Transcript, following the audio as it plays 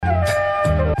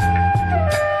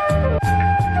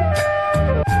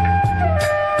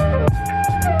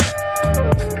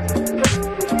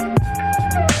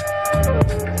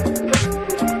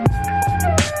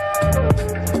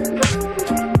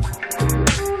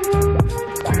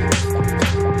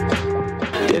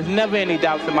never any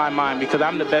doubts in my mind because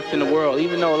I'm the best in the world.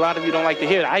 Even though a lot of you don't like to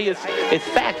hear it, it's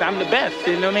fact. I'm the best.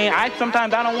 You know what I mean?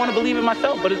 Sometimes I don't want to believe it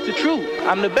myself, but it's the truth.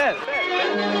 I'm the best.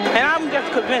 And I'm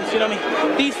just convinced, you know what I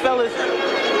mean? These fellas,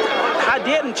 I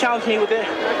dare them challenge me with their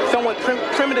somewhat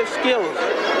primitive skills.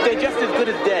 They're just as good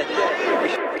as dead.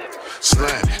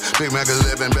 Slam, Big Mac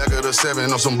 11, back of the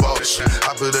 7 on some boss.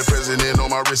 I put that president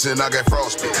on my wrist and I got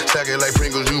frostbite. Stack it like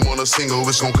Pringles, you want a single,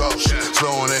 it's gon' cost you.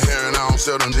 Slow on the hair and I don't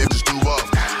sell them, they just do off.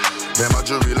 Man, my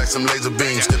jewelry like some laser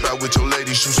beams. Step out with your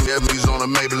lady, shoot some Emmys on a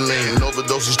Maybelline.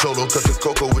 Overdoses total, cut the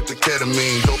cocoa with the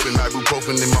ketamine. Dope and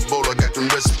ibuprofen in my bowl, I got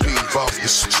them recipes. Boss,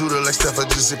 shooter like stuff, I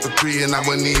just hit for 3 and I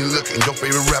wasn't even looking. Your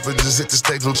favorite rapper just hit the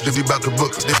stage, no if you about to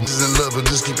book. If is in love, but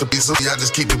just keep the piece of I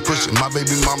just keep it pushing. My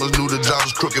baby mamas knew the job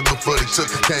was crooked before they took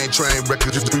it. Can't train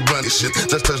records, just be running shit.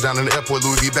 Just touched down in the airport,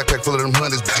 Louis V backpack full of them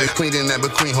hundreds. Bitch, clean in that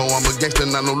McQueen hole, I'm a gangster,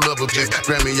 not no lover. Bitch,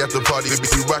 Grammy after party, we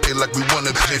rock it like we won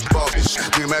a bitch. Boss,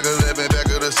 Big Mac 11, back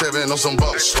of the 7 on some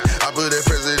boss. I put that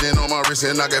president on my wrist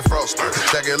and I got frost.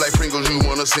 Stack it like Pringles, you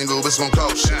want a single, it's gon'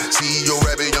 cost you. CEO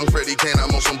Rabbit, Young Freddie Kane,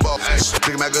 I'm on some boss.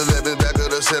 Big Mac 11, back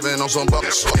of the 7 on some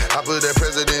boss. I put that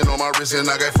president on my wrist and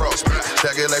I got frost.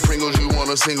 Stack it like Pringles, you want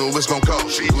a single, it's gon'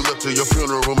 cost you. Pull up to your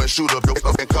funeral and shoot up your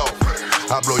fucking coffin.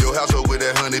 I blow your house up with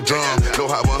that 100 drum. No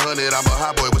hot 100, I'm a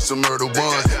hot boy with some murder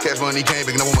one. Cash money came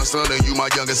big, now with my son and you my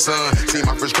youngest son. See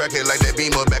my first crackhead like that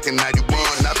Beamer back in 91.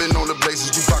 I've been on the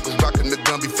places you pockets rockin' the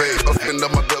Gumby fade. Up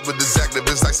my gut with this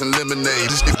activist like some lemonade.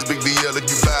 This shit's big DL if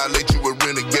you violate, you a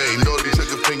renegade. Know the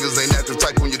trigger fingers ain't active,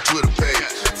 type on your Twitter page.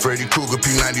 Freddy Krueger,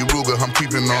 P90 Ruger, I'm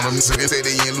creeping on them. Say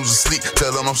they ain't losing sleep,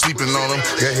 tell them I'm sleeping on them.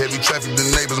 Got heavy traffic, the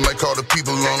neighbors might call the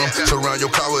people on them. Surround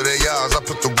your car with their eyes, I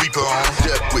put the Reaper on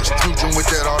them. Death wish, fusion with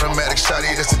that automatic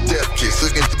shotty, that's a death kiss.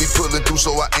 Looking to be pulling through,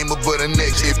 so I aim up for the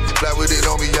next hit. Fly with it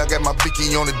on me, I got my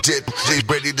Vicky on the jet. Jay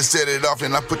ready to set it off,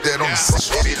 and I put that on the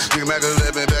shit. Big Mac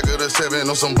 11, back of the 7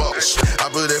 on some boss.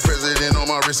 I put that president on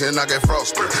my wrist and I got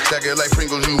frost. Stack it like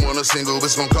Pringles, you want a single,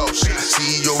 it's gon' cost you.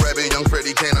 CEO Rabbit, Young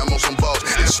Freddie Kane, I'm on some boss.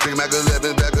 Big Mac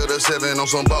 11, back of the 7 on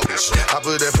some boss. I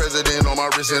put that president on my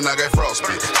wrist and I got frost.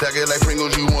 Stack it like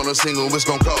Pringles, you want a single, it's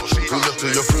gon' cost you. Pull up to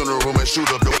your funeral and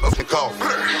shoot up your fucking coffin.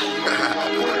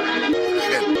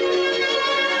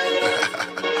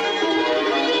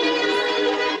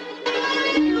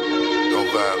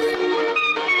 Don't violate.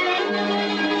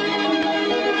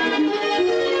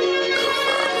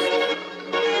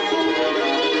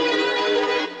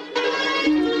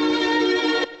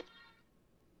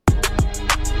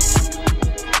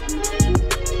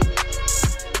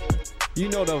 You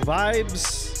know the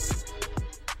vibes.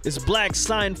 It's Black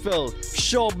Seinfeld.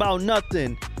 Show about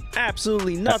nothing.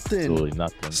 Absolutely nothing. Absolutely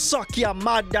nothing. Suck your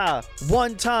mother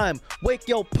one time. Wake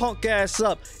your punk ass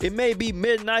up. It may be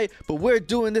midnight, but we're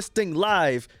doing this thing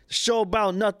live. Show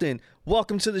about nothing.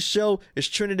 Welcome to the show. It's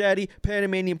Trinidaddy,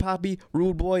 Panamanian Poppy,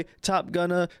 Rude Boy, Top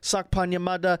Gunner, Sakpan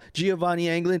Yamada, Giovanni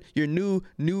Anglin, your new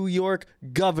New York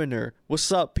governor.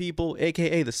 What's up, people?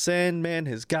 AKA the Sandman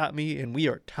has got me, and we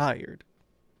are tired.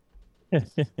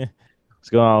 What's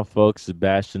going on, folks?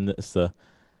 Sebastian, it's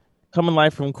coming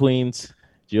live from Queens.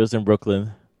 Gio's in Brooklyn.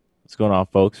 What's going on,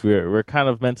 folks? We're kind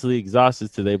of mentally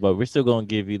exhausted today, but we're still going to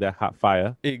give you that hot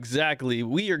fire. Exactly.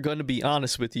 We are going to be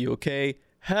honest with you, okay?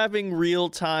 Having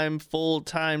real-time,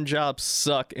 full-time jobs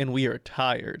suck, and we are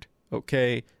tired,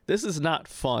 okay? This is not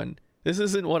fun. This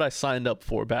isn't what I signed up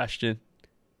for, Bastion.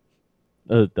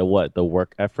 The what? The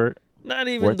work effort? Not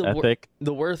even the ethic?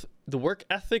 The work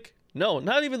ethic? No,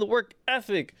 not even the work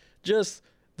ethic. Just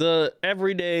the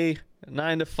everyday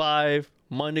 9 to 5,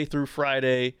 Monday through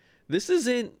Friday. This is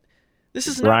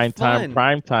grind not fun. Time,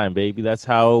 prime time, baby. That's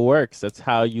how it works. That's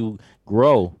how you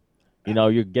grow. You know,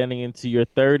 you're getting into your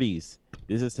 30s.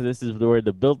 This is where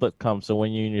the buildup comes. So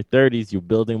when you're in your 30s, you're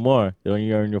building more. When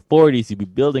you're in your 40s, you'll be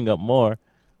building up more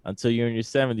until you're in your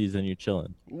 70s and you're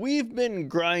chilling. We've been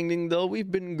grinding, though. We've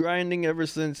been grinding ever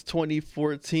since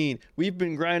 2014. We've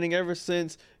been grinding ever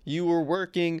since you were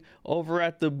working over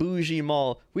at the Bougie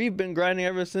Mall. We've been grinding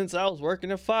ever since I was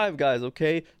working at Five Guys,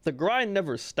 okay? The grind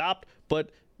never stopped, but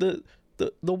the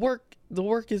work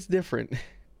is different.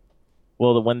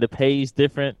 Well, when the pay is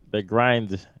different, the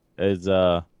grind is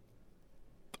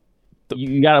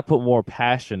you got to put more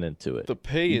passion into it. The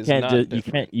pay you is can't not just,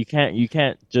 different. You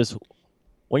can't just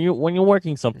when you're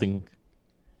working something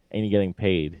and you're getting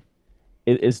paid,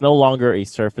 it's no longer a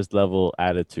surface level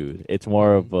attitude. It's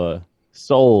more of a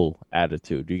soul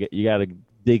attitude. You got to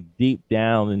dig deep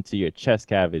down into your chest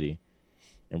cavity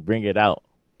and bring it out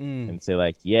and say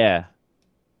like, yeah,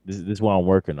 this is what I'm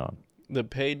working on. The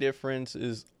pay difference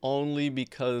is only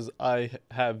because I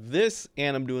have this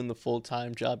and I'm doing the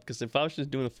full-time job. Because if I was just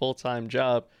doing a full-time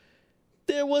job,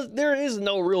 there is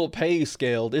no real pay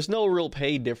scale. There's no real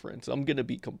pay difference. I'm gonna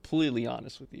be completely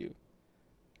honest with you.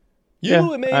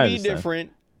 Yeah, It may I be understand.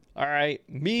 different. All right,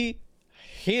 me,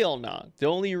 hell nah. The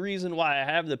only reason why I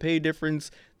have the pay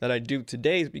difference that I do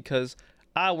today is because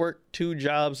I work 2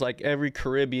 jobs like every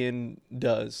Caribbean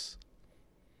does.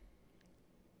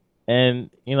 And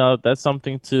that's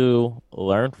something to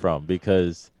learn from,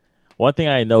 because one thing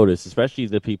I noticed, especially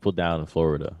the people down in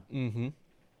Florida, Mm-hmm.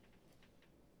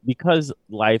 because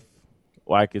life,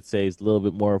 well, I could say, is a little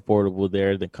bit more affordable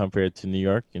there than compared to New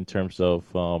York in terms of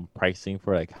pricing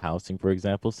for like housing, for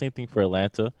example. Same thing for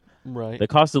Atlanta. Right. The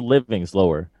cost of living is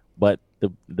lower, but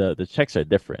the checks are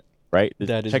different, right? The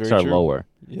That is checks very are true. lower.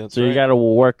 Yeah, that's So you right. got to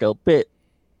work a bit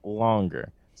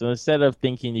longer. So instead of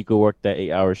thinking you could work that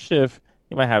 8-hour shift,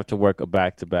 you might have to work a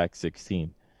back-to-back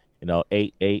 16.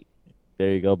 8, 8.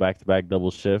 There you go, back-to-back double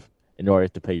shift in order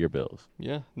to pay your bills.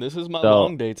 Yeah, this is my So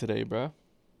long day today, bro.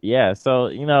 yeah,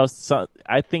 so so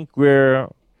I think we're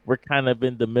kind of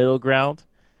in the middle ground,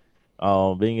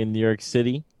 being in New York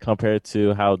City compared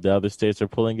to how the other states are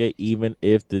pulling it, even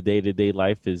if the day-to-day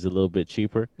life is a little bit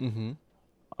cheaper.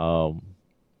 Mm-hmm. Um,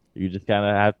 you just kind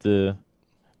of have to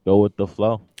go with the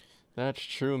flow. That's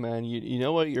true, man. You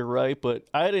know what? You're right, but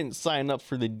I didn't sign up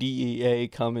for the DEA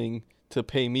coming to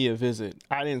pay me a visit.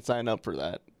 I didn't sign up for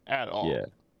that at all.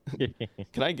 Yeah.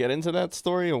 Can I get into that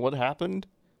story and what happened?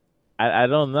 I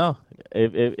don't know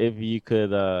if you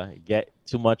could get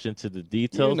too much into the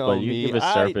details, know but you me. give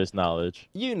us surface knowledge.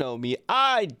 You know me.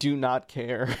 I do not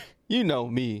care. You know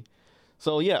me.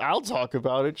 So yeah, I'll talk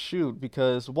about it. Shoot,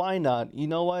 because why not? You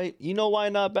know why? You know why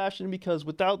not, Bastion? Because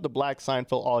without the Black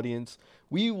Seinfeld audience,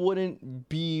 we wouldn't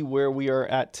be where we are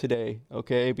at today.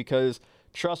 Okay? Because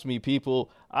trust me, people,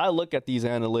 I look at these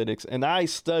analytics and I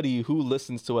study who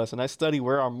listens to us and I study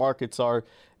where our markets are.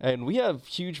 And we have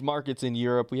huge markets in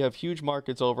Europe. We have huge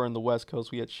markets over in the West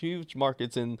Coast. We have huge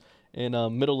markets in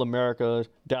Middle America,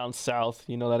 down south.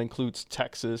 That includes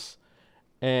Texas.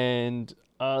 And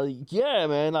yeah,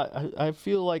 man, I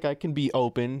feel like I can be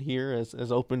open here,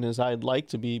 as open as I'd like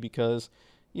to be, because,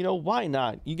 why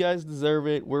not? You guys deserve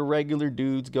it. We're regular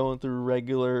dudes going through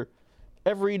regular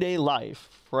everyday life,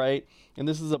 right? And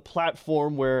this is a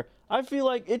platform where I feel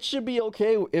like it should be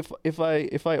okay if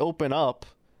I open up.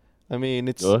 I mean,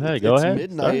 it's Go ahead.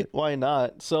 midnight. Start. Why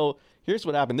not? So here's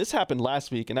what happened. This happened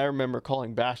last week, and I remember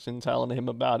calling Bastion, telling him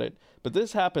about it. But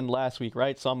this happened last week,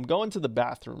 right? So I'm going to the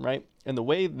bathroom, right? And the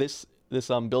way this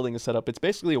building is set up, it's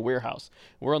basically a warehouse.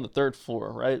 We're on the 3rd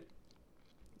floor, right?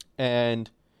 And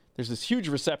there's this huge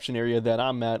reception area that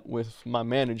I'm at with my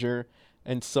manager.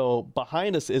 And so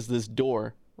behind us is this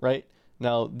door, right?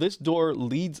 Now, this door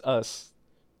leads us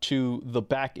to the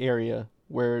back area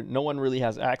where no one really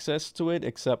has access to it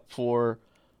except for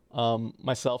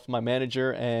myself, my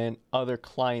manager, and other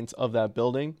clients of that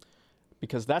building,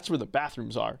 because that's where the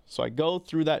bathrooms are. So I go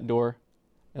through that door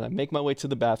and I make my way to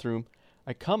the bathroom.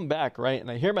 I come back, right?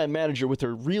 And I hear my manager with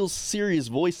her real serious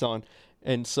voice on.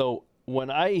 And so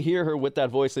when I hear her with that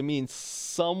voice, it means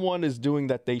someone is doing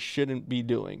that they shouldn't be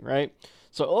doing, right?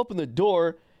 So I open the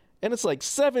door and it's like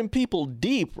 7 people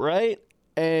deep, right?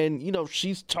 And,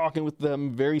 she's talking with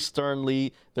them very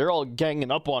sternly. They're all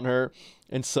ganging up on her.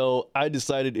 And so I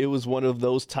decided it was one of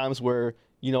those times where,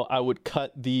 I would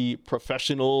cut the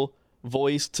professional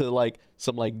voice to like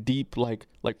some like deep, like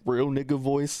real nigga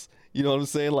voice. You know what I'm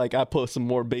saying? Like I put some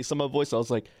more bass on my voice. I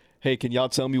was like, hey, can y'all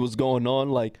tell me what's going on?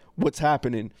 Like what's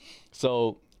happening?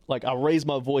 So like I raised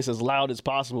my voice as loud as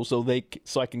possible so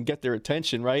I can get their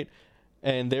attention, right?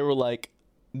 And they were like,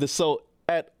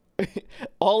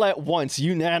 all at once,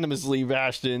 unanimously,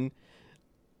 Bastion,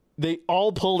 they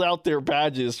all pulled out their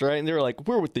badges, right? And they were like,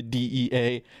 we're with the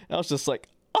DEA. And I was just like,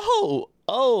 oh,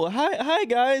 hi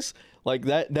guys. Like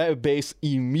that bass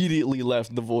immediately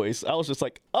left the voice. I was just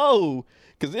like, oh,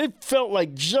 because it felt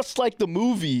like just like the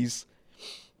movies,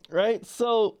 right?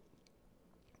 So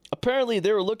apparently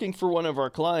they were looking for one of our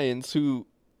clients who,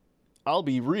 I'll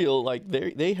be real, like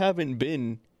they haven't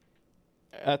been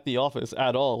at the office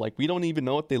at all. Like we don't even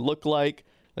know what they look like.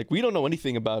 Like we don't know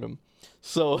anything about them.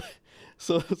 So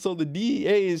the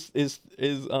DEA is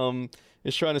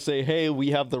trying to say, hey,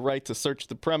 we have the right to search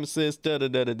the premises.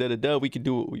 We can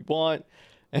do what we want.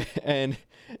 And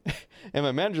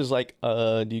my manager's like,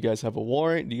 do you guys have a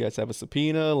warrant? Do you guys have a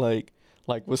subpoena? Like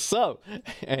what's up?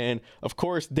 And of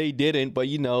course they didn't, but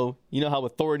you know how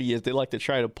authority is. They like to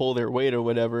try to pull their weight or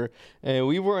whatever. And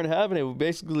we weren't having it.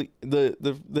 Basically,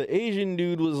 the Asian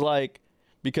dude was like,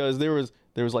 because there was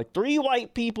like 3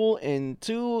 white people and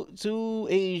two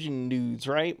Asian dudes,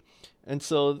 right? And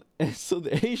so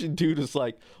the Asian dude is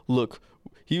like, look,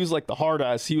 he was like the hard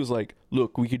ass. He was like,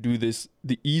 look, we could do this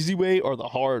the easy way or the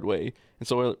hard way.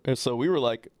 And so we were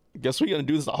like, guess we're going to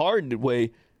do this the hard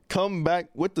way. Come back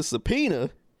with the subpoena.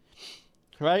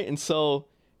 Right. And so,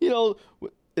 you know,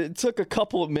 it took a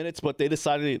couple of minutes, but they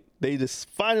just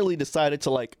finally decided to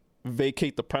like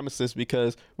vacate the premises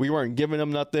because we weren't giving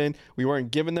them nothing. We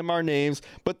weren't giving them our names.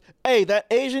 But hey, that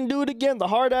Asian dude again, the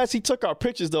hard ass, he took our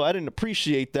pictures though. I didn't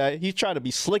appreciate that. He tried to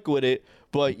be slick with it,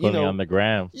 but you know, on the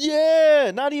gram.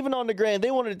 Yeah, not even on the gram.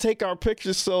 They wanted to take our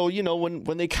pictures, so you know,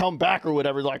 when they come back or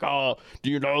whatever, like, oh,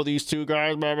 do you know these two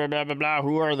guys? Blah blah blah blah blah.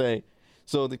 Who are they?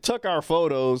 So they took our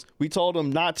photos. We told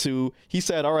him not to. He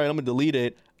said, all right, I'm gonna delete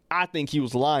it. I think he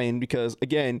was lying because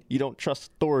again, you don't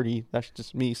trust authority. That's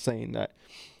just me saying that.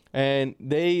 And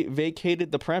they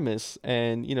vacated the premise,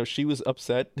 and you know, she was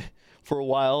upset for a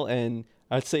while, and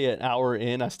I'd say an hour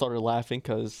in I started laughing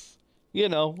because, you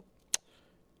know,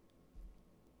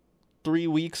 3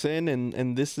 weeks in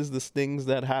and this is the things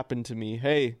that happened to me.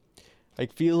 Hey, I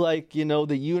feel like, you know,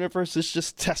 the universe is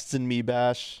just testing me,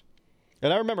 Bash.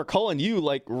 And I remember calling you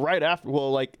like right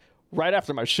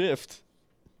after my shift.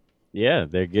 Yeah,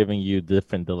 they're giving you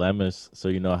different dilemmas so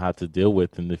you know how to deal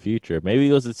with in the future. Maybe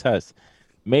it was a test.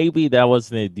 Maybe that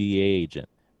wasn't a DEA agent.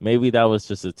 Maybe that was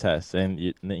just a test, and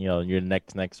you know your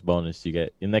next bonus you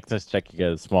get your next check you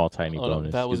get a small tiny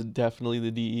bonus. No, that was definitely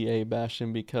the DEA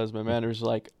bashing because my manager's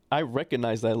like, I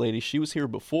recognize that lady. She was here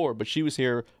before, but she was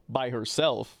here by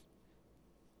herself.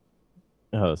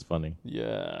 Oh, that's funny.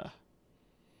 Yeah.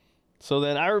 So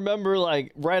then I remember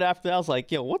like right after that, I was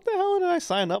like, yo, what the hell did I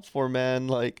sign up for, man?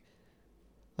 Like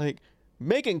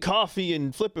making coffee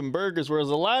and flipping burgers was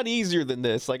a lot easier than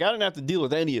this. Like I didn't have to deal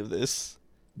with any of this.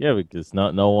 Yeah, because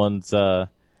no one's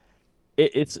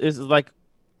it's like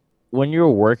when you're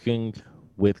working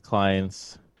with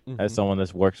clients as someone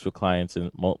that works with clients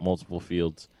in multiple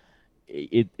fields,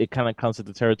 it kind of comes to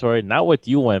the territory, not what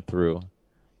you went through,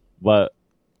 but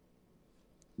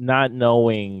not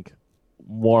knowing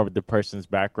more of the person's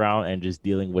background and just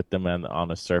dealing with them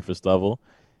on a surface level.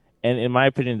 And in my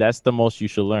opinion, that's the most you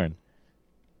should learn.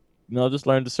 You know, just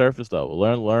learn the surface level.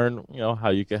 Learn, you know, how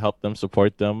you can help them,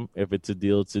 support them. If it's a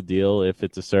deal, it's a deal. If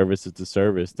it's a service, it's a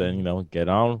service. Then, you know, get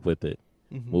on with it.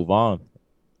 Move on.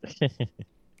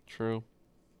 True.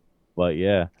 But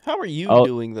yeah. How are you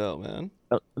doing though, man?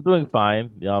 I'm doing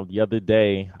fine. You know, the other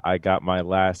day I got my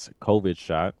last COVID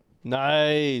shot.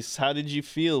 Nice. How did you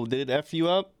feel? Did it F you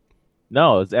up?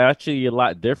 No, it's actually a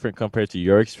lot different compared to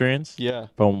your experience. Yeah.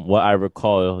 From what I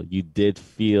recall, you did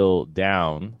feel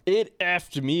down. It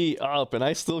effed me up, and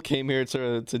I still came here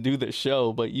to do the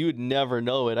show, but you would never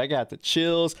know it. I got the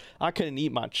chills. I couldn't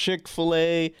eat my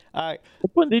Chick-fil-A. What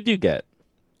one did you get?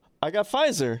 I got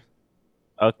Pfizer.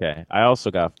 Okay, I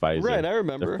also got Pfizer. Right, I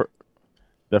remember.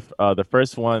 The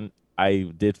first one,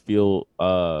 I did feel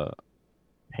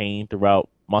pain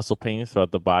muscle pain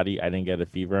throughout the body. I didn't get a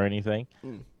fever or anything.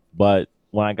 But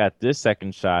when I got this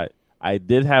second shot, I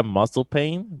did have muscle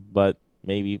pain, but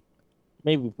maybe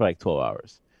for like 12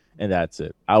 hours. And that's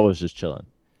it. I was just chilling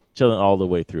all the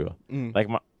way through. Like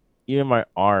even my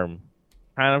arm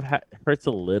kind of hurts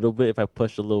a little bit if I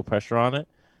push a little pressure on it.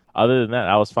 Other than that,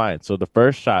 I was fine. So the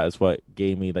first shot is what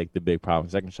gave me like the big problem.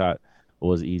 Second shot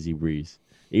was easy breeze.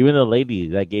 Even the lady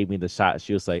that gave me the shot,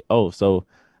 she was like, oh, so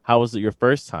how was it your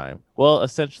first time? Well,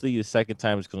 essentially, the second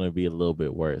time is going to be a little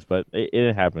bit worse, but it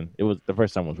didn't happen. The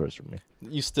first time was worse for me.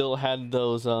 You still had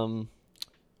those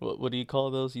what do you call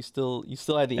those? You still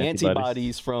had the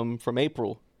antibodies from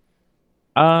April.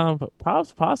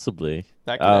 Possibly.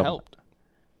 That could have helped.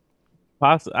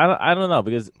 I don't know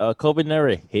because COVID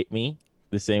never hit me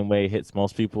the same way it hits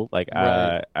most people. Like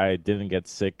right. I didn't get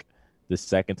sick the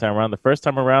second time around. The first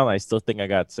time around, I still think I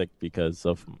got sick because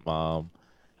of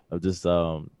just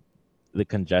the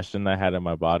congestion I had in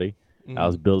my body. I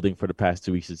was building for the past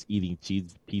 2 weeks, just eating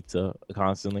cheese pizza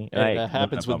constantly. And that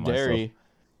happens with dairy.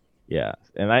 Yeah,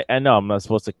 and I know I'm not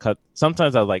supposed to cut.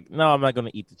 Sometimes I was like, no, I'm not going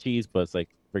to eat the cheese, but it's like,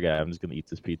 forget it. I'm just going to eat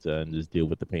this pizza and just deal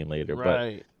with the pain later.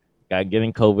 Right. But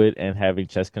getting COVID and having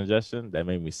chest congestion, that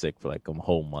made me sick for like a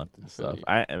whole month and stuff.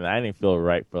 I didn't feel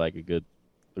right for like a good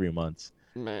 3 months.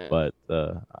 Man. But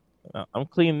I'm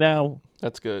clean now.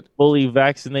 That's good. Fully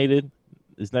vaccinated.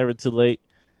 It's never too late.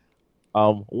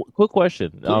 Quick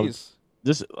question. Please.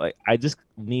 I just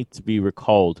need to be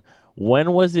recalled.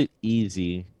 When was it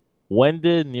easy? When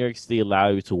did New York State allow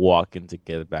you to walk in to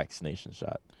get a vaccination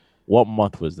shot? What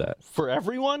month was that? For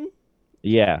everyone?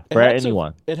 Yeah, for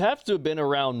anyone. It had to have been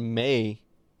around May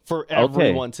for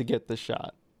everyone to get the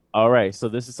shot. All right. So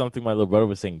this is something my little brother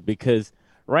was saying, because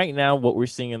right now what we're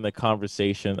seeing in the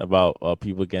conversation about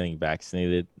people getting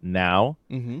vaccinated now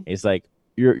is like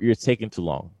you're taking too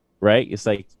long. right? It's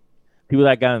like people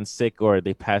that gotten sick or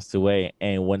they passed away,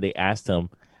 and when they asked them,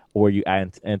 "Were you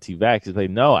anti-vax?" It's like,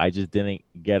 no, I just didn't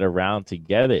get around to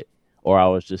get it, or I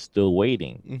was just still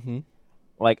waiting. Mm-hmm.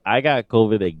 Like I got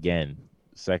COVID again,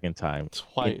 second time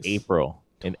Twice. in April.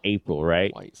 In April,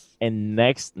 right? Twice. And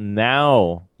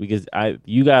now because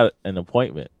you got an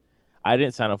appointment, I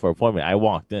didn't sign up for an appointment. I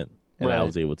walked in and I Right.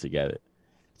 was able to get it.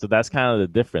 So that's kind of the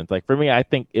difference. Like for me, I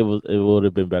think it would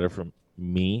have been better for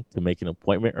me to make an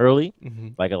appointment early, Mm-hmm.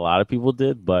 like a lot of people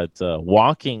did. But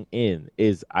walking in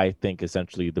is, I think,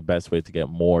 essentially the best way to get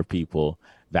more people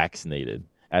vaccinated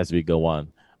as we go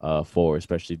on forward,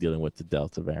 especially dealing with the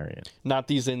Delta variant. Not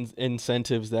these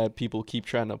incentives that people keep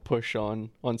trying to push on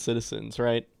citizens,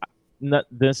 right? The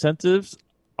incentives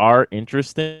are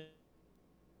interesting.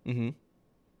 Mm-hmm.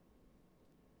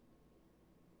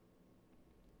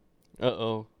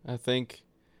 Uh-oh. I think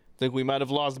we might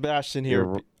have lost Bastion here.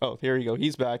 You're- Oh, here you go.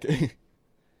 He's back.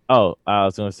 Oh, I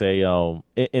was gonna say,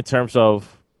 in terms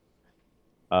of,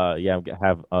 yeah, I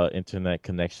have internet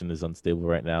connection is unstable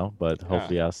right now, but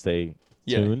hopefully I'll stay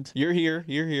Yeah. tuned. You're here.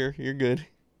 You're good.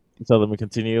 So let me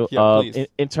continue. Yeah, please.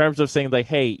 In terms of saying like,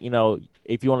 hey,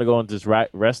 if you want to go into this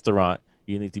restaurant,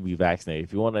 you need to be vaccinated.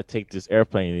 If you want to take this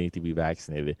airplane, you need to be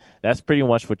vaccinated. That's pretty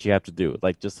much what you have to do.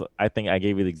 Like, just I think I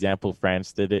gave you the example.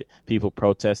 France did it. People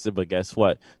protested, but guess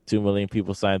what? 2 million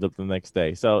people signed up the next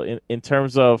day. So in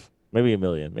terms of maybe 1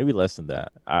 million, maybe less than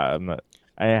that. I'm not.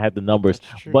 I had the numbers,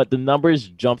 That's true. but the numbers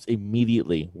jumped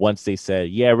immediately once they said,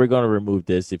 "Yeah, we're going to remove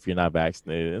this if you're not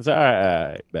vaccinated." It's all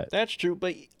right, bet. That's true,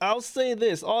 but I'll say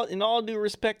this, in all due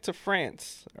respect to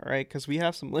France, all right, because we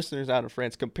have some listeners out of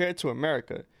France compared to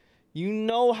America. You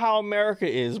know how America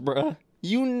is, bruh.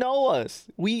 You know us.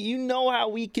 You know how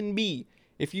we can be.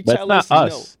 If you But tell it's not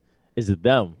us, us. It's them.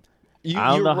 no. I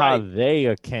don't You're know how right.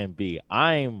 they can be.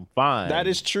 I'm fine. That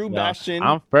is true, Bastion.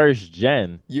 I'm first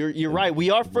gen. You're right.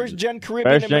 We are first gen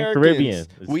Caribbean First gen Americans. Caribbean.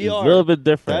 We It's are a little bit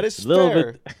different. That is a little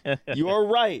fair. bit. You are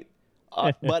right.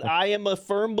 But I am a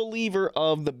firm believer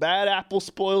of the bad apple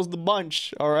spoils the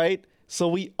bunch, all right? So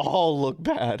we all look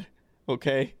bad,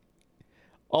 okay?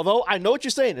 Although I know what you're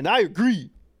saying, and I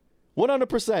agree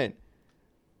 100%.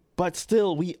 But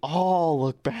still, we all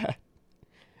look bad.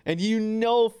 And you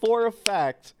know for a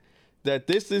fact that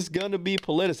this is going to be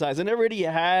politicized, and it already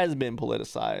has been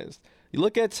politicized. You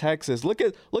look at Texas. Look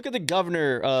at the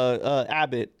governor,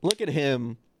 Abbott. Look at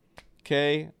him,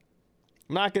 okay?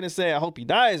 I'm not going to say I hope he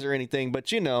dies or anything, but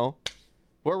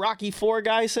what Rocky IV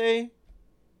guy say?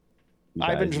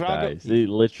 Ivan Drago. He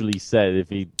literally said if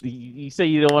he said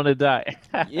you don't want to die.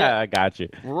 Yeah. I got you.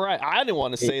 Right. I didn't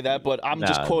want to say that, but I'm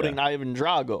just Nah, quoting Ivan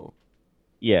Drago.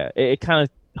 Yeah, it kind of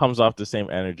comes off the same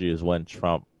energy as when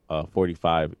Trump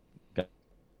 45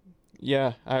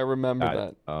 Yeah, I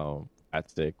remember that. at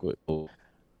stake with.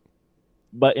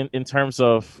 But in terms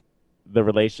of the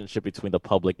relationship between the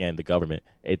public and the government,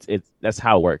 it's that's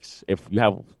how it works. If you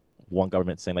have one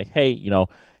government saying like, hey,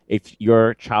 if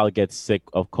your child gets sick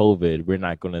of COVID, we're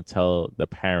not going to tell the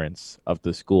parents of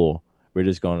the school. We're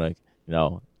just going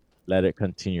to, let it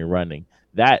continue running.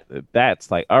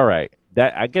 That's like, all right.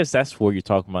 That I guess that's what you're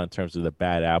talking about in terms of the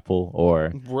bad apple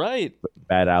or Right.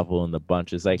 bad apple in the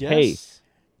bunch. It's like, hey, Yes.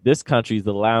 this country is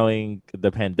allowing the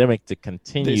pandemic to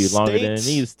continue longer than it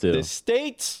needs to. The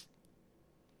states.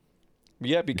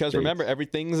 Yeah, because remember, states.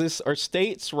 everything are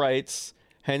states' rights.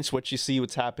 Hence, what you see,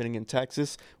 what's happening in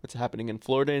Texas, what's happening in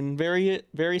Florida, and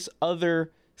various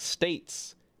other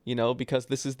states. Because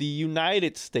this is the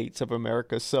United States of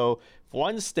America. So if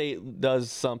one state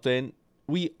does something,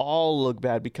 we all look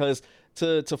bad because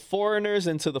to foreigners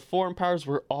and to the foreign powers,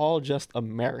 we're all just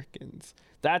Americans.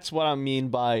 That's what I mean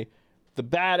by the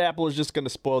bad apple is just going to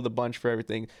spoil the bunch for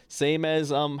everything. Same as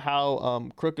how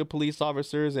crooked police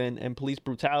officers and police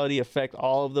brutality affect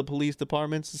all of the police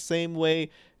departments. The same way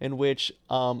in which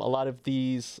a lot of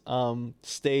these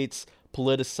states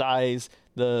politicize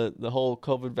the whole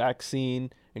COVID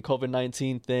vaccine and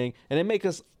COVID-19 thing, and they make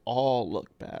us all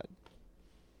look bad.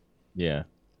 Yeah,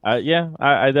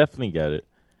 I definitely get it.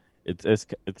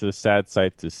 It's a sad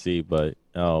sight to see, but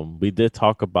we did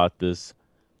talk about this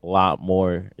a lot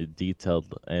more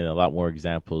detailed and a lot more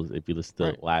examples if you listen to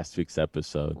Right. last week's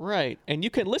episode. Right. And you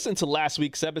can listen to last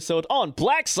week's episode on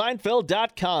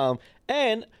blackseinfeld.com.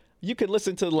 And you can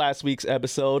listen to last week's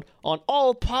episode on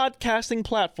all podcasting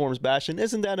platforms, Bastion.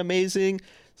 Isn't that amazing?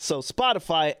 So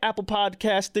Spotify, Apple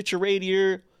Podcasts, Stitcher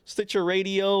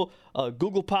Radio,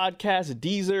 Google Podcasts,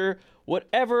 Deezer,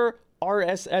 whatever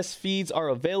RSS feeds are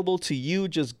available to you.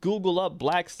 Just Google up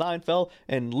Black Seinfeld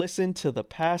and listen to the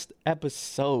past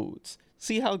episodes.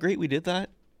 See how great we did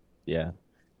that? Yeah.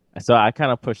 So I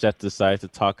kind of pushed that to the side to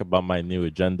talk about my new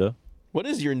agenda. What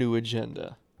is your new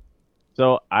agenda?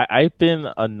 So I've been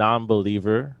a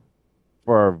non-believer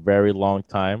for a very long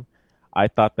time. I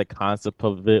thought the concept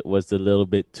of it was a little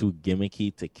bit too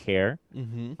gimmicky to care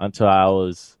Mm-hmm. until I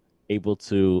was able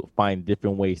to find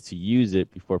different ways to use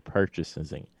it before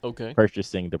Okay.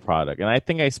 purchasing the product. And I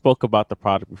think I spoke about the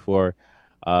product before.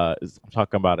 I'm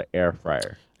talking about an air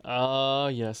fryer. Ah,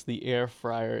 yes, the air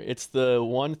fryer. It's the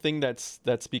one thing that's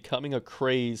becoming a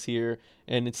craze here,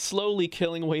 and it's slowly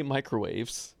killing away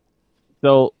microwaves.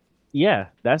 So yeah,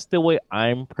 that's the way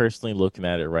I'm personally looking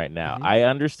at it right now. Mm-hmm. I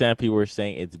understand people are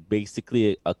saying it's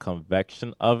basically a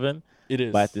convection oven,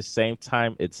 It but at is. the same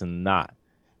time, it's not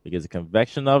because a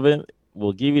convection oven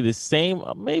will give you the same,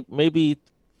 maybe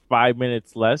 5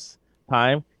 minutes less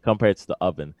time compared to the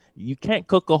oven. You can't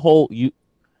cook a whole meal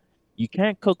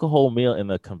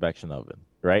in a convection oven,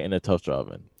 right? In a toaster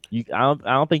oven. I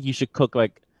don't think you should cook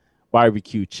like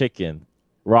barbecue chicken,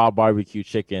 raw barbecue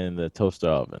chicken in the toaster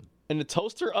oven. In a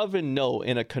toaster oven, no.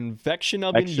 In a convection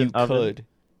oven, Convection you oven, could. A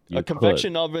you could.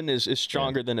 convection oven is Yeah.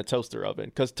 stronger than a toaster oven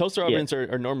because toaster Yeah. ovens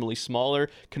are normally smaller.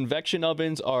 Convection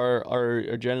ovens are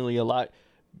generally a lot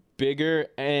bigger,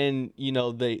 and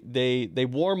they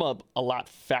warm up a lot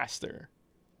faster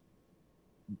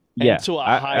Yeah, and to a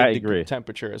I high agree.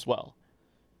 temperature as well.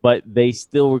 But they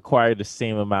still require the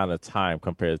same amount of time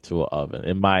compared to an oven,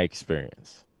 in my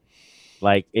experience.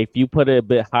 Like if you put it a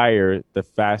bit higher, the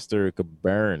faster it could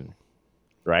burn,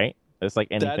 right? It's like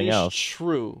That anything is else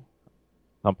true.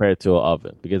 compared to an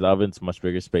oven because oven's much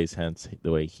bigger space, hence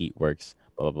the way heat works,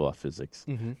 blah blah blah physics.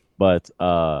 Mm-hmm. But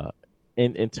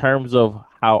in terms of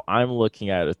how I'm looking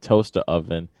at a toaster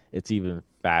oven, it's even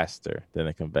faster than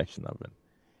a convection oven,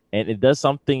 and it does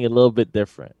something a little bit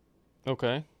different.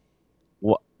 Okay.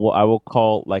 What I will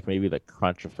call like maybe the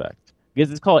crunch effect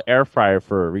because it's called air fryer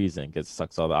for a reason because it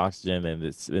sucks all the oxygen and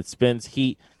it spins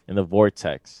heat in the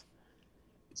vortex.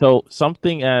 So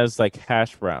something as like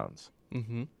hash browns.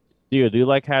 Mm-hmm. Do you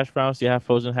like hash browns? Do you have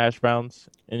frozen hash browns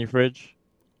in your fridge?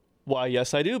 Why,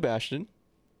 yes, I do, Bastion.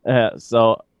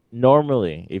 So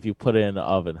normally, if you put it in the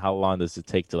oven, how long does it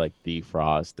take to like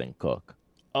defrost and cook?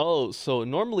 Oh, so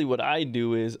normally what I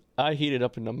do is I heat it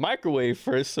up in the microwave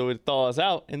first so it thaws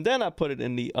out, and then I put it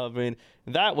in the oven.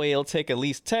 That way it'll take at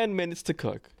least 10 minutes to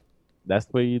cook. That's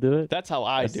the way you do it. That's how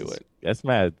I do it. That's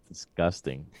mad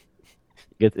disgusting.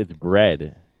 It's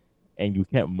bread, and you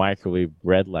can't microwave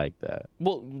bread like that.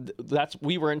 Well,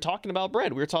 we weren't talking about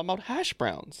bread. We were talking about hash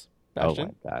browns,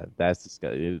 Bastion. Oh my god, that's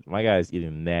disgusting. My guy's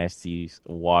eating nasty,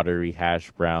 watery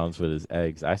hash browns with his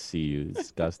eggs. I see you, it's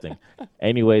disgusting.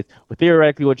 Anyways, but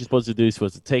theoretically, what you're supposed to do is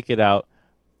supposed to take it out,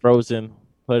 frozen,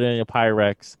 put it in your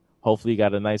Pyrex. Hopefully, you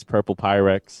got a nice purple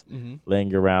Pyrex Mm-hmm.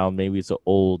 laying around. Maybe it's an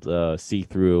old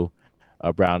see-through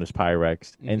brownish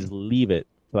Pyrex, and just leave it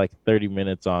for like 30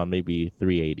 minutes on maybe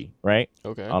 380, right?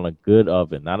 Okay. On a good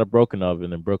oven, not a broken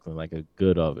oven in Brooklyn, like a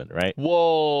good oven, right?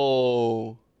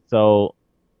 Whoa. So.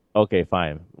 Okay,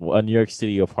 fine. A New York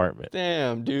City apartment.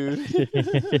 Damn, dude.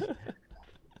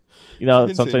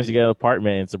 Sometimes you get an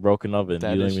apartment and it's a broken oven.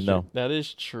 That You don't is even true. know. That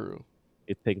is true.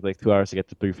 It takes like 2 hours to get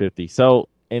to 350. So,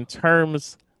 in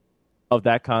terms of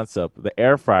that concept, the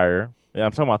air fryer, and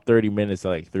I'm talking about 30 minutes at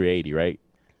like 380, right?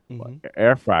 Mm-hmm.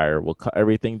 Air fryer will cut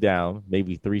everything down,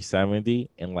 maybe 370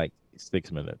 in like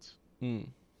 6 minutes. Mm.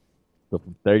 So,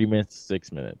 from 30 minutes to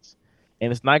 6 minutes.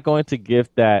 And it's not going to give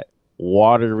that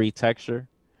watery texture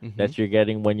Mm-hmm. that you're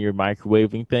getting when you're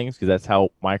microwaving things because that's how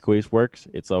microwaves works.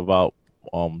 It's about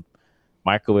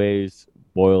microwaves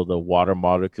boil the water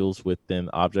molecules within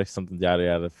objects, something yada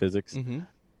yada physics. Mm-hmm.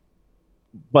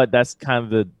 But that's kind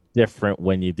of the different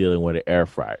when you're dealing with an air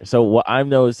fryer. So what I'm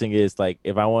noticing is like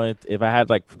if I had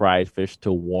like fried fish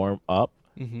to warm up,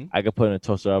 Mm-hmm. I could put it in a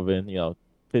toaster oven,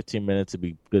 15 minutes to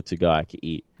be good to go. I could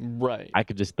eat. Right. I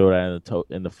could just throw that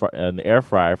in the air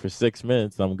fryer for 6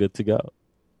 minutes. And I'm good to go.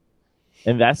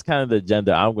 And that's kind of the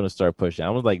agenda I'm going to start pushing.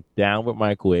 I'm like down with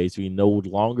microwaves. We no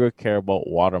longer care about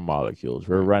water molecules.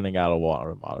 We're running out of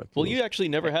water molecules. Well, you actually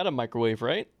never had a microwave,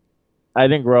 right? I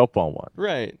didn't grow up on one,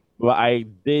 Right. but I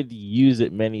did use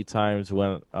it many times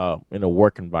when in a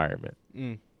work environment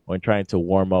Mm. when trying to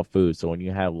warm up food. So when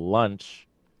you have lunch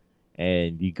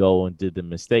and you go and did the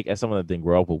mistake, as someone that didn't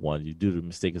grow up with one, you do the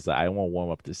mistake. It's like I want to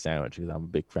warm up the sandwich because I'm a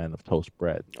big fan of toast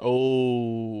bread.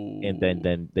 Oh. And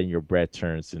then your bread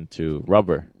turns into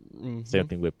rubber. Mhm. Same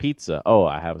thing with pizza. Oh,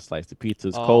 I have a slice of pizza.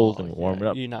 It's cold and warm yeah, it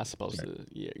up. You're not supposed to.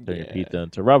 Yeah. Turn your Yeah. pizza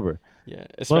into rubber. Yeah.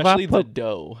 if I Especially the put-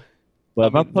 dough. But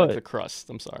if I the put crust.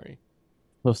 I'm sorry.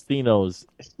 Tostino's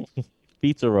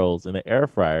pizza rolls in an air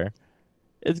fryer,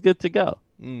 it's good to go.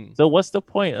 Mm. So what's the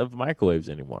point of microwaves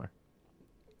anymore?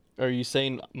 are you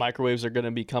saying microwaves are going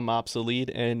to become obsolete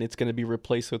and it's going to be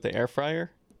replaced with the air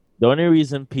fryer? The only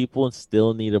reason people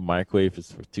still need a microwave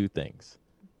is for two things: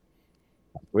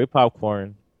 microwave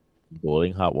popcorn,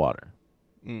 boiling hot water.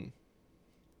 Mm.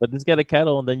 But just get a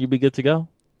kettle and then you'll be good to go.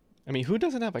 I mean, who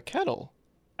doesn't have a kettle?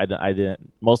 I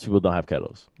didn't. Most people don't have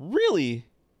kettles. Really?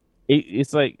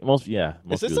 It's like most. Yeah.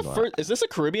 Most Is this people don't have- is this a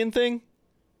Caribbean thing?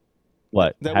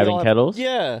 What? That we Having all have- kettles?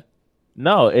 Yeah.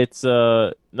 No, that's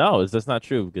not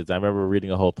true because I remember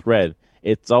reading a whole thread.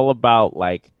 It's all about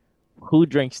like who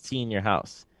drinks tea in your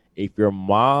house. If your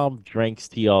mom drinks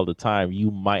tea all the time, you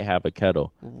might have a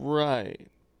kettle. Right.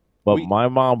 But We- my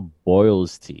mom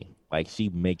boils tea. Like she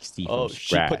makes tea Oh, from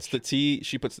she scratch. puts the tea.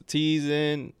 She puts the teas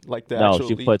in like the No, actual.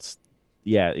 she puts.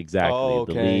 Yeah, exactly. Oh,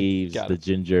 The okay. leaves, Got the it.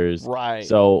 gingers. Right.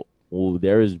 So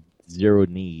there is zero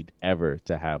need ever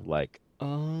to have like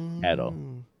kettle.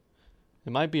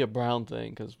 It might be a brown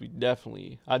thing because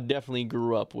I definitely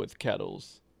grew up with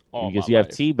kettles. All because my you have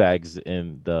life. tea bags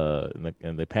in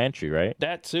the pantry, right?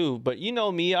 That too, but you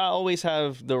know me, I always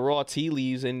have the raw tea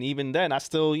leaves, and even then, I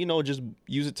still, just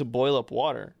use it to boil up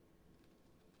water.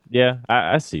 Yeah,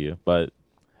 I see you, but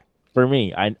for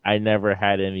me, I never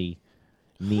had any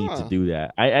need to Huh. do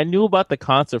that. I knew about the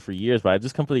concept for years, but I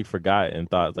just completely forgot and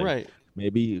thought like Right.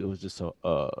 maybe it was just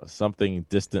something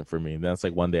distant for me. And then it's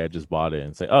like one day I just bought it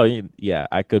and say, oh yeah,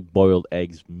 I could boil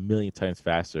eggs a million times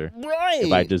faster Right.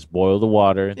 if I just boil the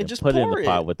water and just put it in pour the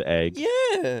pot it. with the eggs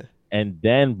Yeah. and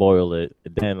then boil it.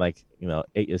 Then like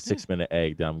 6-minute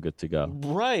egg, then I'm good to go.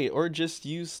 Right. Or just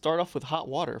start off with hot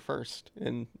water first,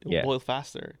 and it'll Yeah. boil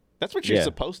faster. That's what you're Yeah.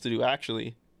 supposed to do,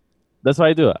 actually. That's what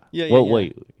I do. Yeah, Well, yeah.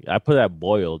 wait, I put that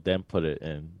boil, then put it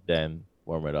in, then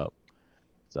warm it up.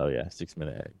 So yeah,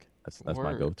 6-minute egg. That's my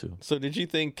Word. go-to. So, did you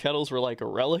think kettles were like a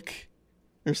relic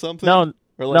or something? No,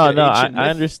 Or like no. an I ancient myth?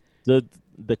 understood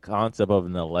the concept of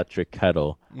an electric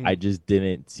kettle. I just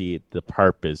didn't see the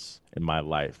purpose in my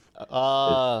life.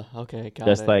 Okay, got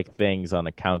Just it. like things on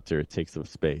a counter, it takes up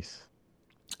space.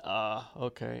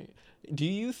 Okay. Do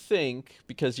you think,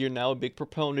 because you're now a big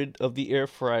proponent of the air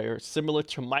fryer, similar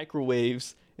to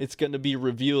microwaves, it's going to be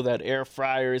revealed that air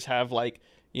fryers have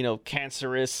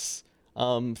cancerous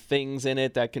things in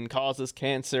it that can cause us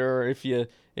cancer, or if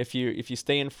you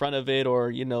stay in front of it,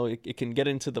 or it can get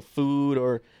into the food,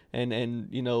 or and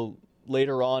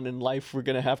later on in life we're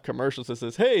gonna have commercials that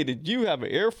says, hey, did you have an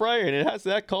air fryer and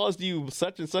that caused you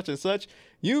such and such and such,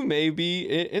 you may be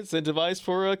incentivized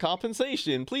for a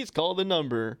compensation, please call the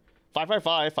number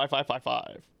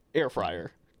 555-5555 air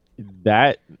fryer.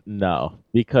 That no,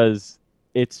 because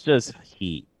it's just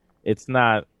heat. It's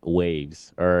not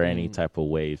waves or any type of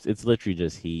waves. It's literally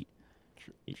just heat.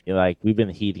 Like we've been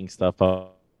heating stuff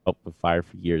up with fire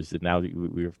for years, and now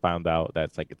we found out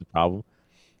that's like the problem.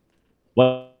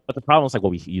 But the problem is like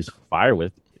what we use fire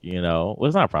with. Well,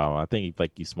 it's not a problem. I think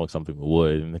like you smoke something with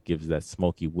wood and it gives that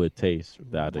smoky wood taste.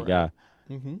 Then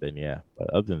yeah. But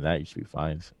other than that, you should be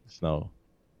fine. There's no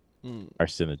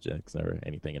carcinogens or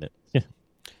anything in it.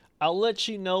 I'll let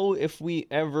you know if we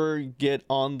ever get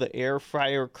on the air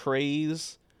fryer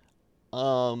craze.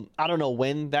 I don't know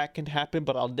when that can happen,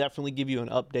 but I'll definitely give you an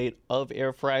update of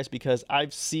air fryers because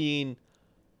I've seen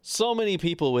so many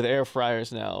people with air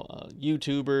fryers now.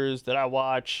 YouTubers that I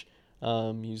watch,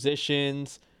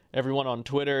 musicians, everyone on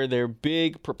Twitter, they're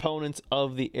big proponents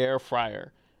of the air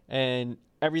fryer. And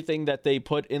everything that they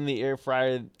put in the air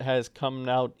fryer has come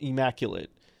out immaculate.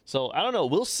 So I don't know.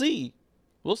 We'll see.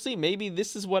 We'll see. Maybe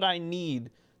this is what I need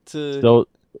to. So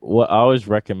what I always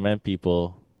recommend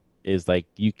people is like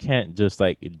you can't just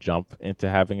like jump into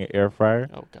having an air fryer.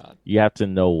 Oh God. You have to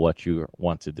know what you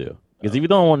want to do. Because if you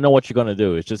don't know what you're gonna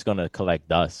do, it's just gonna collect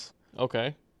dust.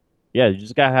 Okay. Yeah, you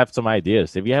just gotta have some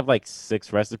ideas. If you have like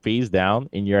 6 recipes down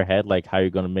in your head, like how you're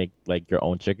gonna make like your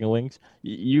own chicken wings,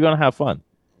 you're gonna have fun.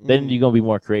 Then you're gonna be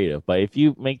more creative. But if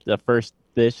you make the first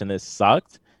dish and it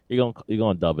sucked, you're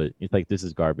gonna dub it. It's like this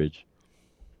is garbage.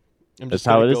 I'm That's just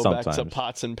how gonna it is go back to sometimes.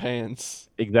 pots and pans.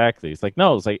 Exactly. It's like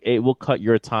no, it's like it will cut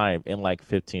your time in like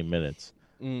 15 minutes,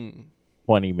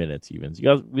 20 minutes even.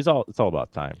 It's all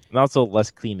about time. And also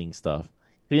less cleaning stuff.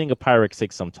 Cleaning a Pyrex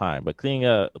takes some time, but cleaning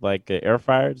an air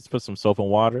fryer, just put some soap and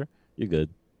water, you're good.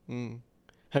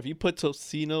 Have you put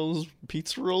Tostino's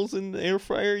pizza rolls in the air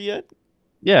fryer yet?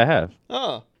 Yeah, I have.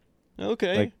 Oh,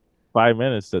 okay. Like 5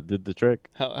 minutes that did the trick.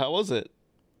 How was it?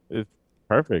 It's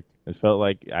perfect. It felt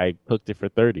like I cooked it for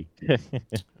 30.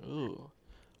 Ooh,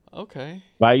 okay.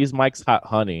 But I use Mike's Hot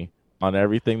Honey on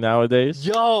everything nowadays.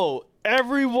 Yo,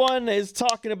 everyone is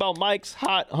talking about Mike's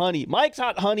Hot Honey. Mike's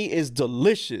Hot Honey is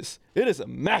delicious. It is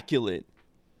immaculate.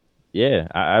 Yeah,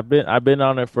 I've been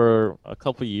on it for a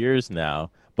couple years now,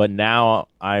 but But now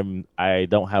I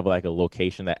don't have like a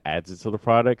location that adds it to the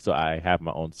product, so I have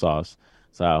my own sauce.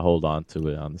 So I hold on to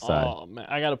it on the side. Oh man,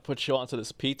 I gotta put you onto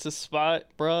this pizza spot,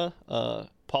 bruh.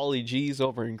 Pauly G's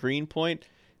over in Greenpoint.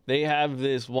 They have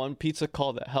this one pizza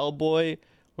called the Hellboy,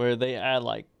 where they add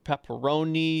like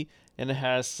pepperoni and it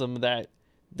has some of that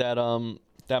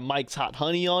Mike's Hot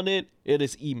Honey on it. It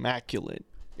is immaculate.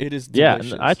 It is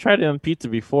delicious. And I tried it on pizza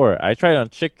before. I tried it on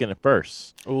chicken at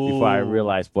first before I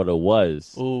realized what it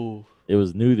was. Ooh. It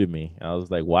was new to me. I was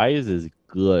like, why is this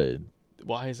good?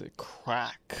 Why is it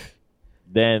crack?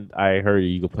 Then I heard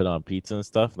you could put it on pizza and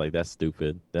stuff. Like, that's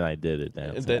stupid. Then I did it.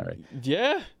 Then,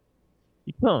 Yeah.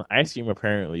 You put it on ice cream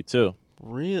apparently too.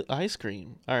 Real ice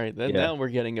cream. All right, then now we're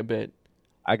getting a bit.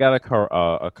 I got a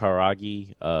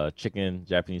karagi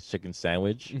Japanese chicken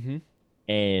sandwich. Mm-hmm.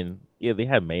 And yeah, they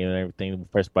had mayo and everything. The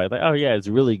first bite, like, oh yeah, it's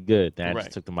really good. Then I Right.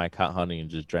 just took the Mike Hot Honey and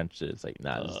just drenched it. It's like,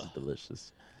 nah, this is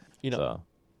delicious. You know, So,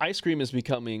 ice cream is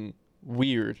becoming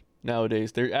weird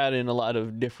nowadays. They're adding a lot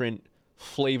of different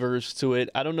flavors to it.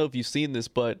 I don't know if you've seen this,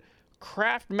 but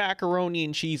Kraft macaroni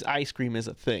and cheese ice cream is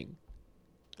a thing.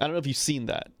 I don't know if you've seen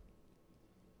that.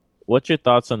 what's your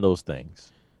thoughts on those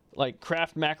things? Like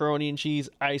Kraft macaroni and cheese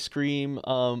ice cream,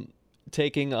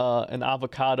 taking an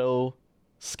avocado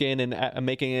skin and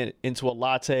making it into a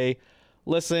latte.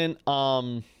 Listen,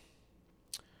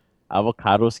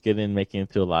 Avocado skin and making it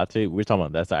into a latte. We're talking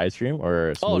about that's the ice cream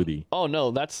or a smoothie? Oh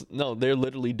no, they're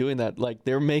literally doing that. Like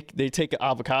they take an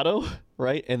avocado,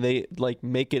 right, and they like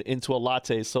make it into a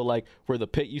latte. So like where the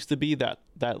pit used to be, that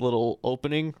little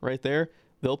opening right there,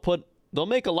 they'll put a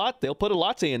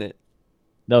latte in it.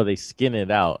 No, they skin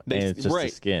it out They- and it's just right.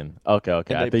 the skin. Okay.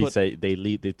 And I they thought you put- say they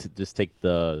just take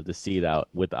the seed out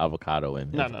with the avocado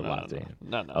and No, put no, the no, latte.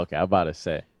 no. Okay, I'm about to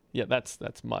say. Yeah, that's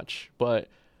much. But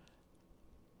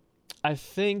I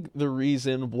think the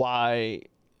reason why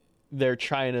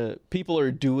people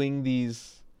are doing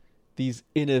these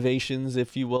innovations,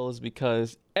 if you will, is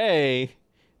because A,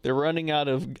 they're running out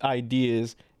of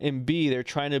ideas, and B, they're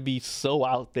trying to be so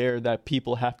out there that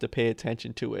people have to pay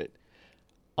attention to it.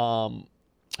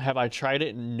 Have I tried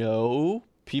it? No.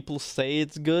 People say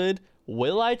it's good.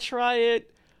 Will I try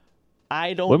it?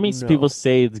 I don't know. What makes people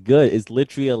say it's good? It's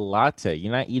literally a latte.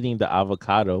 You're not eating the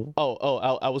avocado.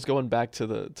 I was going back to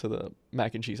the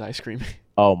mac and cheese ice cream.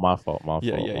 Oh, my fault.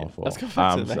 Yeah. My fault. Let's go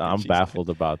back to the mac and I'm cheese. baffled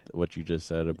about what you just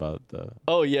said about the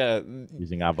Oh yeah,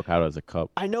 using avocado as a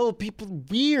cup. I know people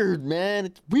weird, man.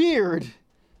 It's weird.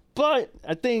 But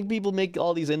I think people make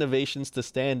all these innovations to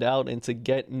stand out and to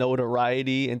get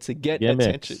notoriety and to get Gimmicks.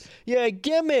 attention. Yeah,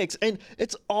 gimmicks. And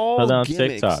it's all Put it on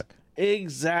gimmicks. TikTok.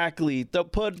 Exactly.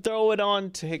 Throw it on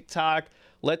TikTok.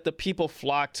 Let the people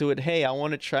flock to it. Hey, I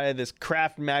want to try this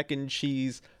Kraft mac and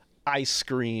cheese ice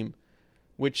cream,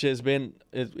 which it's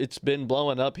been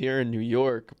blowing up here in New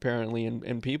York apparently,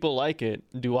 and people like it.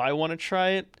 Do I want to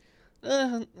try it?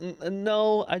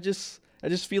 No. I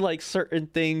just feel like certain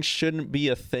things shouldn't be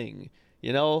a thing.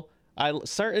 You know,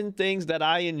 certain things that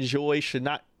I enjoy should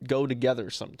not go together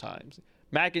sometimes.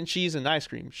 Mac and cheese and ice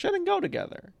cream shouldn't go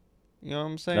together. You know what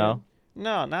I'm saying?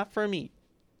 No, not for me.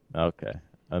 Okay,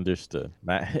 understood.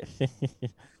 I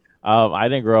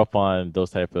didn't grow up on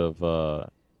those type of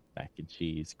mac and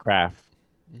cheese Kraft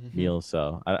meals,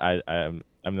 so I'm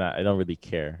not. I don't really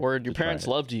care. Or your to try parents it.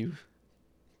 loved you.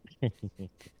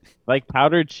 Like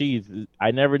powdered cheese.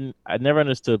 I never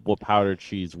understood what powdered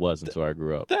cheese was until I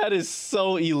grew up. That is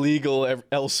so illegal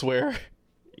elsewhere.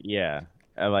 Yeah,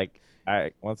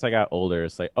 once I got older,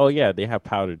 it's like, oh yeah, they have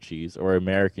powdered cheese or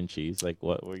American cheese. Like,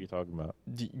 what are you talking about?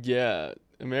 Yeah,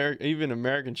 even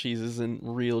American cheese isn't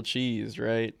real cheese,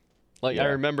 right? Like I Yeah.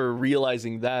 remember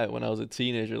realizing that when I was a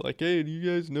teenager. Like, hey, do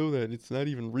you guys know that it's not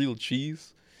even real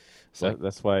cheese? It's like,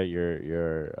 That's why your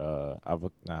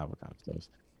avocados.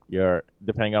 Your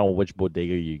depending on which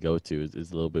bodega you go to is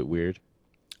a little bit weird.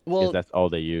 Because well, that's all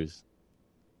they use.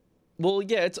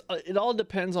 yeah, it all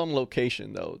depends on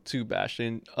location though, too,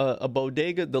 Bastion. A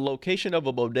bodega, the location of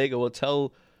a bodega will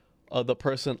tell the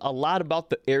person a lot about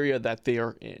the area that they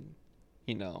are in.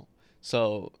 You know,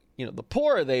 so the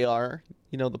poorer they are,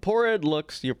 the poorer it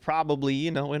looks, you're probably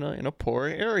in a poorer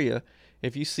area.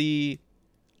 If you see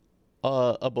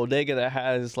a bodega that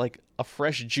has like a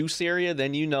fresh juice area,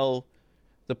 then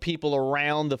the people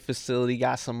around the facility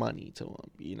got some money to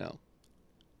them.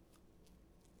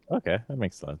 Okay, that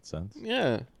makes a lot of sense.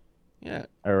 Yeah.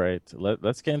 All right,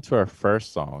 let's get into our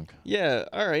first song. Yeah,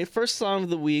 all right. First song of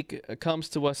the week comes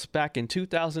to us back in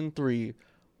 2003,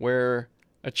 where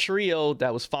a trio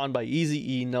that was founded by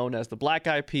Eazy-E, known as the Black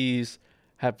Eyed Peas,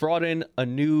 have brought in a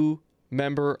new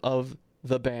member of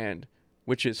the band,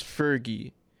 which is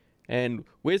Fergie. And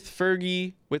with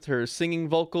Fergie, with her singing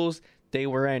vocals, they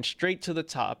ran straight to the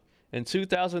top. And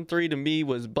 2003 to me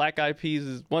was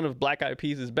one of Black Eyed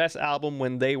Peas' best album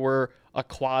when they were a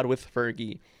quad with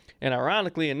Fergie. And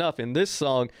ironically enough, in this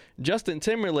song, Justin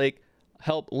Timberlake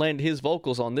helped lend his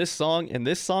vocals on this song, and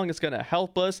this song is going to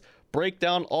help us break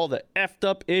down all the effed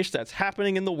up ish that's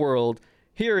happening in the world.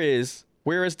 Here is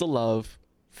Where Is the Love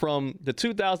from the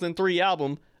 2003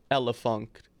 album Ella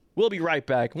Funk. We'll be right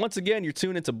back. Once again, you're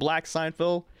tuned into Black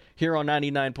Seinfeld here on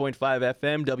 99.5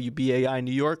 FM, WBAI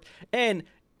New York, and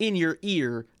in your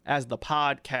ear as the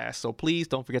podcast. So please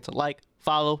don't forget to like,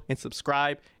 follow, and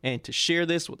subscribe, and to share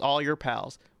this with all your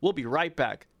pals. We'll be right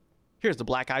back. Here's the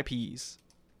Black Eyed Peas.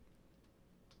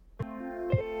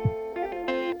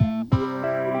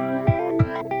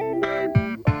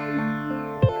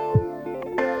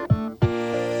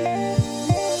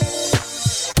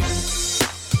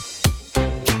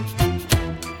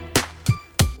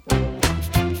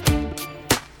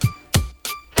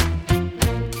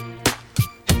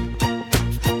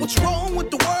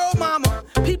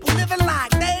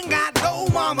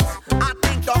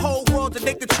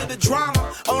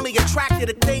 Only attracted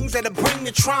to things that'll bring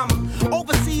the trauma.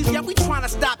 Overseas, yeah, we trying to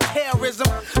stop terrorism,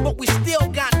 but we still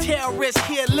got terrorists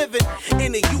here living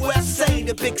in the USA,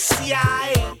 the big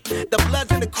CIA, the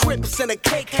Bloods and the Crips and the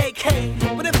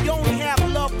KKK. But if you only have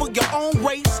love for your own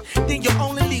race, then you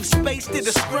only leave space to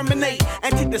discriminate.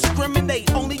 And to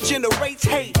discriminate only generates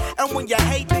hate. And when you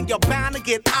hate, then you're bound to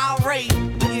get irate.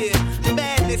 Yeah,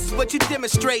 madness is what you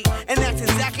demonstrate, and that's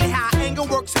exactly how anger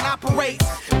works and operates.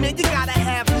 Man, you gotta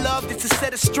have love just to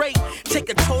set it straight. Take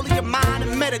control of your mind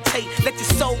and meditate. Let your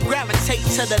soul gravitate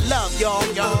to the love, y'all.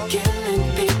 People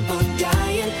killing, people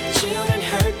dying, children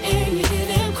hurt and you hear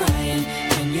them crying.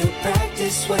 Can you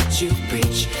practice what you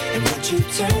preach and would you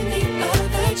turn the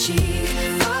other cheek?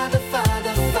 Father,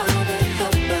 Father, Father,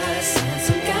 help us. Send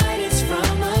some guidance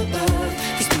from above.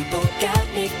 These people got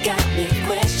me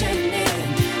questioning.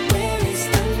 Where is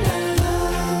the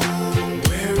love?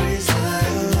 Where is the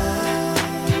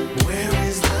love? Where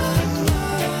is the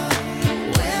love?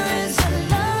 Where is the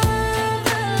love?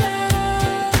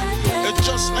 It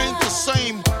just ain't the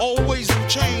same. Always new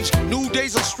change. New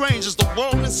days are strange. Is the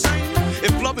world insane?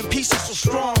 If love and peace is so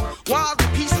strong, why are the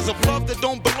pieces of love that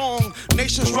don't belong?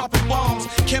 Nations dropping bombs,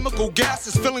 chemical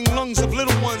gases filling lungs of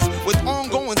little ones with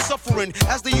ongoing suffering.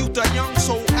 As the youth are young,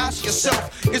 so ask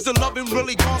yourself, is the loving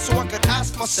really gone? So I could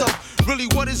ask myself, really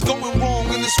what is going wrong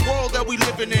in this world that we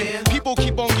living in? People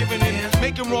keep on giving in,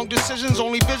 making wrong decisions,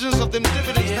 only visions of them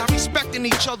dividends. Not respecting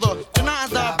each other, denying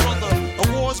thy brother.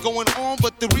 A war's going on,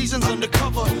 but the reason's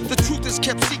undercover. The truth is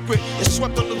kept secret, it's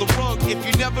swept under the rug. If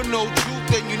you never know truth,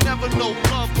 then you never know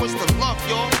love. Where's the love,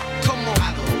 y'all? Come on.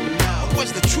 I don't know.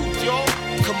 Where's the truth, y'all?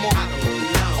 Come on. I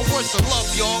don't know. Where's the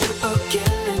love, y'all? People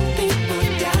killing, people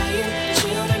dying,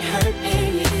 children hurt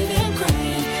and you hear them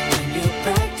crying. When you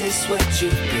practice what you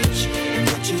preach and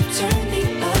would you turn the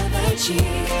other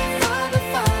cheek? Father,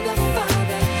 Father,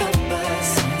 Father, help us.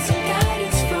 Send some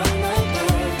guidance from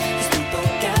above. These people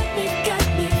got me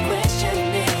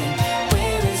questioning.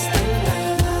 Where is the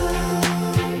love?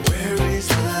 Where is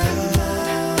the love?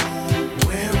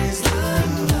 Where is the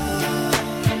love?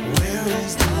 Where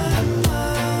is the love?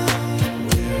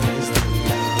 Where is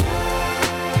the love?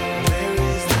 Where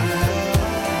is the love?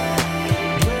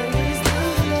 Where is the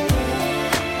love?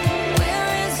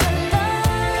 Where is the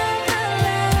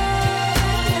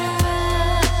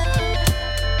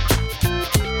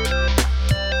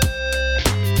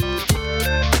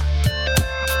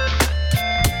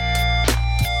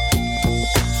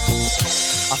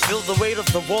I feel the weight of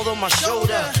the world on my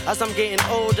shoulder. As I'm getting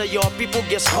older, your people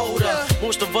get colder.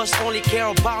 Most of us only care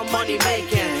about money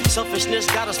making. Selfishness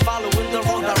got us following the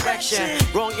wrong direction.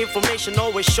 Wrong information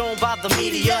always shown by the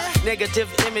media. Negative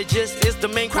images is the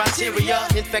main criteria.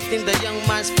 Infecting the young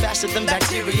minds faster than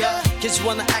bacteria. Kids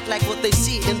wanna act like what they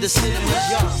see in the cinemas,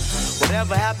 yeah.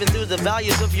 Whatever happened to the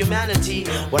values of humanity?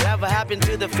 Whatever happened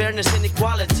to the fairness and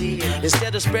equality?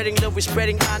 Instead of spreading love, we're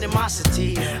spreading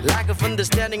animosity. Lack of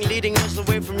understanding leading us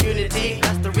away from unity.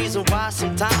 That's the reason why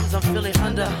sometimes I'm feeling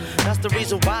under. That's the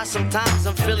reason why sometimes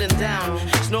I'm feeling down.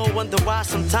 It's no wonder why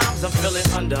sometimes I'm feeling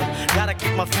under. Gotta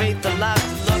keep my faith alive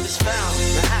till love is found.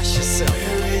 Now ask yourself,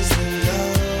 where is the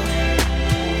love?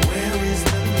 Where is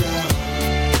the love?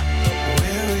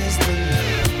 Where is the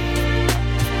love?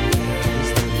 Where is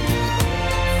the love?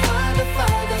 Father,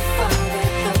 Father, Father,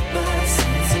 help us.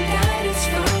 Send some guidance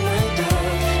from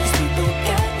above. These people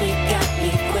got me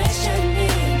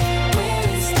questioning. Where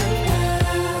is the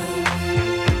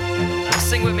love?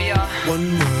 Sing with me, y'all. One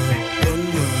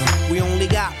world. We only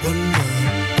got one world.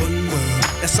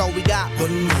 That's all we got.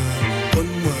 One world.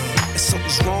 And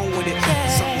something's wrong with it.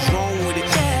 Something's wrong with it.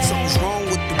 Something's wrong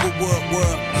with the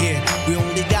world. Yeah, we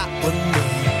only got one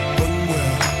world.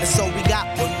 And so we got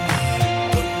one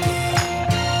world.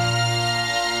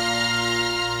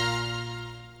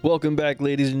 Welcome back,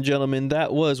 ladies and gentlemen.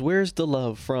 That was Where's the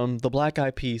Love from the Black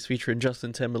Eyed Peas featuring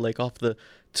Justin Timberlake off the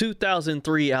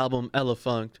 2003 album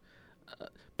Elephant.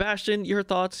 Bastion, your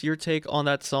thoughts, your take on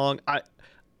that song? I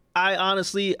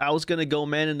honestly, I was going to go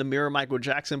Man in the Mirror, Michael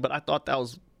Jackson, but I thought that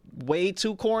was way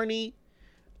too corny.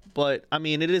 But, I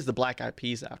mean, it is the Black Eyed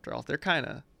Peas after all. They're kind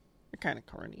of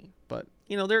corny, but,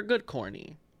 you know, they're good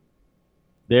corny.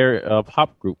 They're a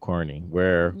pop group corny,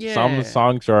 where some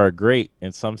songs are great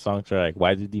and some songs are like,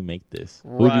 why did he make this?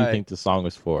 Who do you think the song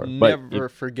was for? Never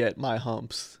forget my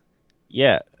humps.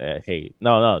 Yeah. Hey,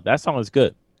 no, that song is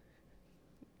good.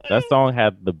 That song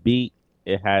had the beat.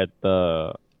 It had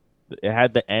the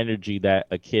energy that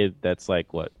a kid that's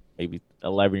like, what, maybe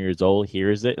 11 years old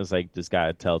hears it. It's like, just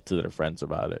gotta tell to their friends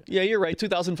about it. Yeah, you're right.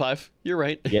 2005. You're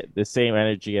right. Yeah, the same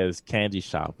energy as Candy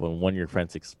Shop when one of your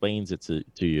friends explains it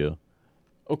to you.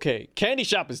 Okay, Candy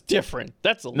Shop is different.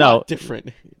 That's a lot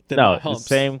different than my humps.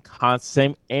 The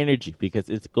same energy, because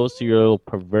it goes to your little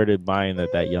perverted mind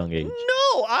at that young age.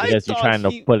 No, because you're trying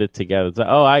to put it together. It's like,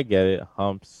 oh, I get it.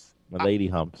 Humps, my lady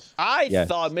humps. I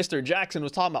thought Mr. Jackson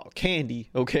was talking about candy.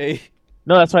 Okay.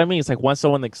 No, that's what I mean. It's like once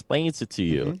someone explains it to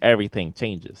you, everything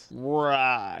changes.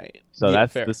 Right. So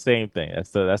that's the same thing. That's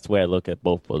the way I look at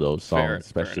both of those songs,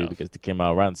 especially because they came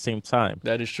out around the same time.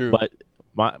 That is true.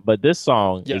 But this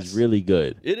song is really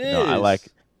good. It is.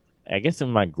 I guess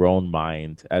in my grown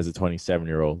mind as a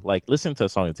 27-year-old, like listening to a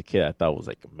song as a kid, I thought was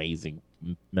like amazing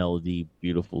melody,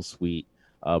 beautiful, sweet.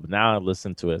 But now I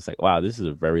listen to it, it's like, wow, this is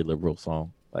a very liberal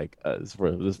song. Like this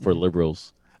is for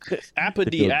liberals. Appa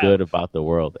to feel good about the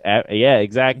world. Yeah,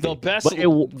 exactly. The best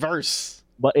verse.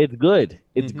 But it's good.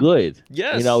 It's good.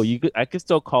 Yes. You know, I could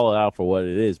still call it out for what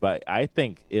it is, but I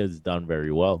think it's done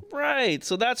very well. Right.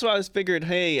 So that's why I figured,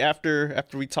 hey, after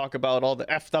we talk about all the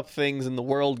effed up things in the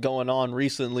world going on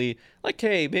recently, like,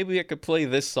 hey, maybe I could play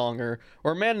this song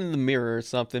or Man in the Mirror or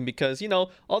something, because, you know,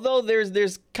 although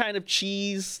there's kind of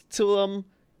cheese to them,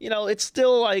 you know, it's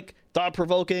still like thought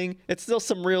provoking. It's still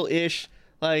some real ish.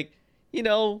 Like, you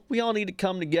know, we all need to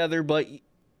come together, but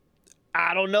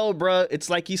I don't know, bruh. It's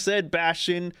like you said,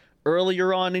 Bastion,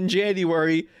 earlier on in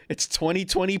January. It's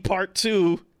 2020 Part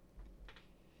 2.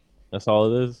 That's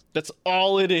all it is? That's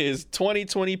all it is.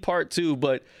 2020 Part 2.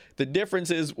 But the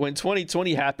difference is when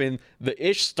 2020 happened, the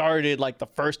ish started like the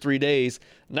first 3 days.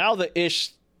 Now the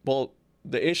ish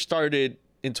started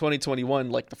in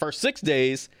 2021 like the first 6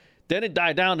 days. Then it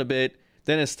died down a bit.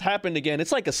 Then it's happened again.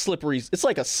 It's like a slope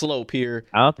here.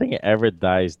 I don't think it ever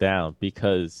dies down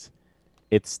because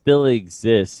it still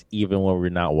exists even when we're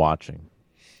not watching.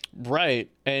 Right.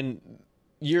 And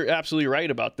you're absolutely right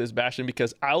about this, Bastion,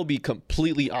 because I'll be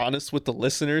completely honest with the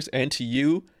listeners and to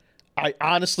you. I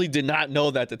honestly did not know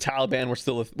that the Taliban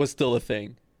was still a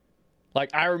thing.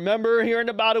 Like, I remember hearing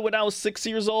about it when I was 6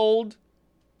 years old.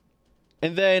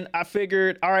 And then I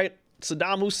figured, all right,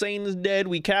 Saddam Hussein is dead.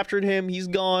 We captured him. He's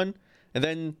gone. And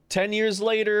then 10 years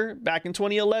later, back in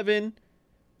 2011,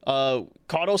 caught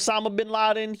Osama bin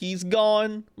Laden. He's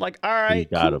gone. Like, all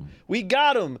right, we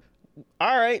got him.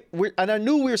 All right. And I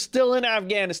knew we were still in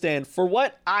Afghanistan. For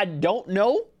what? I don't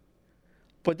know.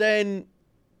 But then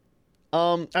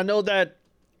I know that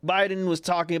Biden was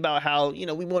talking about how, you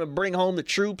know, we want to bring home the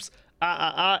troops.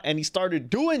 And he started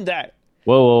doing that.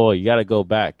 Whoa. You got to go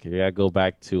back. You got to go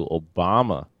back to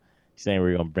Obama saying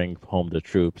we're going to bring home the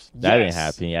troops. That didn't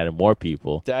happen. He added more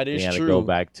people. That is true. You got to go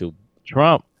back to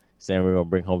Trump saying we're going to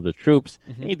bring home the troops.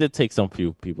 And he did take some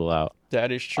few people out.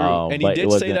 That is true. And he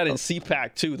did say that in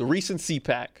CPAC too, the recent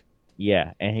CPAC.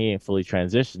 Yeah, and he ain't fully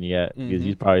transitioned yet because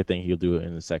you probably think he'll do it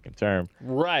in the second term.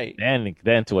 Right.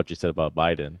 Then to what you said about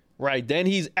Biden. Right. Then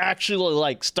he's actually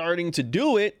like starting to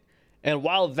do it. And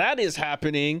while that is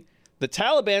happening, the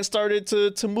Taliban started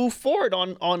to move forward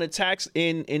on attacks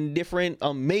in different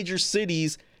major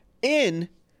cities in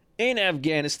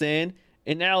Afghanistan.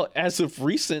 And now, as of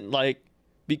recent, like,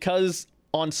 because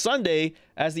on Sunday,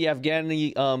 as the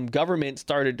Afghani government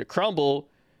started to crumble,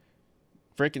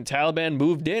 freaking Taliban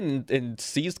moved in and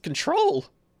seized control.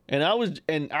 And I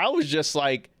was just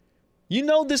like, you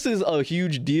know, this is a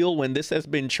huge deal when this has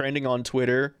been trending on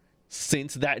Twitter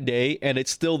since that day, and it's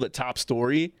still the top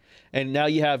story. And now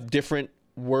you have different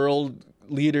world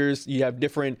leaders, you have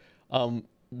different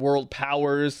world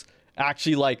powers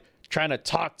actually like trying to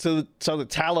talk to the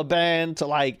Taliban to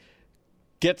like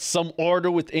get some order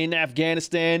within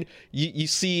Afghanistan. You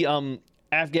see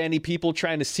Afghani people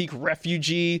trying to seek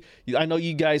refugee. I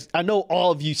know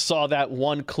all of you saw that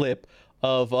one clip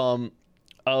of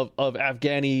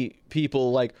Afghani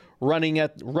people like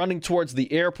running towards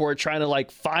the airport trying to like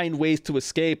find ways to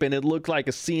escape, and it looked like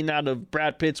a scene out of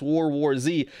Brad Pitt's World War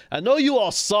Z. I know you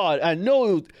all saw it. I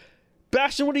know,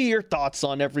 Bastion, what are your thoughts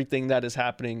on everything that is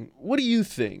happening? What do you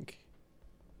think?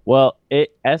 Well,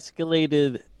 it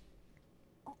escalated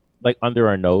like under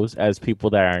our nose as people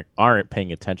that aren't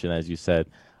paying attention, as you said.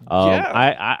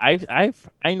 I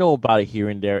know about it here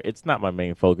and there. It's not my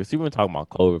main focus. We've been talking about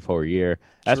COVID for a year.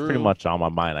 That's pretty much on my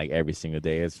mind like every single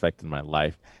day. It's affecting my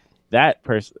life. That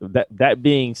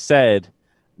being said,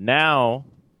 now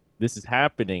this is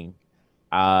happening.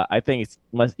 I think it's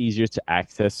much easier to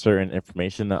access certain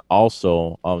information.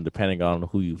 Also, depending on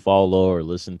who you follow or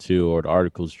listen to or the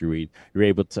articles you read, you're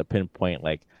able to pinpoint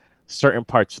like certain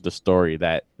parts of the story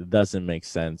that doesn't make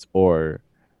sense, or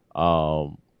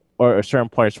certain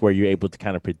parts where you're able to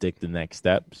kind of predict the next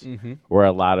steps. Where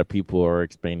a lot of people are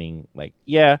explaining like,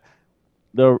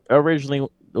 originally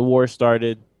the war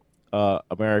started.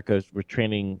 America was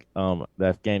training the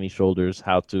Afghani soldiers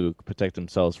how to protect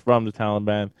themselves from the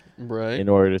Taliban, right? In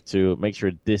order to make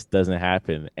sure this doesn't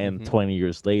happen. And 20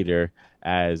 years later,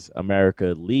 as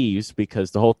America leaves,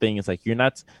 because the whole thing is like, you're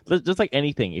not just like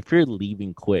anything. If you're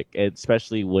leaving quick,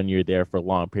 especially when you're there for a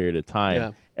long period of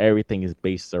time, everything is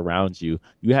based around you.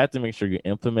 You have to make sure you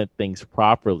implement things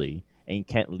properly, and you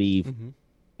can't leave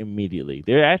immediately.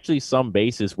 There are actually some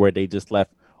bases where they just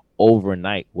left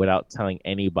overnight without telling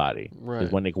anybody.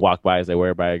 Because when they walk by, it's like, where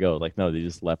everybody go? Like, no, they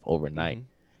just left overnight.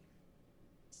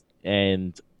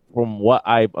 And from what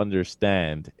I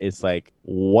understand, it's like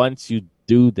once you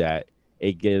do that,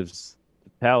 it gives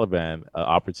the Taliban an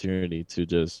opportunity to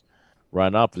just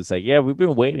run up. It's like, we've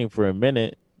been waiting for a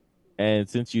minute, and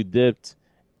since you dipped,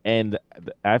 and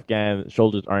the Afghan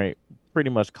soldiers aren't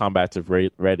pretty much combative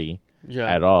ready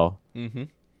at all.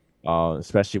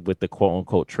 Especially with the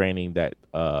quote-unquote training that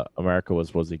America was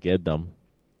supposed to give them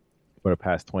for the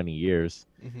past 20 years,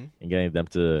 and getting them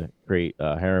to create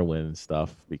heroin and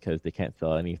stuff because they can't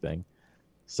sell anything.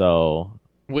 So,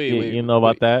 wait, you know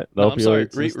about that? The I'm sorry.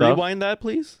 and stuff? Rewind that,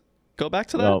 please. Go back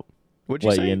to that. No. What'd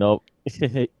you say? You know,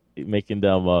 making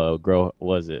them grow,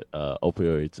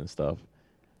 opioids and stuff.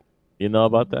 You know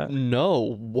about that?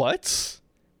 No. What?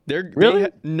 Really?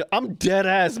 I'm dead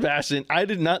ass, Bastion. I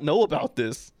did not know about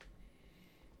this.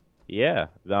 Yeah.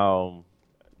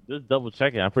 Just double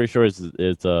checking. I'm pretty sure it's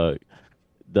the.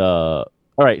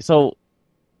 All right. So,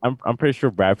 I'm pretty sure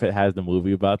Brad Pitt has the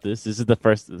movie about this. This is the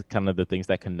first kind of the things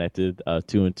that connected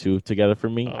 2 and 2 together for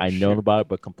me. I know about it,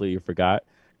 but completely forgot.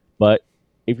 But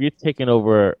if you're taking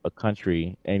over a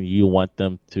country and you want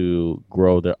them to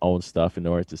grow their own stuff in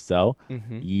order to sell,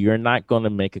 you're not going to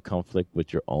make a conflict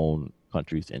with your own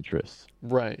country's interests.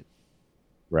 Right.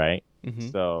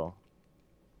 So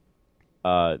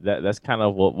that's kind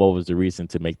of what was the reason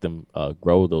to make them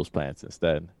grow those plants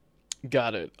instead.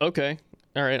 Got it. Okay.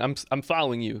 All right. I'm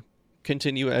following you.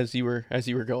 Continue as you were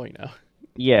going now.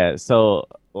 Yeah. So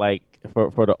like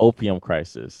for the opium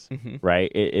crisis,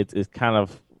 right? It's kind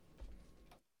of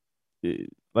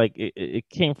like it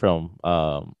came from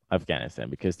Afghanistan,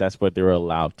 because that's what they were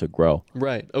allowed to grow.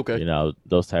 Right. Okay. You know,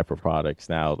 those type of products.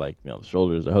 Now, like, you know, the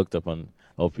soldiers are hooked up on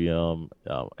opium.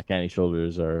 Afghani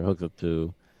soldiers are hooked up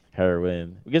to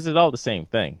heroin, because it's all the same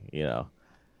thing. You know,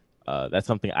 that's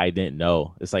something I didn't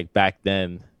know. It's like back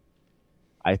then,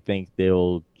 I think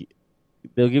they'll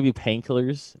give you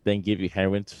painkillers, then give you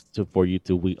heroin for you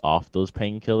to wean off those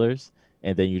painkillers,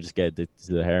 and then you just get addicted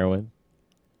to the heroin.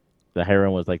 The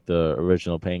heroin was like the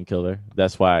original painkiller.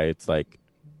 That's why it's like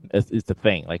it's the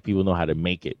thing. Like, people know how to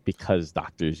make it because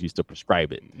doctors used to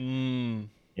prescribe it. You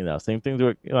know, same thing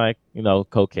with like, you know,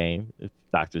 cocaine.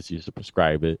 Doctors used to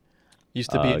prescribe it.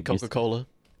 Used to be in Coca-Cola.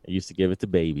 Used to give it to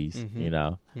babies. You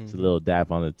know, it's a little dab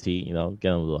on the teeth. You know, get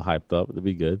them a little hyped up. It'll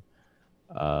be good.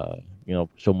 You know,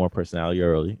 show more personality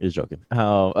early. Is joking.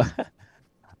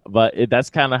 But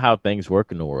that's kind of how things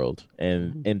work in the world.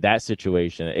 And in that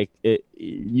situation,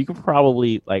 you can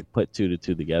probably like put 2 to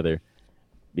 2 together,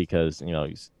 because, you know,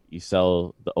 you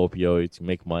sell the opioids, you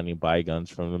make money, buy guns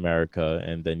from America,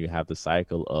 and then you have the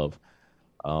cycle of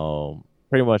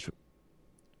pretty much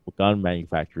gun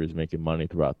manufacturers making money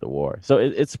throughout the war. So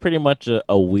it's pretty much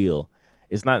a wheel.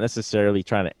 It's not necessarily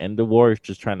trying to end the war. It's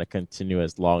just trying to continue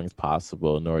as long as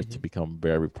possible in order to become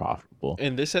very profitable.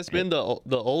 And this has been the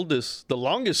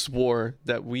longest war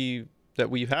that we've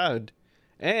had.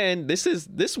 And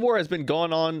this war has been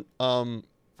going on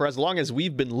for as long as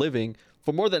we've been living.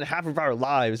 For more than half of our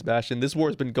lives, Bastion, this war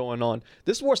has been going on.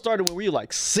 This war started when we were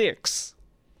like 6.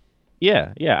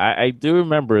 Yeah. I do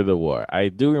remember the war. I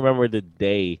do remember the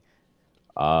day.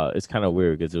 It's kind of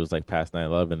weird because it was like past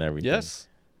 9/11 and everything. Yes.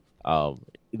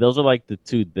 Those are like the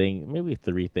two things, maybe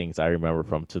three things I remember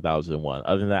from 2001.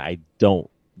 Other than that, I don't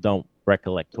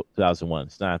recollect 2001.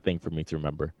 It's not a thing for me to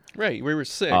remember. Right, we were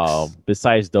 6.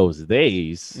 Besides those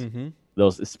days, Mm-hmm.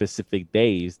 those specific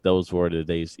days, those were the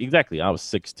days. Exactly, I was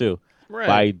 6 too. Right.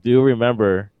 But I do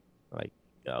remember, like,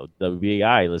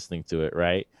 WBI listening to it,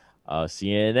 right?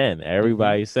 CNN,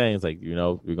 everybody's saying it's like,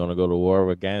 we're gonna go to war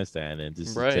with Afghanistan, and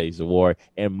this Right. is today's the war.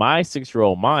 In my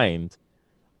 6-year-old mind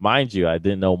you, I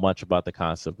didn't know much about the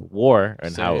concept of war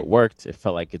and how Same. it worked. It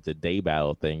felt like it's a day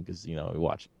battle thing because we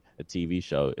watch a TV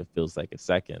show, it feels like a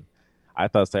second. I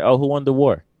thought it's like, oh, who won the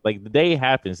war? Like the day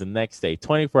happens, the next day,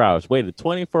 24 hours. Waited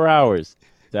 24 hours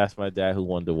to ask my dad who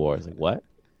won the war. It's like,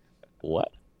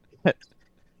 what?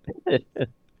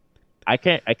 I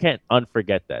can't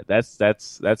unforget that.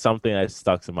 That's something that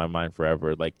stuck in my mind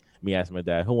forever. Like me asking my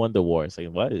dad who won the war. It's like,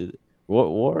 what is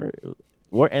war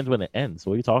ends when it ends.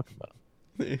 What are you talking about?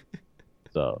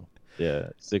 So yeah,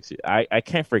 6. I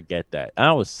can't forget that.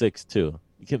 I was 6 too.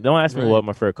 Don't ask me Right. what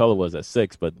my favorite color was at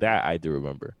 6, but that I do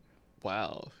remember.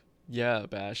 Wow. Yeah,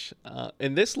 Bash.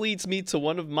 And this leads me to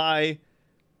one of my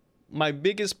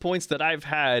biggest points that I've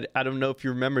had. I don't know if you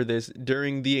remember this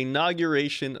during the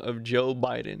inauguration of Joe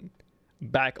Biden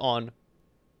back on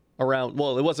around,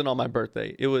 well, it wasn't on my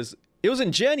birthday. It was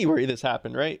in January this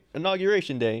happened, right?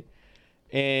 Inauguration day.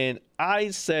 And I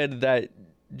said that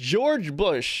George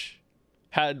Bush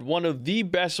had one of the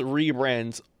best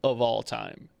rebrands of all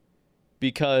time.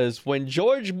 Because when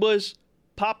George Bush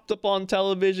popped up on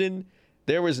television,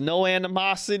 there was no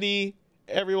animosity.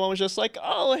 Everyone was just like,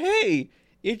 oh, hey,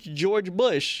 it's George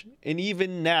Bush. And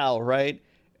even now, right?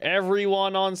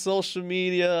 Everyone on social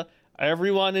media,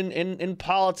 everyone in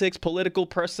politics, political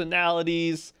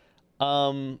personalities,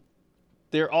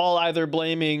 they're all either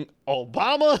blaming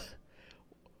Obama,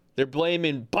 they're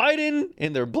blaming Biden,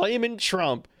 and they're blaming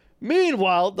Trump.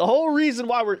 Meanwhile, the whole reason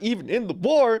why we're even in the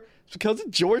war is because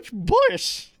of George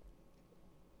Bush.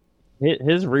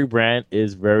 His rebrand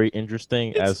is very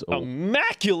interesting It's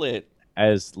immaculate.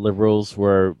 as liberals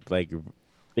were like,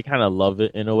 they kind of love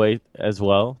it in a way as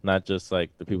well. Not just like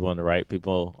the people on the right,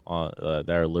 people on that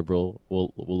are liberal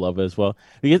will love it as well,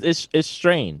 because it's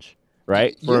strange,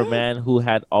 right? For a Yeah. man who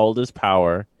had all this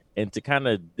power and to kind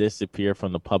of disappear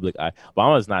from the public eye.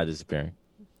 Obama's not disappearing.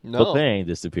 Bill No, Clinton ain't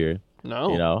disappeared.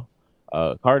 no.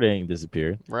 Carter ain't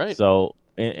disappeared. Right. So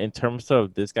in terms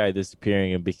of this guy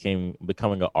disappearing and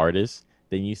becoming an artist,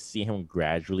 then you see him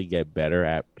gradually get better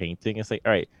at painting. It's like,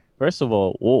 all right, first of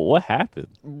all, what happened?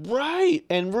 Right.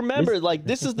 And remember, like,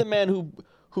 this is the man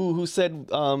who said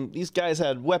these guys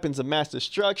had weapons of mass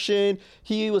destruction.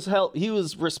 He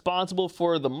was responsible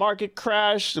for the market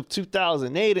crash of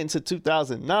 2008 into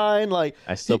 2009. Like,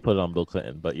 I still put it on Bill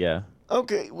Clinton, but yeah.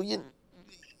 okay, well,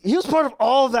 he was part of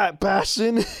all that,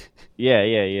 Bastion. Yeah.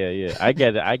 I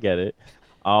get it.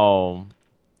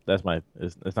 That's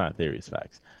it's not a theory, it's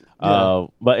facts. Yeah.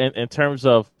 But in terms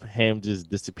of him just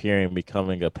disappearing and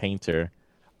becoming a painter,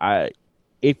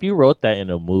 if you wrote that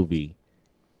in a movie,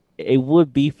 it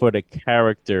would be for the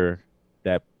character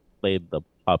that played the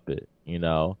puppet,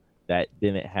 that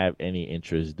didn't have any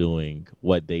interest doing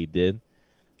what they did.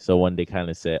 So when they kind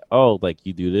of said, "Oh, like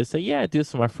you do this," say, "Yeah, I do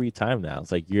this in my free time now."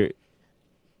 It's like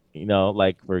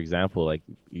like for example, like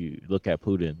you look at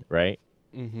Putin, right?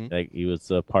 Mm-hmm. Like he was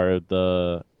a part of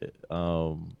the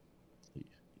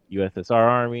USSR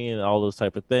army and all those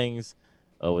type of things,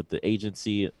 with the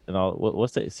agency and all.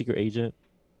 What's that, secret agent?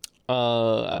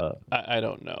 I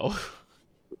don't know.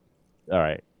 All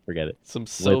right, forget it. Some With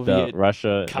Soviet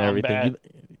Russia and everything.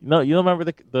 combat. You don't remember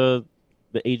the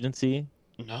agency?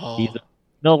 No.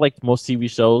 No, like most TV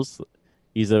shows,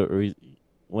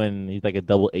 when he's like a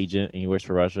double agent and he works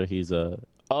for Russia, he's a.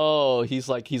 Oh, he's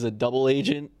a double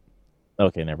agent.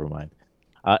 Okay, never mind.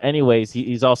 Anyways,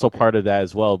 he's also part of that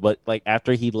as well. But like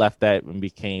after he left that and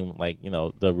became like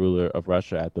the ruler of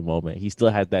Russia at the moment, he still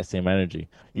had that same energy.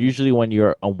 Usually, when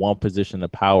you're on one position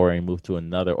of power and move to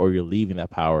another, or you're leaving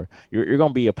that power, you're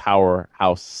gonna be a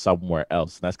powerhouse somewhere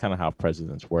else. And that's kind of how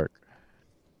presidents work.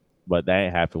 But that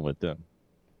ain't happened with them.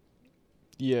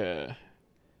 Yeah.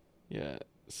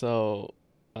 So,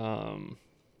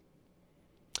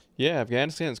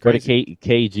 Afghanistan's For the crazy.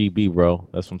 KGB, bro.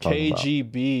 That's what I'm talking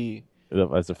KGB.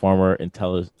 about. As a former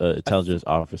intelligence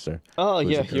officer. Oh who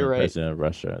was yeah, the you're right. President of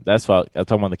Russia. That's what I'm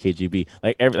talking about, the KGB.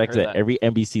 Like I heard said, that. every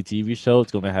NBC TV show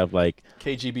is gonna have like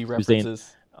KGB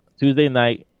references. Tuesday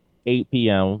night, 8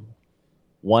 p.m.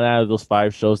 One out of those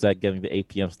 5 shows that getting the 8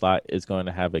 p.m. slot is going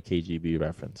to have a KGB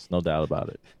reference. No doubt about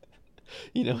it.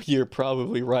 You're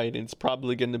probably right. It's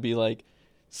probably going to be like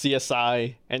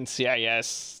CSI,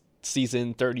 NCIS,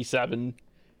 season 37.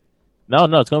 No,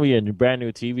 it's gonna be a brand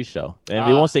new TV show, and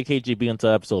they won't say KGB until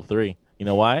episode 3. You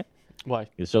know why? Why?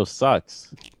 The show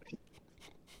sucks.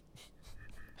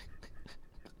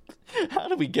 How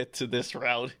do we get to this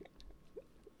route?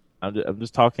 I'm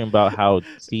just talking about how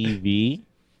TV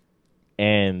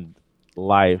and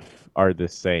life are the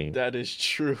same. That is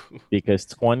true. Because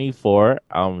 24,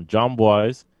 John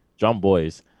Boys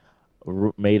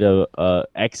made a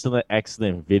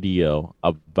excellent video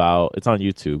about, it's on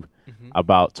YouTube,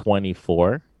 about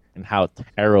 24 and how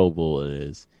terrible it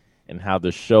is, and how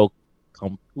the show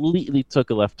completely took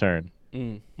a left turn,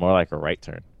 more like a right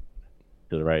turn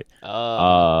to the right,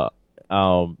 after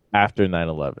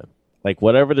 9/11. Like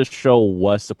whatever the show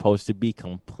was supposed to be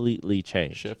completely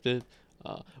changed. Shifted.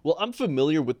 Well, I'm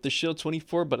familiar with the show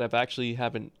 24, but I've actually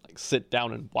haven't like sit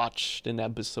down and watched an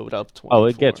episode of 24. Oh,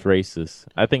 it gets racist.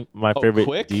 I think my favorite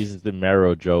quick? Jesus de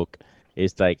Mero joke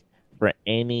is like, for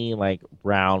any like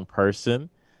brown person,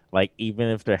 like even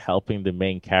if they're helping the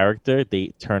main character, they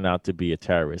turn out to be a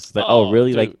terrorist. It's like, oh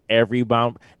really? Dude. Like every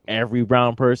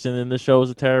brown person in the show is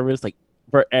a terrorist. Like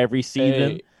for every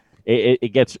season. Hey.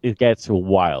 It gets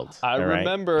wild. I all right?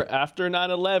 remember after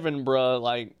 9/11, bruh,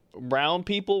 like brown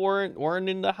people weren't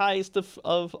in the highest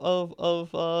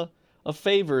of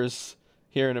favors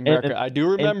here in America. I do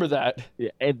remember that.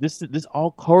 And this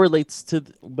all correlates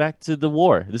back to the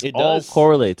war. This It all does.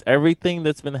 correlates. Everything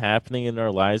that's been happening in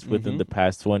our lives within the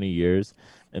past 20 years,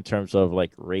 in terms of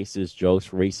like racist jokes,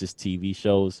 racist TV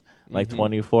shows, like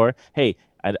 24. Hey,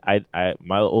 I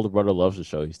my older brother loves the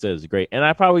show. He says it's great, and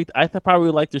I probably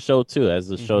like the show too, as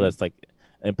a show that's like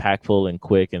impactful and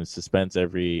quick and suspense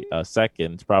every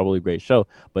second. It's probably a great show,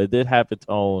 but it did have its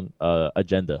own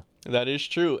agenda. That is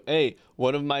true. Hey,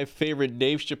 one of my favorite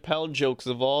Dave Chappelle jokes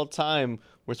of all time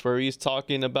was where he's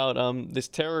talking about this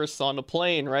terrorist on a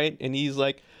plane, right? And he's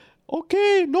like,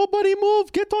 "Okay, nobody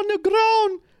move, get on the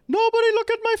ground, nobody look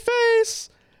at my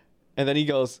face." And then he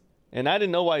goes, and I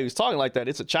didn't know why he was talking like that.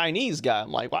 It's a Chinese guy.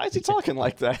 I'm like, why is he talking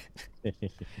like that?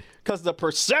 Because the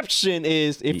perception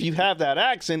is, if you have that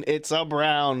accent, it's a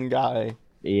brown guy.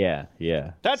 Yeah.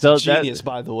 That's So genius,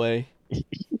 by the way.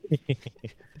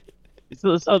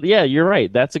 So yeah, you're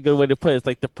right. That's a good way to put it. It's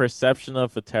like the perception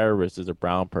of a terrorist is a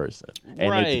brown person, and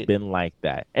Right. it's been like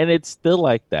that, and it's still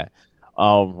like that.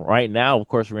 Right now, of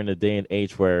course, we're in a day and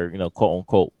age where, quote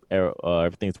unquote,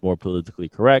 everything's more politically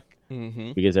correct,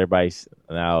 because everybody's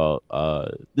now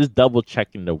just double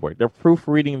checking their work. They're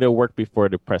proofreading their work before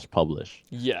they press publish,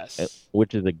 Yes.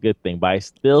 which is a good thing. But I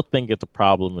still think it's a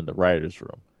problem in the writers'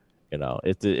 room.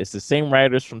 It's the same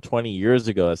writers from 20 years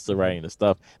ago that's still writing the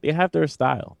stuff. They have their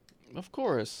style. Of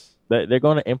course. They're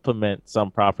going to implement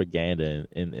some propaganda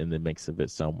in the mix of it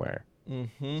somewhere,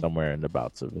 Mm-hmm. somewhere in the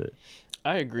bouts of it.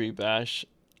 I agree, Bash.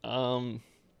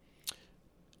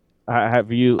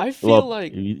 Have you? I feel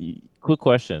like- quick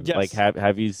question. Yes. Like,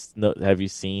 have you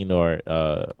seen or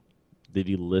did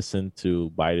you listen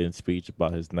to Biden's speech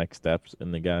about his next steps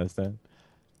in Afghanistan?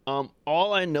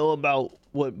 All I know about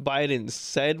what Biden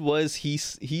said was he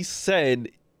said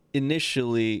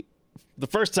initially, the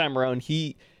first time around,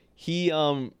 he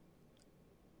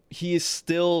is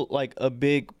still like a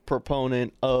big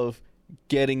proponent of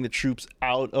getting the troops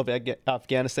out of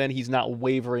Afghanistan. He's not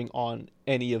wavering on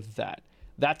any of that.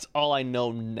 That's all I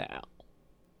know now.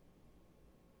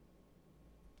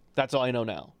 That's all I know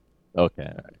now. Okay.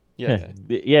 All right. Yeah.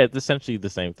 Yeah, it's essentially the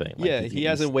same thing. Like, Yeah, he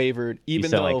hasn't wavered, He even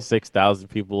sent though like 6,000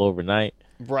 people overnight,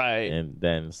 right. and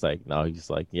then it's like, no, he's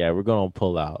like, yeah, we're gonna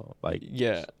pull out. Like,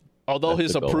 Yeah. Although That's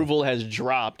his the goal. approval has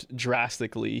dropped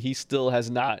drastically, he still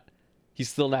have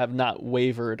not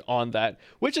wavered on that,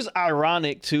 which is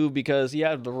ironic too, because you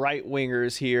have the right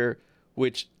wingers here,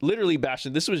 which literally,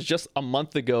 Bastion, this was just a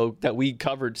month ago that we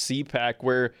covered CPAC,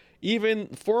 where even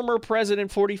former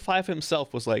President 45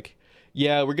 himself was like,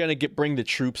 yeah, we're going to bring the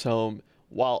troops home,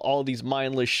 while all these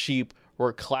mindless sheep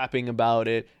were clapping about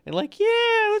it and like,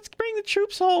 yeah, let's bring the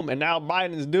troops home. And now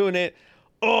Biden's doing it.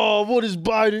 Oh, what is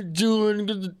Biden doing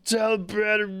to the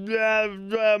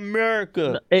Taliban,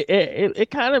 America?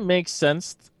 it kind of makes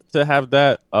sense to have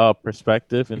that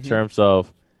perspective in terms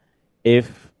of,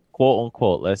 if quote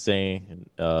unquote, let's say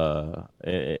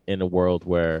in a world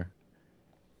where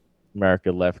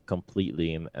America left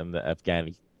completely and the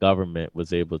Afghani government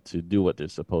was able to do what they're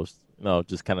supposed to,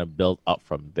 just kind of build up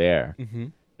from there,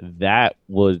 that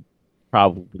would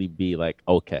probably be like,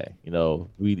 okay,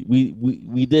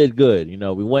 we did good.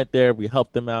 We went there, we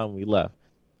helped them out, and we left.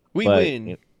 We But,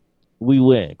 win. We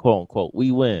win, quote unquote.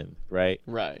 We win, right?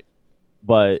 Right.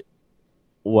 But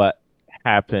what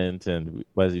happened, and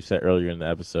as you said earlier in the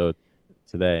episode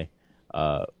today,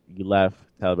 you left,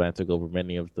 Taliban took over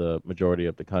majority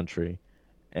of the country,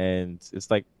 and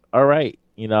it's like, all right,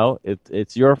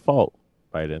 it's your fault,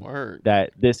 Biden, Word.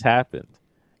 that this happened.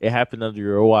 It happened under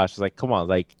your watch. It's like, come on,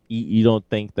 like you don't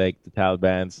think that the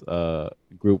Taliban's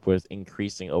group was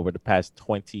increasing over the past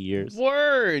 20 years?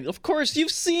 Word. Of course,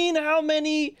 you've seen how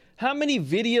many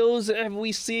videos have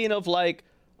we seen of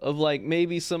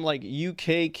maybe some like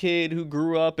UK kid who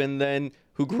grew up in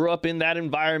that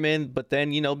environment, but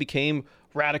then became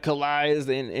radicalized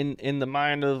in the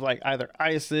mind of like either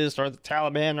ISIS or the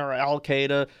Taliban or Al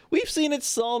Qaeda. We've seen it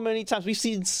so many times. We've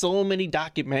seen so many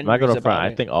documentaries. I'm not gonna about front.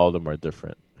 it. I think all of them are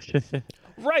different.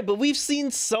 Right, but we've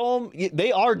seen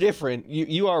they are different.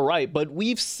 You are right, but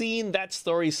we've seen that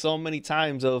story so many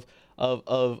times of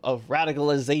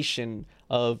radicalization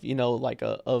of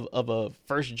of a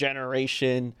first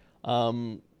generation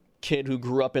kid who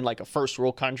grew up in like a first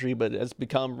world country but has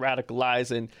become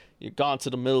radicalized and you've gone to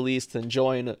the Middle East and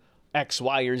join X,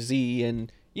 Y, or Z,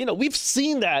 and we've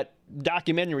seen that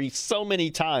documentary so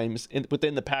many times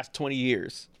within the past 20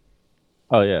 years.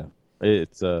 Oh yeah,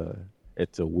 it's a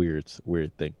weird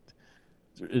thing.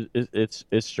 It's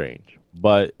strange,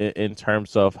 but in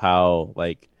terms of how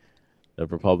like the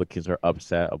Republicans are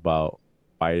upset about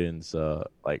Biden's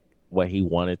like what he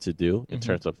wanted to do in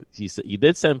terms of he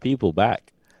did send people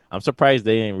back. I'm surprised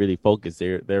they didn't really focus.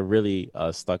 They're really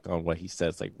stuck on what he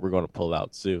says. Like we're going to pull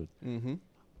out soon.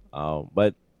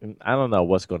 But I don't know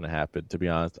what's going to happen. To be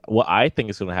honest, what I think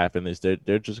is going to happen is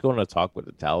they're just going to talk with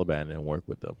the Taliban and work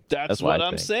with them. That's what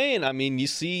I'm saying. I mean, you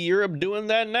see Europe doing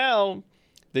that now.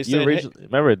 They said,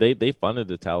 remember they funded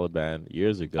the Taliban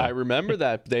years ago. I remember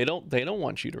that. They don't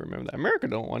want you to remember that. America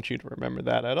don't want you to remember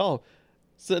that at all.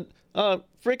 Said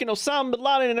freaking Osama bin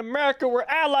Laden and America were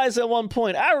allies at one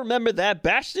point. I remember that,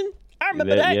 Bastion. I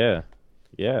remember that.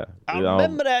 Yeah. I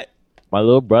remember that. My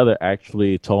little brother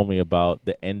actually told me about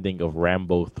the ending of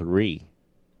Rambo 3.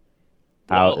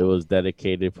 How it was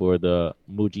dedicated for the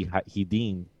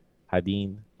Mujahideen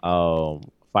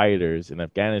fighters in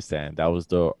Afghanistan. That was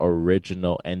the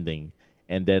original ending.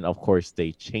 And then, of course,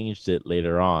 they changed it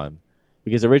later on.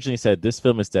 Because originally said this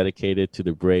film is dedicated to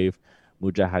the brave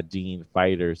Mujahideen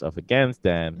fighters of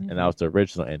Afghanistan. And that was the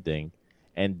original ending.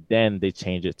 And then they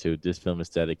changed it to this film is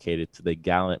dedicated to the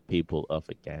gallant people of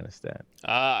Afghanistan.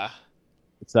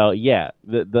 So yeah,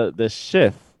 the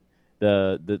shift,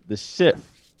 the shift,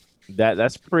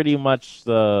 that's pretty much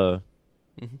the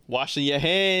washing your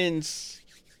hands.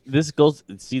 This goes,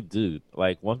 see, dude,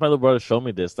 like once my little brother showed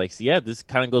me this, like, yeah, this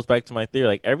kind of goes back to my theory.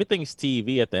 Like everything's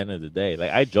TV at the end of the day.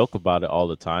 Like I joke about it all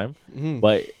the time,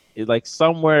 but like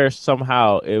somewhere,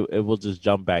 somehow it will just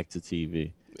jump back to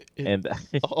TV. And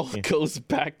all goes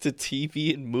back to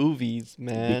TV and movies,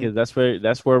 man. Because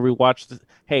that's where we watch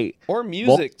or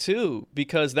music too,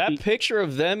 because that picture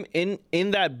of them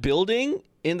in that building,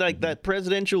 in like that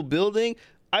presidential building,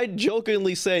 I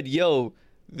jokingly said, yo,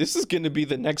 this is going to be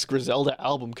the next Griselda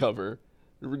album cover.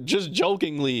 Just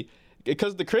jokingly,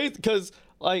 because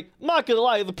like, I'm not going to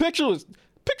lie, the picture's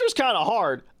kind of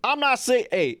hard. I'm not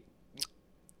saying,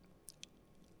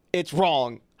 it's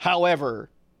wrong. However,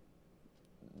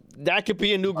 that could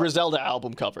be a new Griselda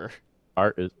album cover.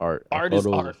 Art is art. Art is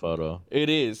art. A photo. It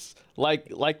is. Like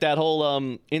that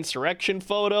whole insurrection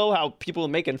photo, how people are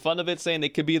making fun of it, saying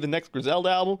it could be the next Griselda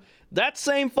album. That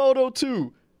same photo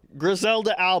too.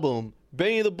 Griselda album.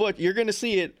 Benny the Butcher. You're gonna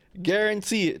see it.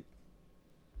 Guarantee it.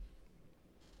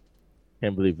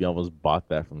 Can't believe you almost bought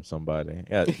that from somebody.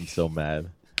 Yeah, I'm so mad.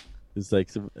 It's like,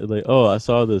 oh, I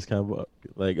saw this kind of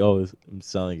like, oh, I'm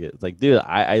selling it. It's like, dude,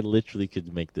 I literally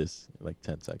could make this in like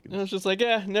 10 seconds. And I was just like,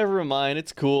 yeah, never mind.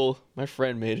 It's cool. My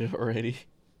friend made it already.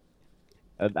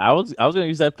 And I was gonna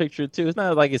use that picture too. It's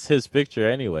not like it's his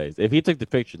picture, anyways. If he took the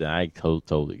picture, then I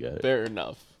totally get it. Fair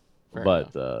enough.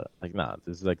 But like, nah,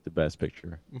 this is like the best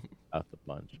picture out the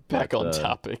bunch. Back on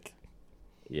topic.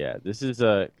 Yeah, this is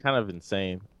kind of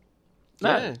insane.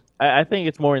 Yeah. I think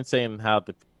it's more insane how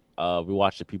we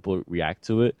watch the people react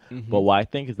to it. But what I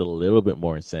think is a little bit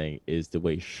more insane is the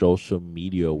way social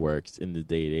media works in the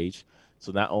day and age.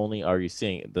 So not only are you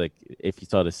seeing, like, if you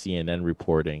saw the CNN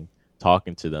reporting,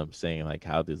 talking to them, saying like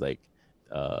how there's like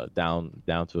down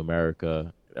to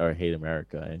America or hate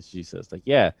America, and she says like,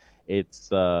 yeah, it's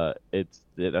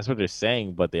that's what they're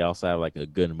saying, but they also have like a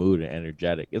good mood and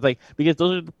energetic. It's like, because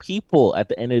those are the people at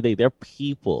the end of the day. They're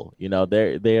people,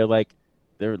 they're like,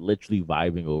 they're literally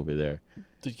vibing over there.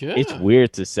 Yeah. It's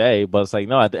weird to say, but it's like,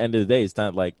 no, at the end of the day, it's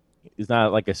not like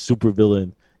a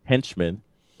supervillain henchman.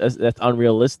 That's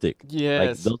unrealistic. Yes.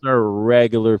 Like, those are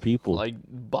regular people. Like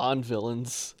Bond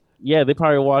villains. Yeah, they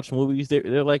probably watch movies.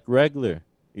 They're like regular,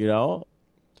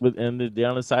 they're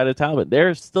on the side of Taliban.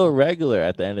 They're still regular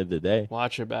at the end of the day.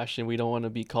 Watch it, Bastion. We don't want to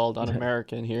be called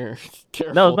un-American here.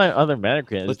 Careful. No, it's not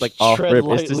un-American. Let's It's like off tread rip.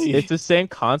 lightly. It's the same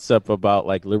concept about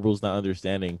like liberals not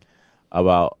understanding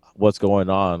about what's going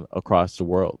on across the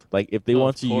world. Like if they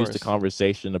want to use the course.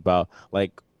 conversation about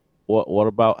like what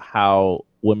about how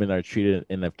women are treated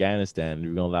in Afghanistan,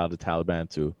 you're gonna allow the Taliban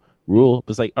to rule.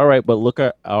 It's like, all right, but look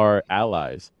at our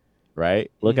allies,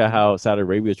 right? Look at how Saudi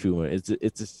Arabia treats women.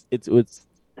 It's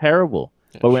terrible.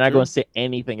 But we're not true. going to say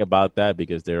anything about that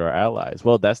because they're our allies.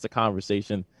 Well, that's the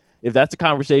conversation. If that's the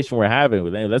conversation we're having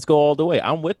with them, let's go all the way.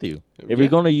 I'm with you. If you're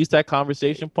going to use that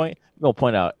conversation point, we're going to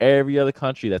point out every other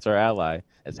country that's our ally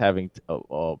that's having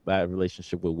a bad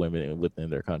relationship with women within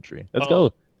their country. Let's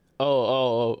go.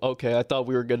 Oh, okay. I thought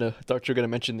you were gonna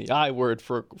mention the I word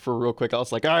for real quick. I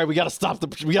was like, all right, we gotta stop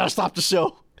the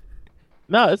show.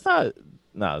 No, it's not.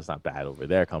 No, it's not bad over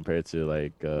there compared to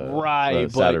like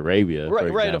Saudi Arabia. for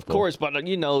Right, of example. course. But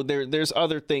there's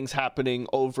other things happening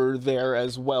over there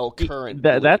as well currently.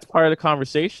 That's part of the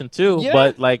conversation too. Yeah.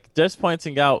 But like just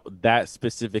pointing out that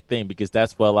specific thing because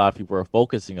that's what a lot of people are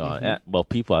focusing on. And, well,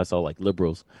 people I saw like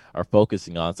liberals are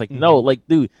focusing on. It's like no, like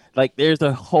dude, like there's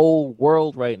a whole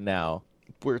world right now,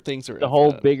 where things are the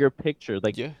whole bigger picture.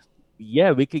 Like yeah.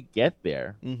 we could get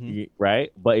there,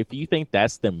 right? But if you think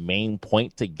that's the main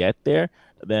point to get there,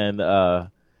 then I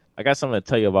got something to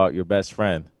tell you about your best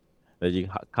friend that you're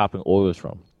copping oils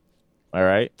from. All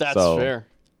right, That's fair.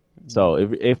 So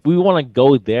if we want to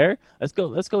go there, let's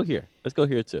go here. Let's go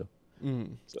here too.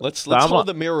 Let's hold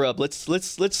the mirror up. Let's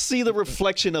see the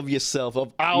reflection of yourself,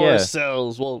 of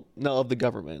ourselves. Well, no, of the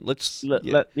government. Let's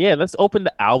open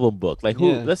the album book. Like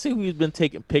who? Yeah. Let's see who we've been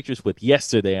taking pictures with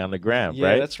yesterday on the gram. Yeah,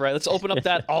 right? that's right. Let's open up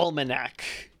that almanac.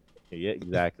 Yeah,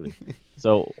 exactly.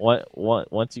 So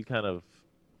once you kind of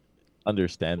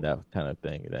understand that kind of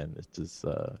thing, then it's just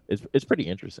it's pretty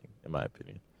interesting in my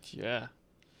opinion. Yeah.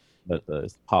 But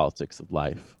it's the politics of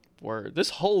life. Word. This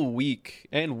whole week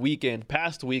and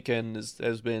past weekend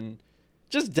has been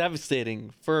just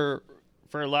devastating for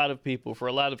a lot of people, for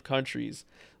a lot of countries.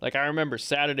 Like I remember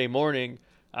Saturday morning,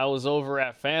 I was over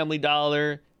at Family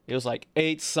Dollar. It was like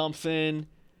 8 something, and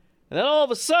then all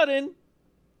of a sudden,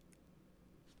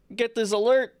 get this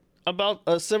alert about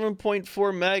a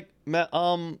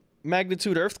 7.4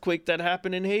 magnitude earthquake that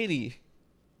happened in Haiti.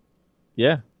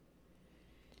 Yeah.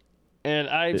 And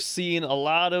I've seen a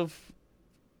lot of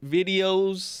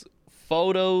videos,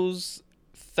 photos.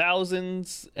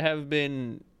 Thousands have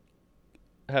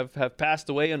passed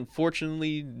away,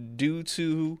 unfortunately, due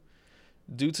to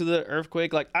the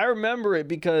earthquake. Like I remember it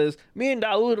because me and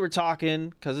Daoud were talking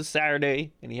because it's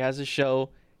Saturday and he has a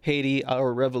show, Haiti,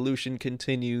 Our Revolution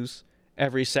Continues,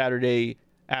 every Saturday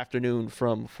afternoon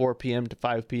from 4 p.m. to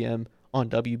 5 p.m. on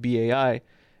WBAI.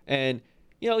 And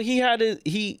he had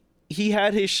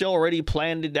his show already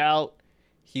planned it out.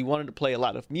 He wanted to play a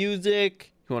lot of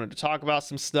music. He wanted to talk about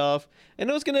some stuff. And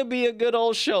it was going to be a good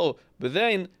old show. But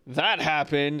then that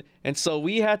happened. And so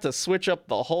we had to switch up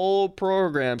the whole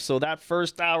program. So that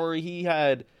first hour he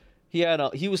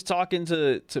was talking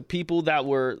to people that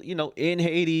were, in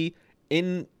Haiti,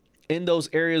 in those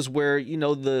areas where,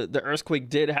 the earthquake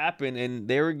did happen. And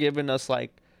they were giving us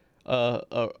like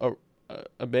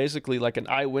basically like an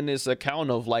eyewitness account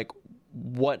of like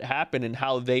what happened and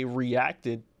how they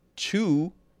reacted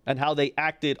to and how they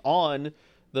acted on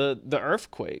the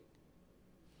earthquake.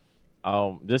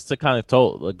 Just to kind of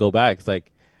go back, it's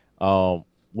like,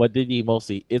 what did you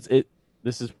mostly?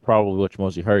 This is probably what you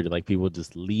mostly heard, like people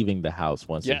just leaving the house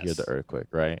once they hear the earthquake,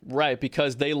 right? Right,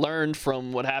 because they learned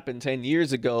from what happened 10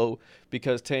 years ago.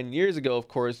 Because 10 years ago, of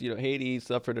course, Haiti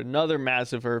suffered another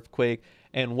massive earthquake,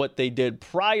 and what they did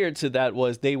prior to that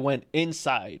was they went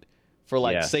inside for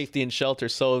like safety and shelter.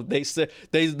 So they said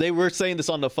they were saying this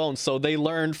on the phone. So they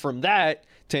learned from that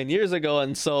 10 years ago,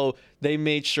 and so they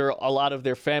made sure a lot of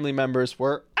their family members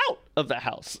were out of the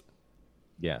house.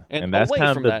 Yeah, and that's away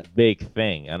kind from of the that. big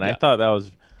thing, and I thought that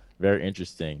was very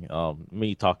interesting.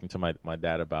 Me talking to my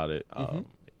dad about it,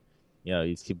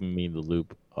 he's keeping me in the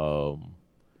loop,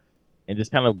 and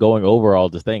just kind of going over all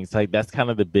the things. Like that's kind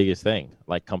of the biggest thing,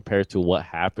 like compared to what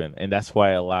happened, and that's why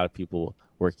a lot of people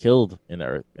were killed in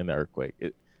the earthquake.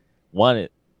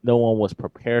 No one was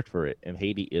prepared for it, and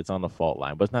Haiti is on the fault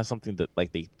line, but it's not something that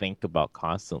like they think about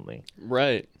constantly.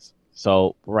 Right.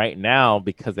 So right now,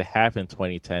 because it happened in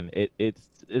 2010, it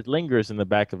lingers in the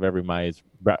back of everybody's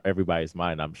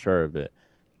mind. I'm sure of it.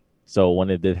 So when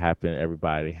it did happen,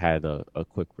 everybody had a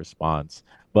quick response.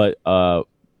 But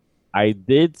I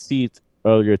did see it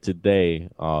earlier today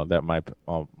that my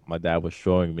dad was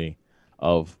showing me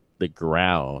of the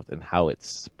ground and how it's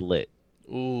split.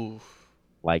 Ooh.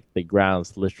 like the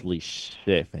ground's literally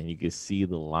shift and you can see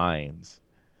the lines,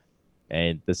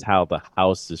 and that's how the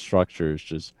house's structure is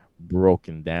just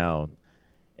broken down.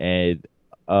 And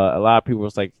a lot of people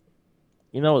was like,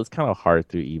 it's kind of hard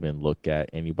to even look at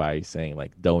anybody saying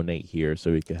like donate here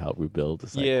so we can help rebuild.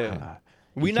 It's like, Yeah.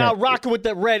 you We can't- not rocking with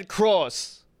the Red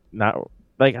Cross. not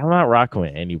like I'm not rocking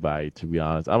with anybody, to be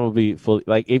honest. I'm gonna be fully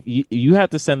like, if you have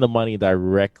to send the money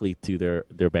directly to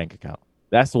their bank account.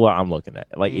 That's what I'm looking at.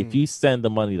 Like if you send the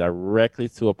money directly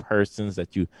to a person's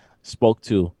that you spoke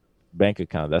to bank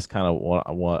account, that's kind of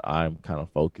what I'm kind of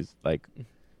focused like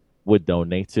would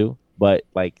donate to. But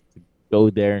like to go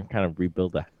there and kind of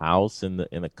rebuild a house in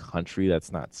a country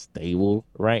that's not stable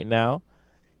right now,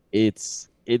 it's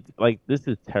like this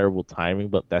is terrible timing,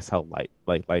 but that's how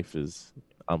life is,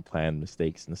 unplanned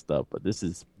mistakes and stuff. But this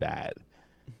is bad.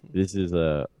 This is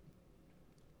the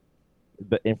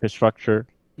infrastructure,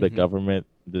 the government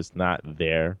is not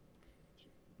there,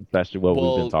 especially what we've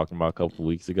Well, been talking about a couple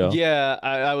weeks ago. Yeah,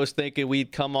 I was thinking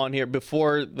we'd come on here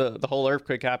before the whole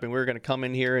earthquake happened. We were going to come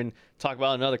in here and talk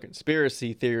about another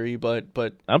conspiracy theory, but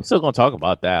I'm still gonna talk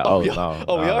about that. Oh, Oh, we no, are?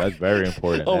 Oh, we no, are? that's very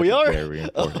important. Oh, we That's are? very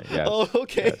important. Yes. Oh,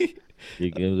 okay. Yes.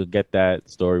 You can get that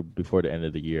story before the end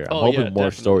of the year. I'm Oh, hoping yeah, more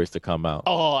definitely. stories to come out.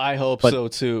 Oh, I hope But- so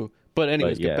too. But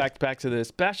anyways, yeah. get back to this.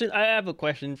 Bastion, I have a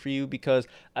question for you because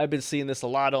I've been seeing this a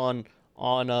lot on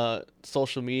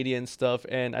social media and stuff,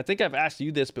 and I think I've asked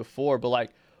you this before, but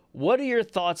like, what are your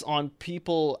thoughts on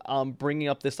people bringing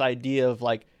up this idea of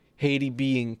like Haiti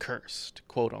being cursed,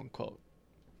 quote unquote?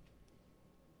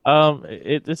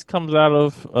 This comes out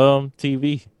of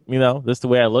TV. That's the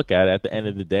way I look at it at the end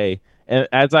of the day. And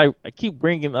as I keep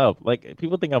bringing up, like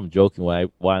people think I'm joking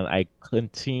when I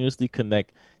continuously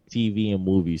connect TV and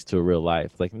movies to real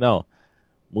life. Like no,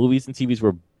 movies and TVs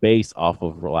were based off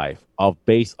of real life,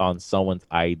 based on someone's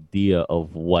idea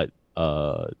of what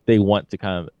they want to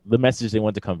kind of the message they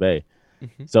want to convey.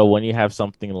 So when you have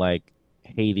something like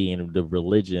Haiti and the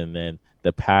religion and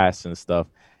the past and stuff,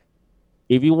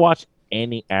 if you watch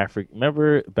any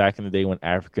remember back in the day when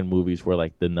African movies were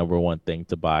like the number one thing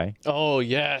to buy? Oh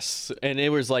yes, and it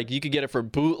was like you could get it for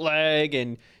bootleg,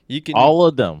 and you can All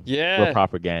of them Yeah. were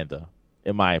propaganda,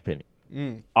 in my opinion.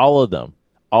 Mm. All of them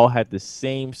all had the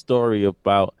same story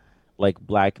about like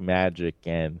black magic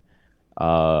and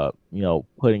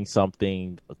putting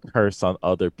something, a curse on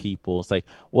other people. It's like,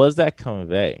 what does that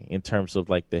convey in terms of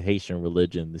like the Haitian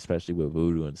religion, especially with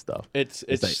voodoo and stuff? It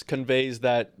It's like- conveys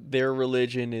that their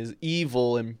religion is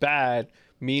evil and bad.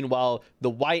 Meanwhile, the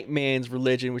white man's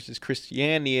religion, which is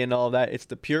Christianity and all that, it's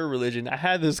the pure religion. I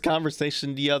had this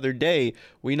conversation the other day.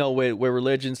 We know where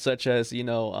religions such as,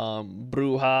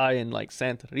 Bruja and like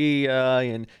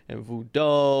Santeria and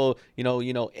Voodoo,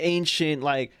 ancient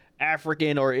like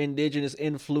African or indigenous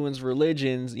influenced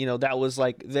religions, that was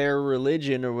like their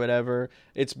religion or whatever.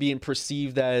 It's being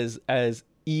perceived as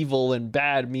evil and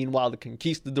bad. Meanwhile, the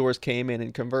conquistadors came in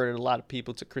and converted a lot of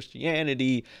people to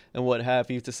Christianity and what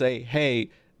have you, to say, hey,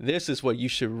 this is what you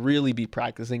should really be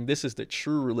practicing. This is the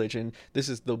true religion. This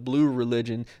is the blue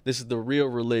religion. This is the real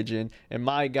religion. And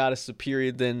my God is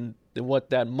superior than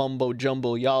what that mumbo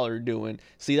jumbo y'all are doing.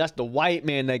 See, that's the white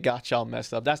man that got y'all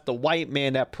messed up. That's the white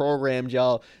man that programmed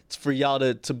y'all for y'all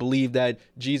to believe that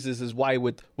Jesus is white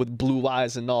with blue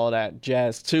eyes and all that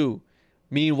jazz too.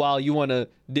 Meanwhile, you want to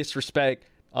disrespect,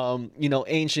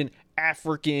 ancient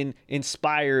African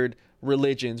inspired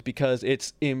religions because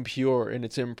it's impure and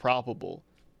it's improbable.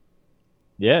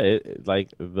 Yeah, like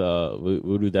the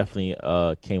voodoo definitely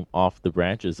came off the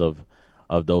branches of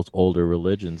those older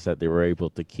religions that they were able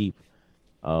to keep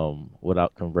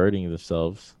without converting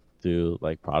themselves to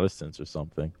like Protestants or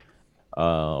something.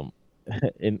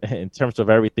 In terms of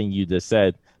everything you just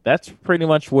said, that's pretty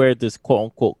much where this quote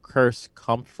unquote curse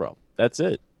comes from. That's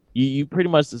it. You pretty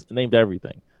much just named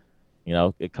everything.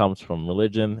 It comes from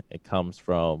religion, it comes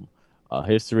from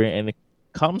history, and it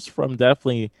comes from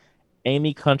definitely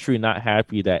any country not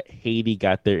happy that Haiti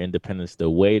got their independence the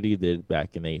way they did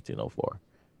back in 1804,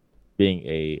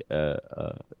 being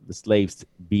the slaves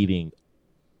beating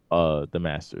the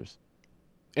masters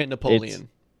And Napoleon.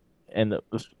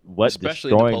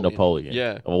 Especially destroying Napoleon. Napoleon.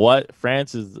 Yeah. What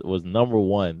France was number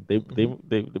one. They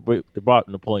brought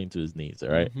Napoleon to his knees. All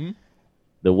right? Mhm.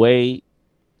 The way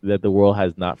that the world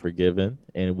has not forgiven,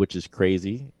 and which is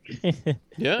crazy.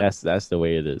 Yeah. That's the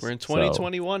way it is. We're in So,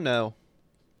 2021 now.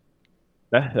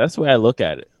 that's the way I look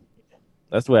at it.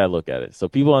 That's the way I look at it. So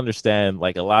people understand,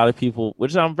 like a lot of people,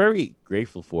 which I'm very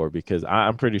grateful for, because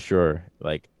I'm pretty sure,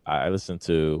 like I listen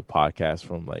to podcasts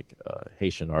from like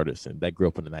Haitian artists and that grew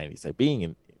up in the 90s, like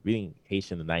being being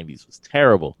Haitian in the 90s was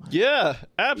terrible. Yeah,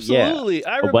 absolutely.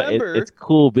 I But remember. it's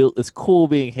cool. It's cool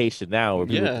being Haitian now, where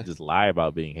people Yeah. can just lie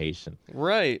about being Haitian.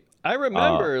 Right. I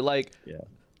remember Yeah.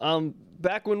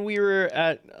 back when we were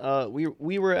at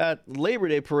we were at Labor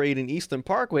Day parade in Eastern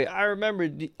Parkway. I remember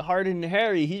Hardin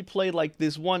Harry, he played like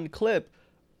this one clip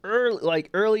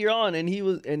earlier on, and he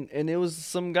was and it was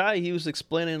some guy, he was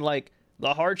explaining like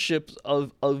the hardships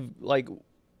of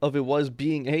it was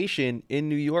being Haitian in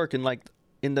New York and like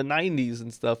in the 90s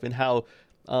and stuff, and how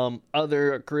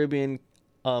other Caribbeans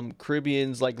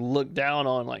like look down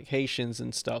on like Haitians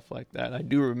and stuff like that. I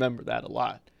do remember that a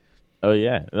lot. Oh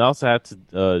yeah, and I also had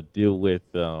to deal with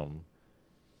the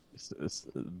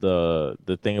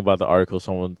thing about the article.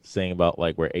 Someone saying about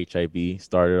like where HIV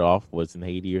started off was in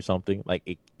Haiti or something.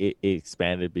 Like it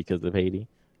expanded because of Haiti.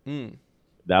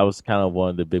 That was kind of one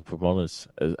of the big proponents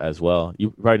as well.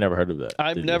 You probably never heard of that.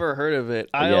 I've did you? never heard of it.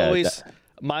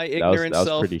 My That ignorant was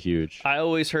self. pretty huge. I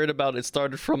always heard about it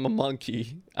started from a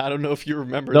monkey. I don't know if you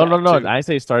remember. No, that no, no. too. I didn't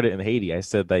say it started in Haiti. I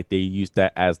said like they used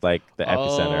that as like the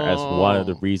epicenter, as one of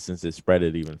the reasons it spread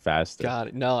it even faster. Got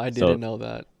it. No, I didn't know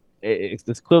that. It's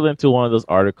equivalent to one of those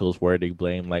articles where they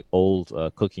blame like old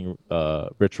cooking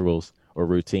rituals or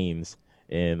routines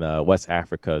in West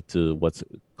Africa to what's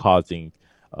causing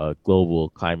global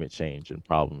climate change and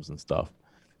problems and stuff.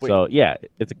 Wait, so yeah,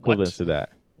 it's equivalent what? to that.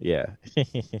 Yeah.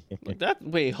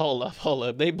 Wait, hold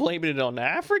up. They blaming it on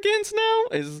Africans now?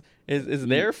 Is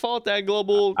their fault that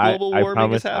global warming I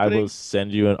promise is happening? I will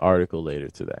send you an article later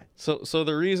today. So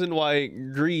the reason why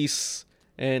Greece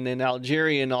and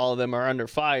Algeria and all of them are under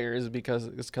fire is because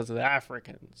of the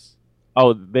Africans.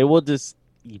 Oh, they will just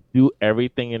do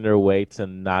everything in their way to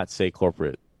not say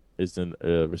corporate isn't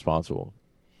responsible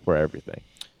for everything.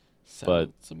 But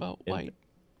it's about white.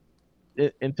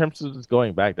 In terms of just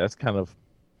going back, that's kind of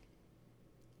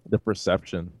the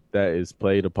perception that is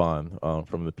played upon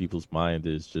from the people's mind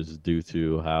is just due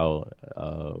to how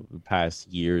the past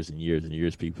years and years and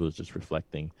years people is just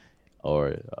reflecting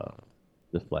or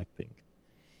deflecting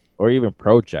or even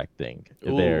projecting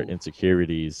their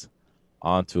insecurities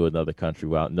onto another country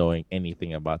without knowing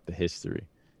anything about the history.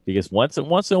 Because once in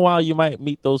a while you might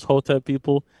meet those Hotep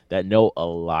people that know a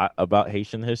lot about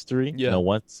Haitian history. Yeah.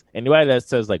 Once anybody that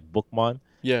says like Bookman,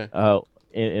 Yeah.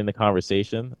 in the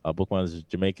conversation, Bookman is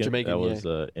Jamaican. That was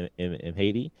yeah. in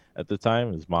Haiti at the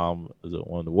time. His mom was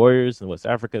one of the warriors in West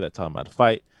Africa that taught him how to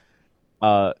fight.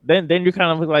 Then you're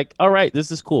kind of like, all right,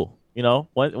 this is cool. You know,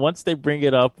 once they bring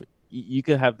it up, you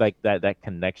could have like that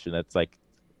connection. That's like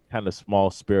kind of small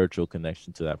spiritual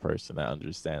connection to that person that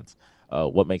understands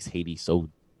what makes Haiti so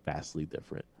vastly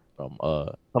different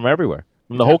from everywhere,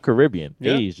 from the whole Caribbean.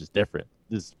 Yeah. Haiti is just different.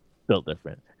 Just built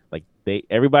different. Like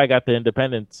everybody got their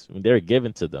independence when they were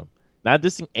given to them. Not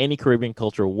dissing any Caribbean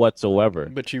culture whatsoever.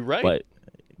 But you're right.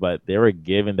 But they were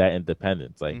given that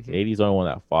independence. Like Haiti's the only one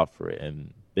that fought for it,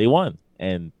 and they won.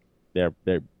 And they're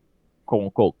quote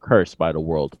unquote cursed by the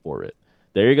world for it.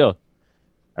 There you go.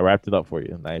 I wrapped it up for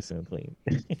you, nice and clean.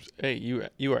 Hey,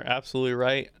 you are absolutely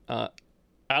right. I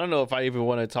don't know if I even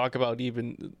want to talk about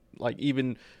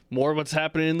even more what's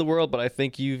happening in the world, but I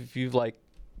think you've like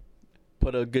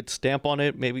put a good stamp on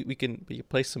it. Maybe we can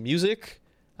play some music.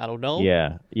 I don't know.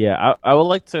 Yeah. I would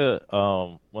like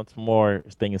to once more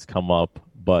things come up,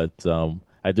 but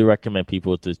I do recommend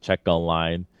people to check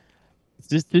online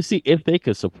just to see if they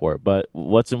could support. But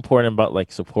what's important about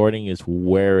like supporting is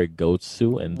where it goes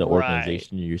to and the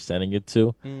organization you're sending it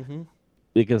to. Mm-hmm.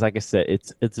 Because like I said,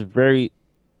 it's very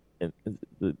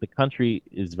the country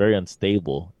is very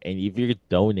unstable, and if you're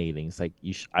donating, it's like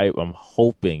I'm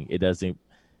hoping it doesn't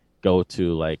go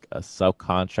to like a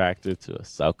subcontractor to a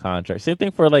subcontractor. Same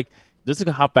thing for like just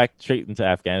to hop back straight into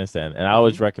Afghanistan. And I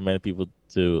always recommend people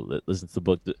to listen to the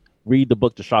book, read the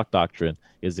book, The Shock Doctrine,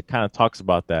 because it kind of talks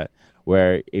about that.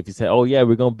 Where if you say, oh yeah,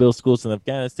 we're gonna build schools in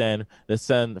Afghanistan, let's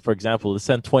send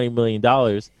 $20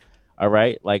 million. All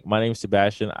right, like my name's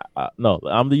Sebastian. No,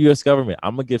 I'm the U.S. government.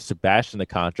 I'm gonna give Sebastian the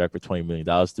contract for $20 million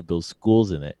to build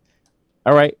schools in it.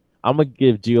 All right, I'm gonna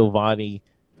give Giovanni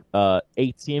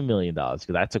 $18 million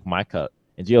because I took my cut,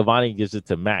 and Giovanni gives it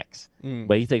to Max,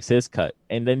 but he takes his cut,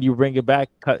 and then you bring it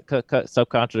back, cut,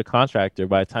 subcontractor to contractor.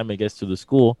 By the time it gets to the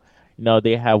school,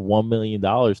 they have $1 million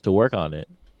to work on it,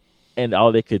 and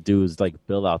all they could do is like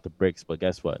build out the bricks. But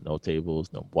guess what? No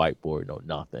tables, no whiteboard, no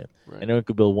nothing, and then we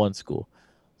could build one school.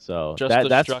 So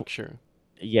that's structure.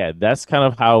 Yeah, that's kind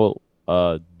of how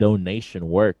donation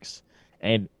works.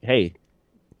 And hey,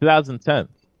 2010.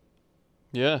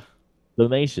 Yeah.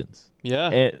 Donations.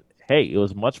 Yeah. And hey, it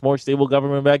was much more stable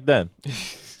government back then.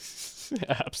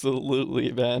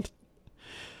 Absolutely, man.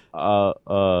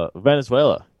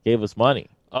 Venezuela gave us money.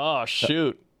 Oh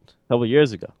shoot. couple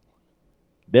years ago.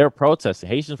 They're protesting.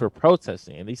 Haitians were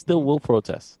protesting, and they still will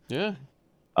protest. Yeah.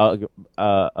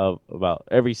 About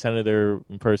every senator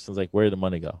in person's like, where did the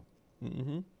money go?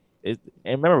 Mm-hmm. And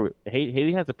remember,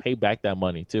 Haiti had to pay back that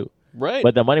money too. Right.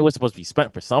 But the money was supposed to be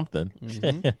spent for something.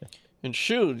 Mm-hmm. And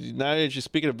shoot, now that you're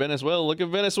speaking of Venezuela, look at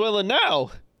Venezuela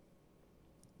now.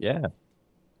 Yeah.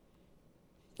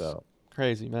 So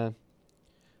crazy, man.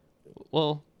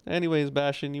 Well, anyways,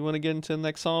 Bastion, you want to get into the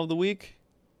next song of the week?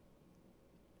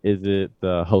 Is it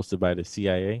hosted by the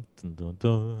CIA? Dun, dun,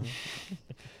 dun.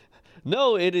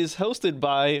 No, it is hosted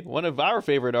by one of our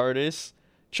favorite artists,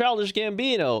 Childish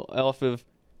Gambino, off of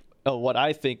what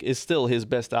I think is still his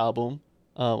best album,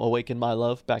 Awaken My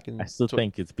Love, back in... I still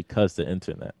think it's because the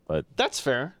internet, but... That's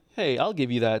fair. Hey, I'll give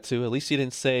you that, too. At least you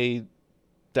didn't say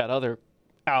that other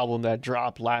album that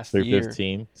dropped last year.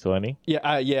 315, 20? Yeah,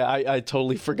 I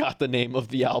totally forgot the name of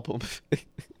the album.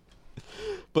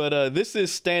 But this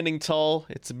is Standing Tall.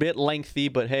 It's a bit lengthy,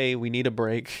 but hey, we need a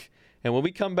break. And when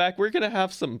we come back, we're going to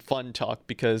have some fun talk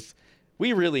because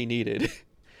we really need it.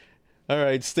 All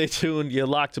right, stay tuned. You're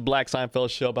locked to Black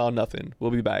Seinfeld Show About Nothing.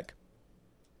 We'll be back.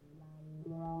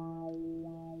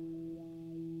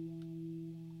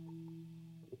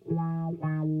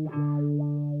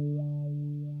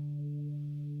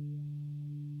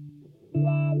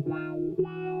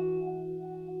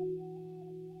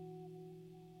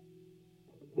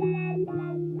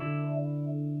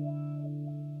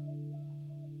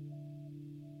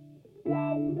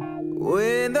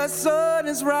 When the sun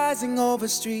is rising over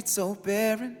streets so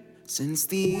barren, since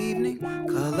the evening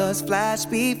colors flash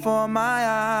before my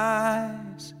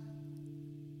eyes,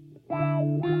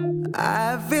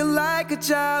 I feel like a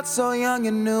child so young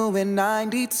and new. In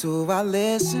 92 I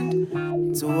listened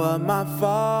to what my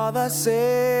father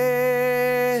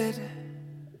said.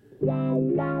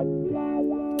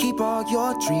 Keep all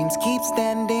your dreams, keep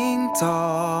standing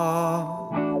tall.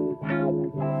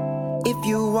 If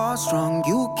you are strong,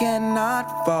 you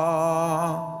cannot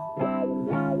fall.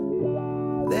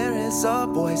 There is a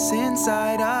voice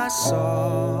inside us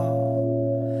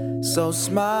all. So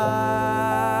smile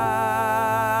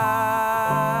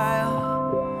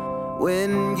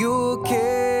when you can.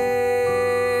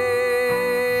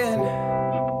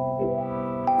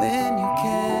 When you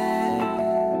can.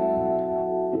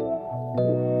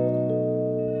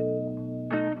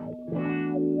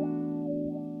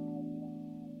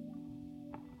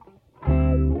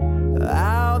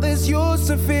 How this used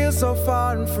to feel so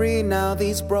far and free. Now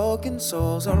these broken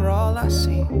souls are all I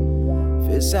see.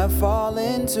 Fists have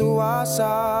fallen to our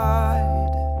side.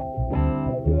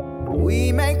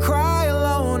 We may cry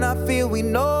alone, I feel we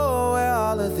know where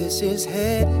all of this is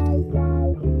headed.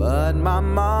 But my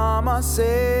mama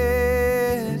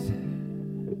said,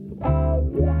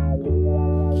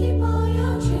 keep all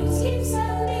your dreams, keep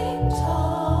standing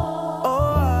tall.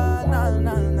 Oh, no,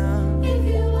 no, no. If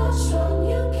you are strong,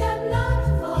 you cannot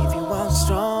fall. If you are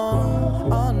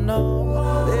strong, oh no.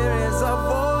 There is a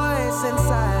voice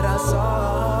inside us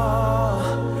all.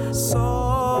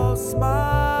 So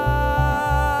smile,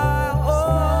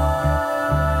 oh,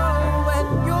 when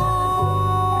you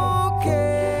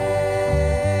can.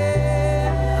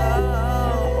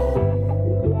 Oh.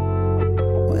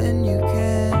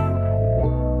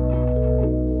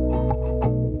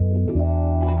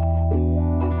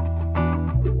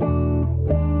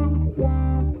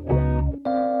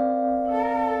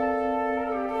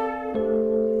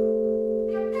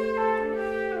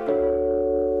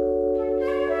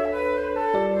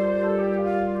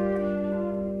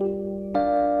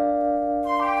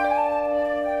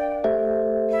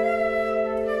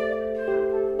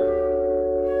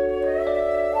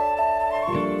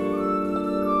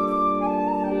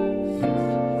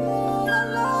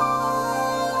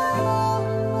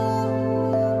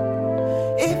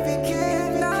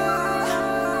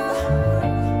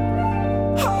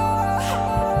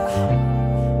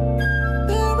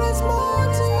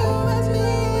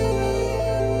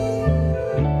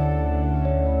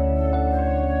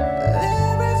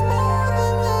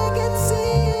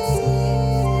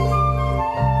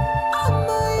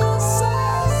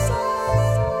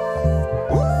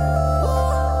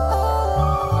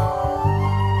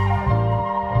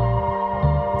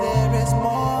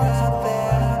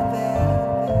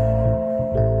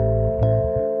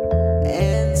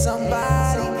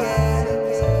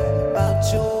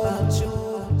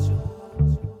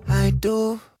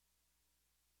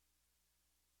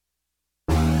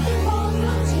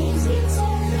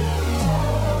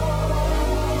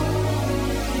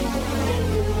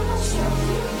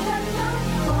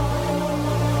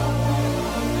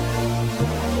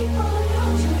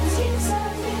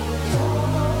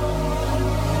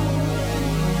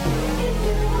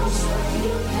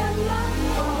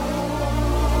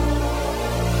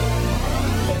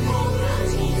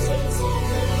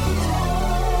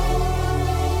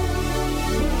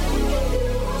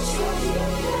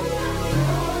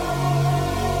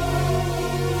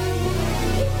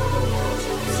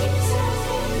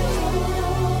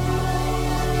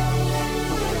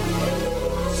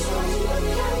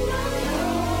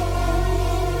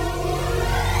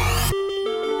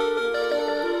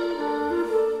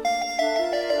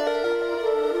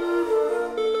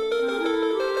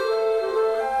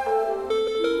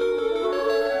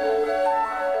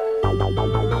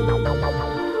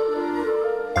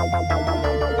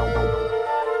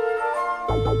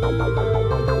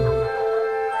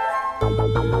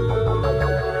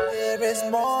 There is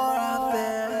more out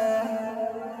there.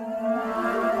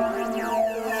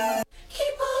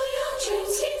 Keep all your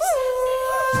dreams, keep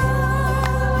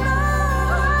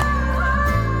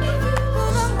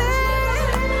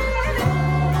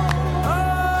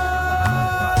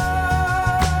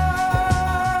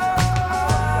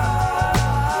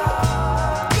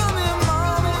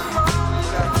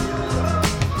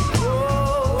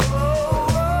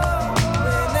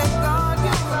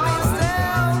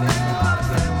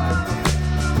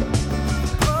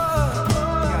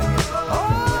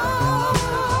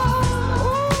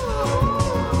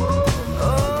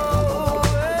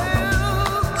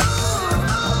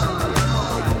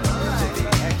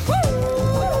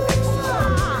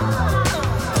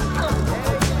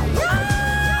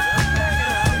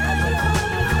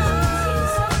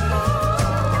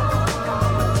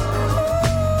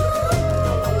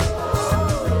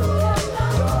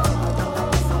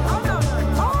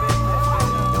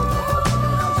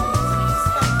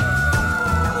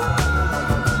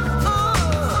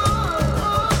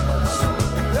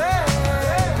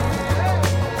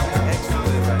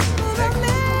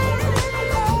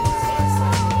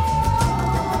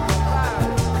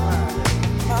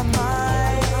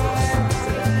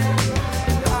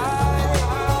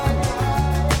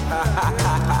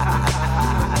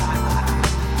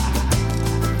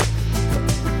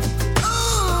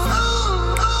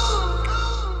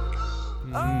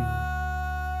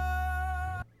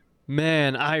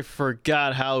Man, I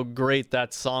forgot how great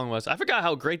that song was. I forgot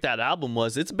how great that album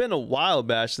was. It's been a while,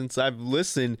 Bash, since I've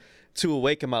listened to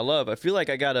Awaken My Love. I feel like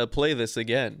I gotta play this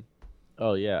again.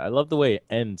 Oh yeah, I love the way it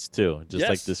ends too. Just like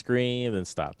Yes. the scream and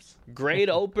stops. Great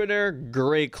opener,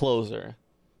 great closer.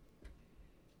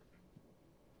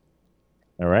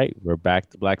 All right, we're back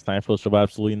to Black Steinfeld Show about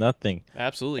Absolutely Nothing.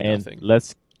 Absolutely And nothing.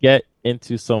 let's get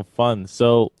into some fun.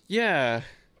 So Yeah.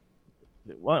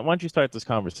 why don't you start this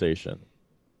conversation?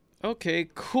 Okay,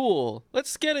 cool.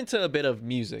 Let's get into a bit of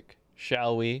music,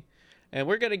 shall we? And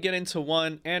we're going to get into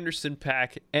one Anderson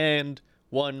 .Paak and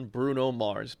one Bruno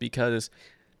Mars, because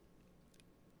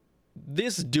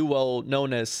this duo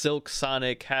known as Silk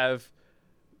Sonic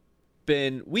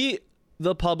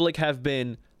the public have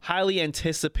been highly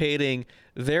anticipating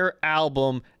their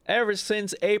album ever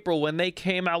since April, when they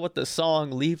came out with the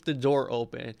song Leave the Door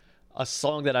Open, a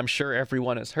song that I'm sure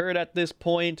everyone has heard at this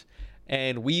point.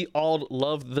 And we all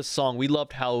loved the song. We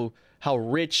loved how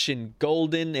rich and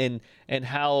golden and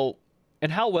how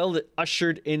well it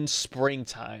ushered in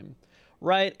springtime,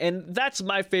 right? And that's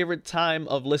my favorite time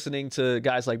of listening to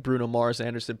guys like Bruno Mars,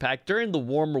 Anderson .Paak, during the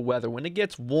warmer weather. When it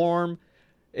gets warm,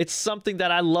 it's something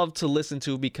that I love to listen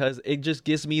to because it just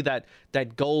gives me that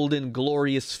golden,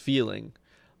 glorious feeling.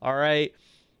 All right.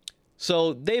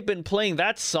 So they've been playing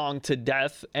that song to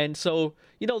death. And so,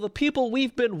 the people,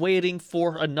 we've been waiting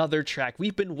for another track.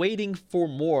 We've been waiting for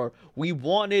more. We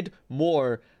wanted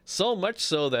more. So much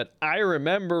so that I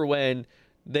remember when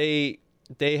they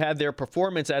had their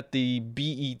performance at the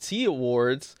BET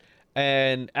Awards,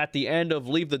 and at the end of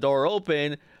Leave the Door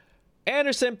Open,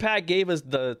 Anderson .Paak gave us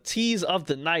the tease of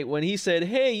the night when he said,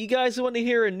 "Hey, you guys want to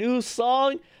hear a new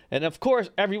song?" And of course,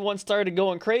 everyone started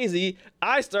going crazy.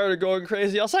 I started going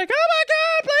crazy. I was like, "Oh my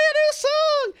God, play a new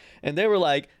song!" And they were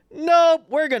like, "Nope,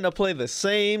 we're going to play the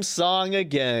same song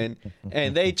again."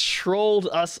 And they trolled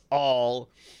us all.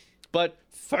 But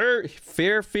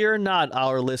fear not,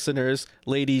 our listeners,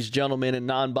 ladies, gentlemen, and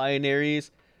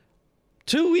non-binaries.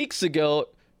 2 weeks ago,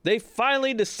 they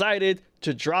finally decided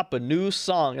to drop a new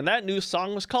song. And that new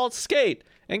song was called Skate.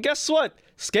 And guess what?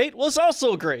 Skate was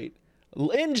also great.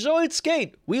 Enjoyed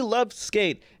Skate. We loved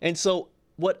Skate. And so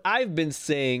what I've been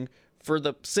saying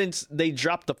since they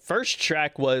dropped the first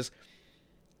track was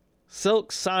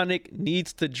Silk Sonic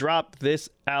needs to drop this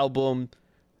album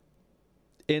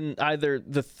in either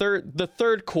the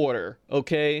third quarter,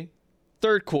 okay?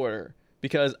 Third quarter,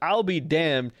 because I'll be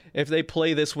damned if they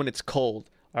play this when it's cold.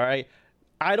 All right?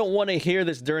 I don't want to hear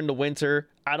this during the winter.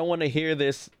 I don't want to hear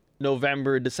this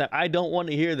November, December. I don't want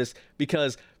to hear this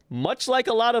because, much like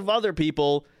a lot of other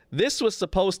people, this was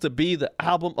supposed to be the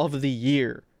album of the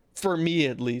year, for me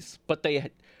at least. But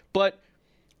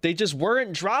they just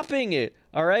weren't dropping it,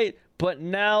 all right? But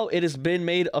now it has been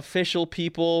made official,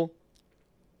 people.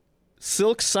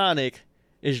 Silk Sonic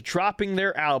is dropping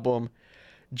their album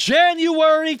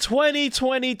January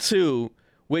 2022,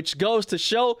 which goes to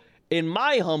show, in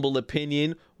my humble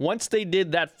opinion, once they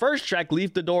did that first track,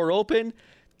 Leave the Door Open,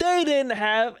 they didn't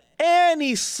have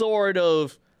any sort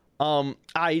of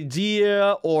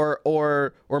idea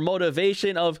or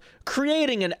motivation of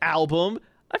creating an album.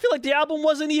 I feel like the album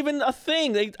wasn't even a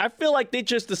thing. I feel like they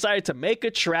just decided to make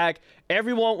a track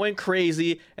Everyone went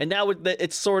crazy, and now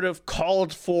it's sort of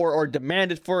called for or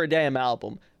demanded for a damn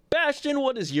album. Bastion,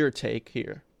 what is your take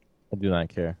here? I do not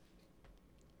care.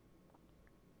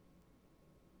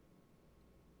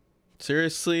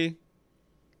 Seriously?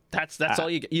 That's all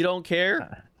you don't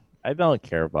care? I don't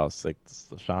care about Sonic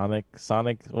Boom,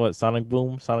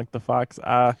 Sonic the Fox.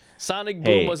 Sonic Boom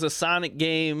hey. was a Sonic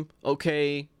game,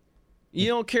 okay? You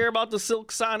don't care about the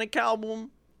Silk Sonic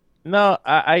album? No,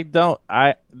 I don't.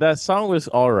 That song was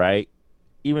all right.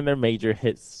 Even their major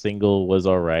hit single was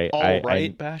all right.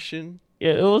 Bastion?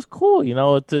 Yeah, it was cool. You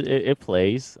know, it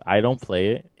plays. I don't play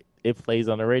it. It plays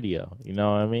on the radio. You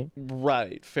know what I mean?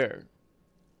 Right, fair.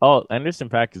 Oh, Anderson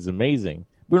 .Paak is amazing.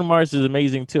 Bruno Mars is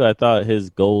amazing too. I thought his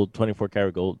 24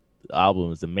 Karat Gold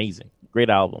album is amazing. Great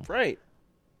album. Right.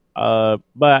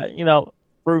 But you know,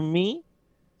 for me,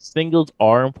 singles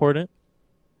are important,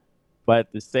 but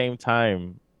at the same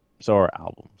time, so are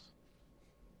albums.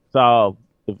 So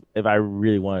if I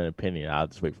really want an opinion, I'll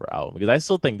just wait for album because I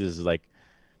still think this is like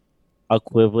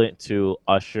equivalent to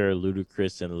Usher,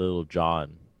 Ludacris, and Lil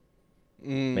Jon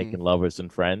making Lovers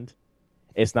and Friend.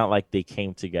 It's not like they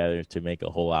came together to make a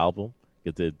whole album.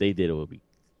 Because they did, it would be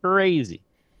crazy.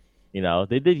 You know,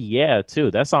 they did Yeah too.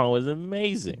 That song was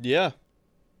amazing. Yeah.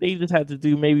 They just had to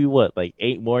do maybe what, like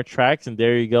 8 more tracks, and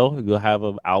there you go. You'll have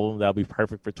an album that'll be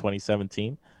perfect for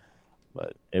 2017.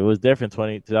 But it was different.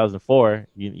 2004,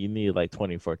 you needed like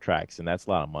 24 tracks, and that's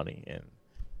a lot of money. And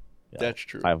you know, that's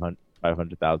true.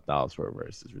 $500,000 for a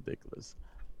verse is ridiculous.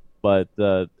 But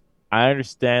I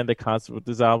understand the concept of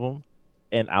this album,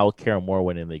 and I'll care more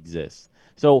when it exists.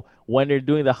 So when they're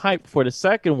doing the hype for the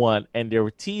second one and they're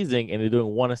teasing and they're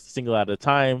doing one single at a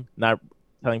time, not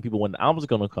telling people when the album's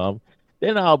going to come,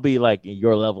 then I'll be like in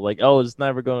your level, like, oh, it's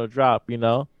never going to drop, you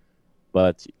know?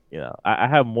 But, you know, I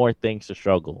have more things to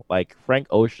struggle. Like Frank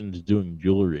Ocean's doing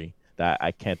jewelry that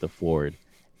I can't afford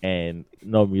and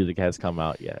no music has come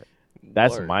out yet.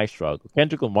 That's my struggle.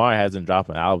 Kendrick Lamar hasn't dropped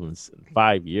an album in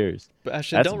 5 years.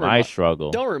 Bastion, that's my struggle.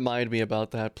 Don't remind me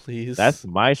about that, please. That's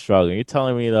my struggle. You're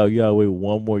telling me though, you gotta wait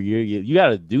 1 more year. You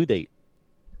got a due date.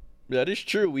 That is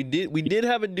true. We did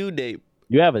have a due date.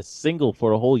 You have a single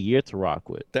for a whole year to rock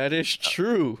with. That is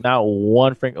true. Not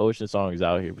one Frank Ocean song is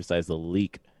out here besides The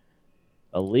Leak.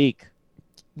 A Leak.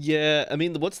 Yeah, I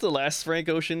mean, what's the last Frank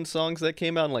Ocean songs that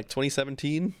came out in like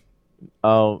 2017?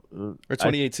 Or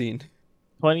 2018?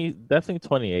 Definitely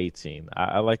 2018.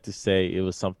 I like to say it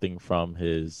was something from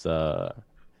his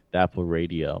Apple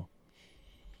Radio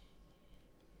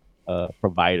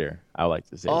Provider. I like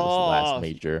to say it was the last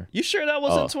major. You sure that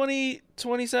wasn't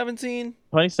 2017?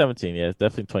 2017, yeah, it's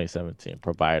definitely 2017.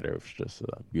 Provider was just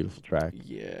a beautiful track.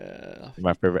 Yeah.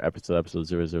 My favorite episode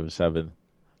 007.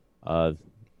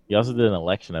 He also did an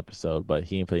election episode, but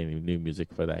he didn't play any new music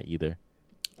for that either.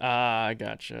 I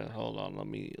gotcha. Hold on, let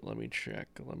me check.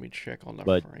 Let me check on the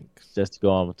Franks. Just to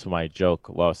go on to my joke,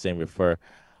 what I was saying before,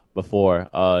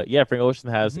 yeah, Frank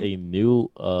Ocean has a new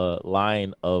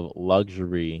line of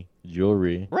luxury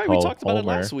jewelry. Right, we talked about it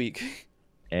last week.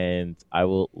 And I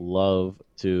would love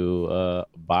to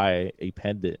buy a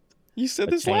pendant. You said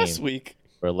this last week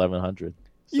for $1,100.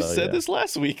 You said this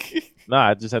last week. No,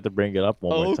 I just had to bring it up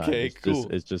one more time. Okay, cool.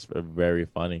 It's just very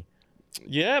funny.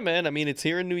 Yeah, man. I mean, it's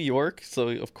here in New York, so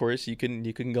of course you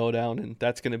can go down, and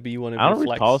that's gonna be one of. I your don't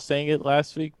flex. recall saying it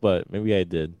last week, but maybe I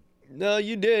did. No,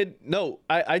 you did. No,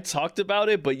 I talked about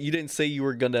it, but you didn't say you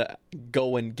were gonna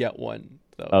go and get one.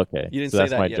 So okay, you didn't so say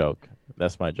that's that my yet. joke.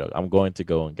 That's my joke. I'm going to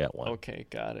go and get one. Okay,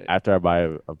 got it. After I buy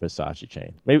a Versace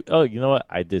chain. Maybe. Oh, you know what?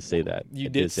 I did say that. You I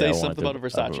did say something about a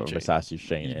Versace chain. Versace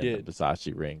chain You and did.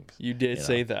 Versace rings. You did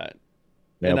say that.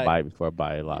 Maybe I'll buy it before I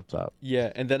buy a laptop.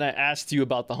 Yeah, and then I asked you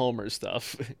about the Homer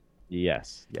stuff.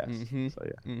 Yes. Mm-hmm. So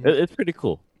yeah, it's pretty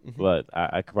cool. But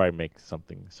I could probably make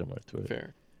something similar to it.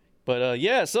 Fair. But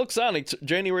yeah, Silk Sonic,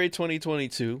 January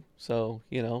 2022. So,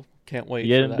 can't wait.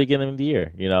 Yeah, for in the that. beginning of the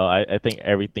year. I think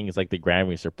everything is like the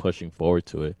Grammys are pushing forward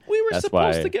to it. We were That's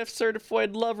supposed why... to get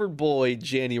Certified Lover Boy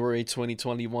January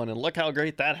 2021, and look how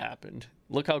great that happened.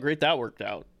 Look how great that worked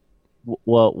out.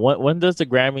 Well, when does the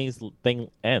Grammys thing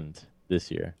end this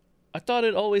year? I thought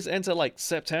it always ends at like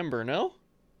September, no?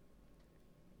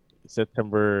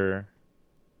 September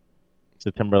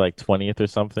like 20th or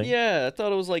something? Yeah, I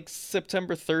thought it was like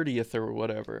September 30th or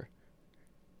whatever.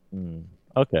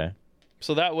 Okay.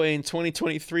 So that way in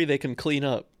 2023 they can clean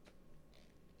up.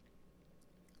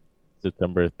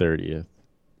 September 30th.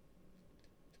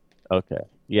 Okay.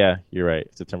 Yeah, you're right.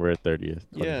 September 30th,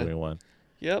 2021.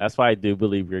 Yep. That's why I do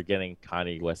believe you're getting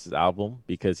Kanye West's album,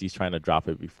 because he's trying to drop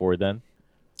it before then.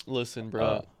 Listen,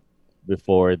 bro.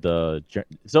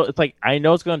 So it's like, I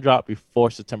know it's going to drop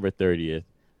before September 30th,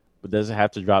 But does it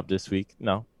have to drop this week?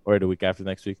 No. Or the week after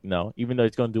next week? No. Even though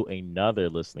he's going to do another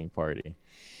listening party,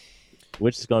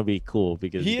 which is going to be cool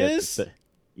because He you get to is? sit-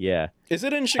 yeah. Is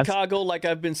it in Chicago like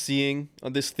I've been seeing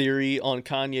on this theory on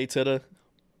Kanye Twitter?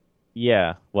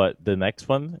 Yeah. What, the next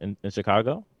one in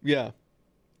Chicago? Yeah.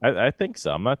 I think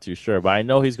so. I'm not too sure, but I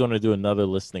know he's going to do another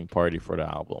listening party for the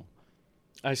album.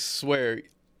 I swear,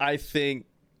 I think,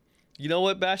 you know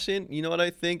what, Bastion? You know what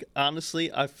I think?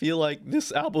 Honestly, I feel like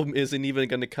this album isn't even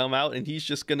going to come out, and he's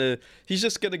just gonna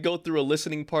go through a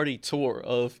listening party tour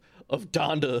of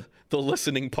Donda, the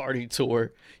listening party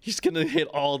tour. He's gonna hit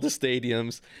all the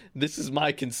stadiums. This is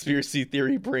my conspiracy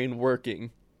theory brain working.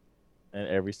 And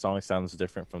every song sounds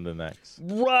different from the next.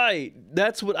 Right,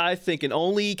 that's what I think, and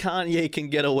only Kanye can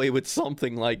get away with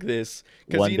something like this,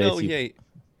 because One you day know, he- Ye.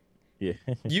 Yeah.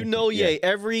 You know, Yeah. Ye,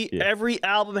 every Yeah.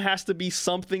 album has to be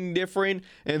something different,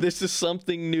 and this is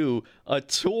something new. A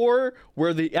tour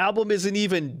where the album isn't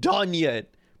even done yet,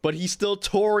 but he's still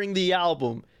touring the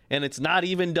album, and it's not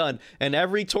even done. And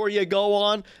every tour you go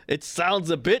on, it sounds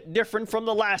a bit different from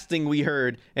the last thing we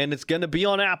heard, and it's gonna be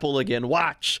on Apple again.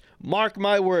 Watch, mark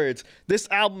my words. This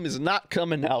album is not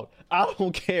coming out. I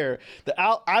don't care.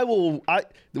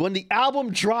 When the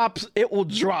album drops, it will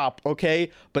drop,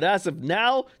 okay? But as of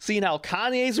now, seeing how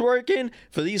Kanye's working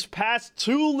for these past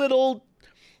two little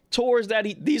tours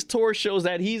these tour shows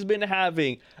that he's been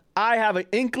having, I have an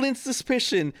inkling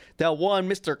suspicion that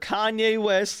Mr. Kanye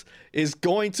West is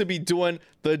going to be doing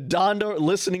the Donda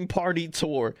listening party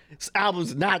tour. This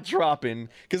album's not dropping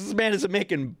because this man isn't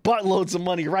making buttloads of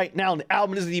money right now, and the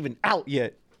album isn't even out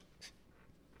yet.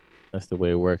 That's the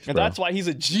way it works, And bro. that's why he's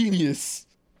a genius.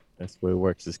 That's the way it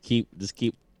works. Just keep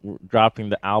dropping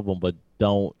the album, but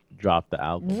don't drop the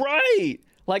album. Right.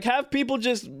 Like, have people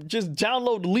just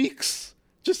download leaks.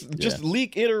 Just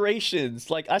leak iterations.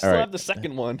 Like, I still right. have the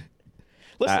second one.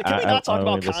 Listen, can we I not talk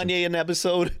about only listen- Kanye in an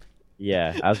episode?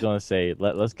 Yeah, I was gonna say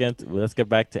let's get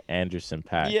back to Anderson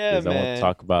 .Paak. Yeah, 'cause I want man. to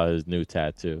talk about his new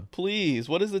tattoo. Please,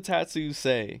 what does the tattoo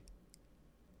say?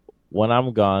 When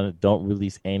I'm gone, don't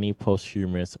release any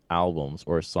posthumous albums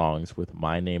or songs with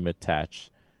my name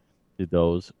attached to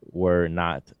those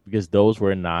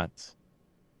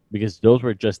because those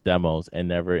were just demos and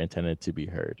never intended to be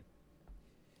heard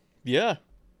Yeah,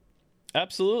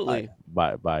 absolutely.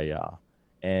 by y'all.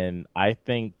 And I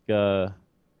think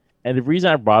and the reason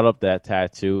I brought up that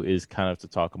tattoo is kind of to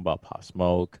talk about Pop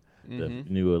Smoke, the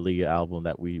new Aaliyah album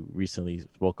that we recently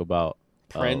spoke about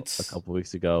Prince. a couple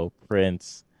weeks ago.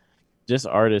 Prince. Just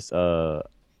artists,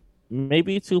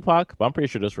 maybe Tupac, but I'm pretty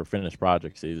sure those were finished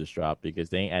projects they just dropped because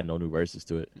they ain't add no new verses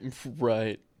to it.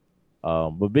 Right. But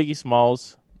Biggie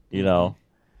Smalls, you know,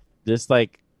 just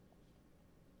like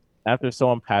after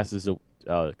someone passes,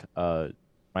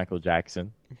 Michael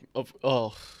Jackson.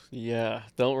 Oh, yeah.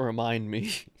 Don't remind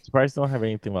me. Surprised they don't have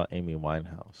anything about Amy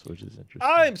Winehouse, which is interesting.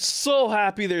 I'm so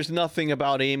happy there's nothing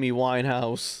about Amy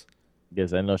Winehouse.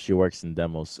 Because I know she works in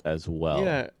demos as well.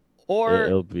 Yeah. Or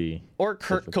It'll be Kurt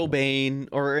difficult. Cobain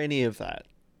or any of that.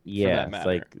 Yeah, that it's matter.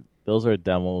 like those are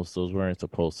demos. Those weren't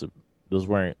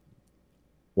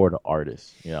for the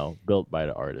artist, built by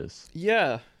the artist.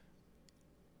 Yeah.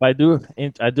 But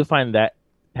I do find that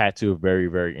tattoo very,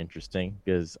 very interesting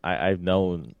because I've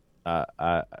known, from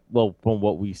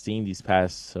what we've seen these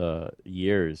past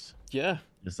years, Yeah.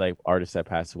 just like artists that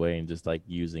pass away and just like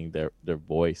using their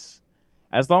voice,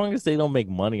 as long as they don't make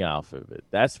money off of it.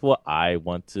 That's what I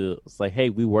want to. It's like, hey,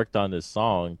 we worked on this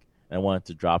song and I wanted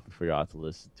to drop it for y'all to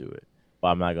listen to it, but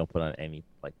I'm not gonna put it on any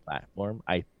like platform.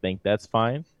 I think that's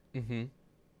fine. Mm-hmm.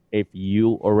 If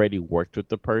you already worked with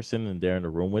the person and they're in the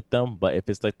room with them, but if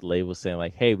it's like the label saying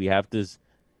like, hey, we have this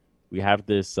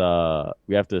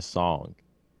song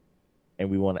and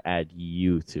we want to add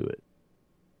you to it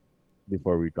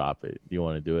before we drop it, do you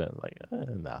want to do it? Like,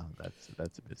 no,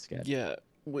 that's a bit sketchy. Yeah.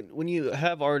 When you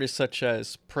have artists such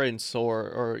as Prince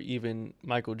or even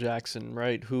Michael Jackson,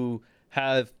 right, who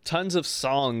have tons of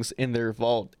songs in their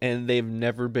vault and they've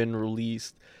never been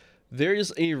released,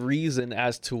 there's a reason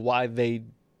as to why they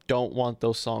don't want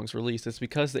those songs released. It's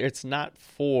because it's not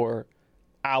for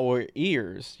our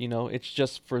ears, it's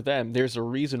just for them. There's a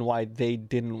reason why they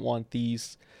didn't want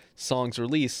these songs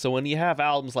released. So when you have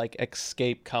albums like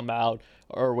Escape come out,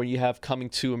 or when you have Coming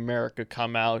to America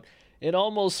come out, it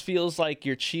almost feels like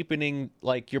you're cheapening,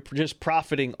 like you're just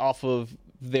profiting off of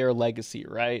their legacy,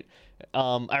 right?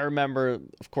 I remember,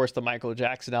 of course, the Michael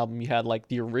Jackson album, you had like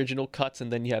the original cuts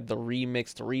and then you had the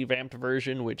remixed, revamped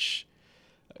version, which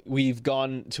we've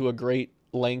gone to a great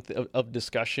length of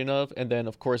discussion of. And then,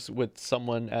 of course, with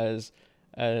someone as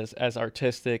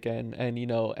artistic and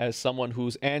as someone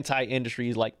who's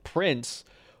anti-industry like Prince,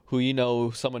 who, you know,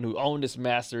 someone who owned his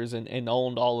masters and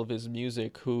owned all of his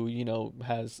music, who, you know,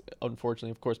 has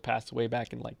unfortunately, of course, passed away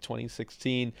back in like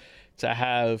 2016, to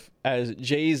have, as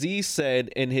Jay-Z said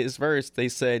in his verse, they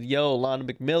said, yo, Lana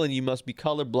McMillan, you must be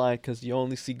colorblind because you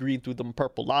only see green through them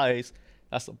purple eyes.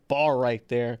 That's a bar right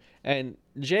there. And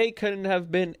Jay couldn't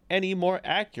have been any more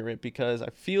accurate, because I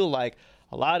feel like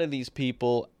a lot of these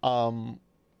people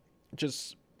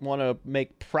just want to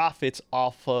make profits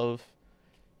off of,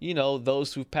 you know,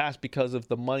 those who've passed because of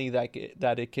the money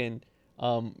that it can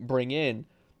bring in.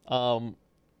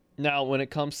 Now, when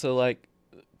it comes to like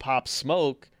Pop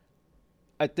Smoke,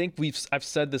 I think I've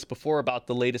said this before about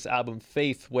the latest album,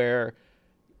 Faith, where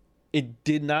it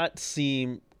did not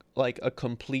seem like a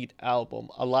complete album.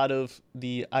 A lot of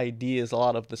the ideas, a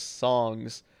lot of the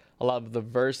songs, a lot of the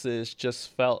verses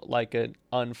just felt like an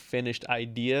unfinished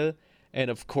idea. And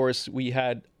of course, we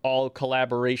had all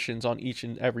collaborations on each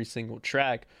and every single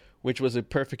track, which was a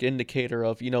perfect indicator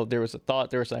of, you know, there was a thought,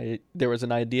 there was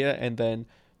an idea, and then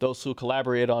those who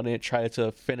collaborated on it tried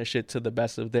to finish it to the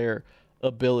best of their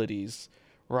abilities,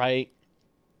 right?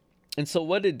 And so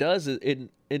what it does is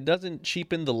it doesn't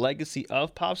cheapen the legacy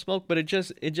of Pop Smoke, but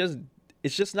it's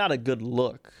just not a good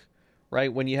look,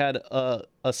 right? When you had a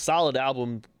solid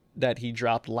album that he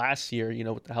dropped last year, you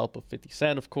know, with the help of 50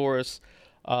 Cent, of course,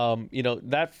 you know,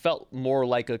 that felt more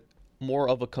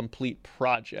of a complete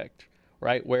project,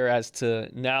 right? Whereas to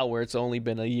now, where it's only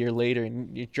been a year later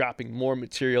and you're dropping more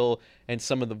material, and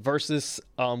some of the verses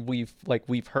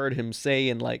we've heard him say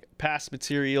in like past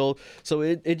material, so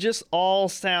it just all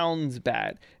sounds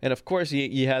bad. And of course,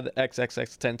 you had the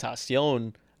XXX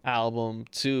Tentacion album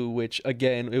too, which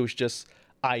again, it was just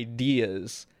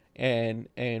ideas and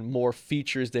more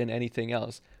features than anything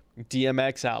else.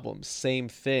 DMX album, same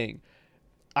thing.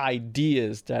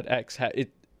 Ideas that X had,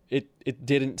 it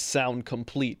didn't sound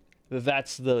complete.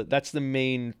 That's the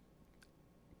main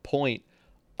point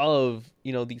of,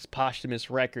 you know, these posthumous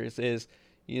records is,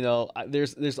 you know,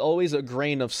 there's always a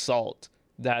grain of salt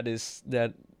that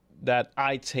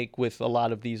I take with a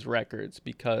lot of these records,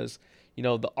 because, you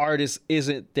know, the artist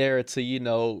isn't there to, you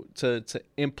know, to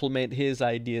implement his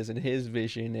ideas and his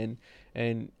vision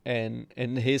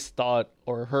and his thought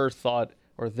or her thought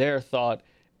or their thought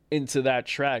into that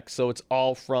track. So it's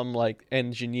all from like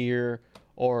engineer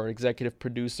or executive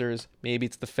producers. Maybe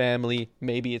it's the family,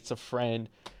 maybe it's a friend.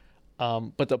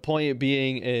 But the point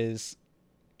being is,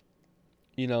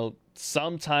 you know,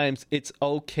 sometimes it's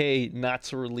okay not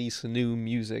to release new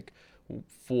music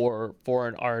for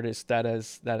an artist that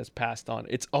has passed on.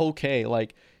 It's okay.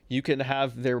 Like, you can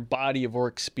have their body of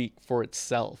work speak for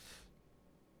itself.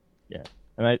 Yeah,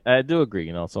 and I do agree.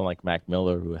 You know, someone like Mac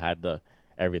Miller, who had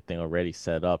everything already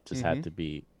set up, just had to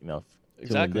be, you know,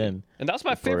 exactly. In, and that's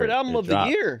my favorite album of the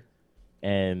year.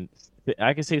 And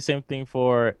I can say the same thing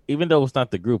for, even though it's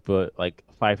not the group, but like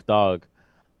Phife Dawg,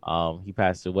 he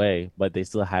passed away, but they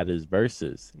still had his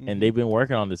verses, and they've been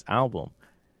working on this album,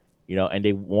 you know, and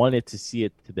they wanted to see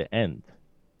it to the end.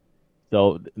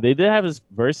 So they did have his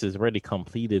verses already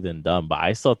completed and done, but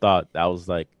I still thought that was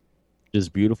like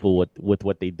just beautiful with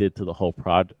what they did to the whole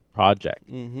project.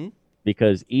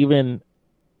 Because even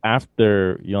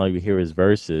after, you know, you hear his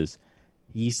verses,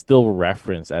 he's still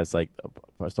referenced as like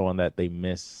someone that they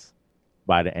miss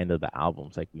by the end of the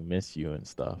albums, like, we miss you and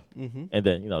stuff. And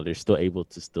then, you know, they're still able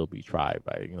to still be tried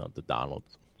by, you know, the Donald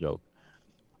joke.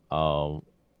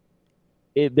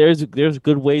 There's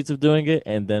good ways of doing it,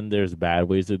 and then there's bad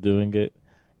ways of doing it,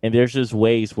 and there's just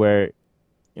ways where,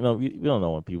 you know, we don't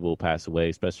know when people pass away,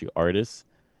 especially artists.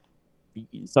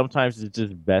 Sometimes it's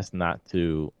just best not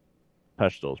to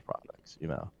touch those products, you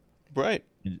know, right?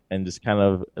 And just kind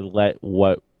of let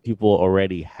what people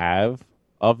already have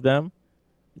of them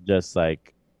just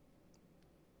like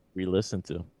re-listen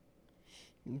to.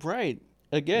 Right.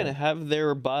 Again, have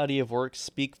their body of work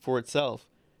speak for itself.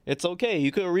 It's okay.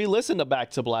 You could re-listen to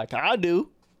Back to Black. I do.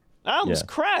 Album's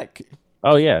crack.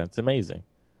 Oh yeah, it's amazing.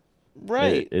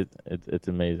 Right. It's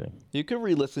amazing. You can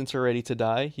re-listen to Ready to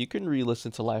Die. You can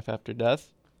re-listen to Life After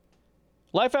Death.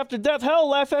 Life After Death. Hell,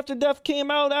 Life After Death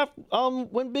came out after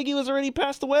when Biggie was already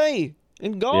passed away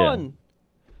and gone.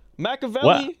 Yeah.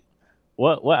 Machiavelli.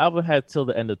 What album had Till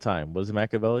the End of Time? Was it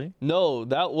Machiavelli? No,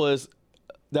 that was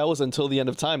Until the End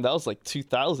of Time. That was like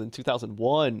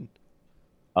 2001.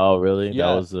 Oh, really? Yeah.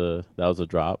 That was a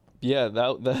drop. Yeah,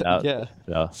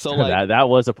 yeah. So like that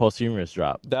was a posthumous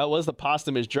drop. That was the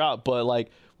posthumous drop, but like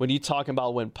when you talking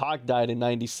about when Pac died in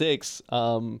 '96,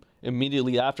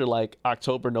 immediately after like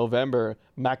October, November,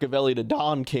 Machiavelli to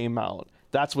Dawn came out.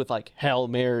 That's with like Hail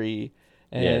Mary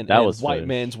and, that was White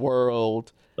Man's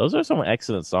World. Those are some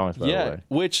excellent songs, by the way.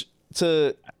 Which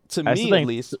to to I still me at think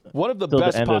least, one of the till the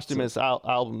best end of posthumous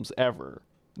albums ever.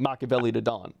 Machiavelli to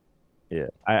Dawn. Yeah,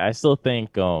 I still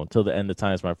think "Till the End of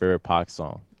Time" is my favorite Pac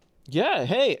song. Yeah,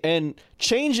 hey, and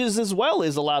Changes as well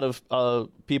is a lot of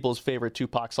people's favorite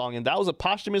Tupac song, and that was a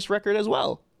posthumous record as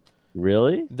well.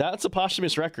 Really? That's a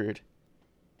posthumous record.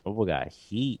 Oh, got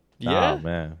heat. Yeah. Oh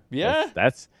man. Yeah.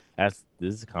 That's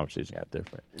this is a conversation got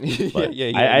different. Yeah, But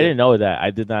yeah, I didn't know that.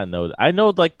 I did not know that. I know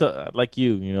like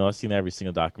you, I've seen every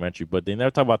single documentary, but they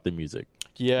never talk about the music.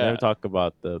 They Yeah, never talk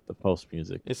about the post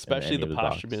music. especially the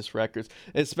posthumous records,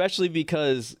 especially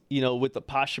because with the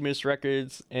posthumous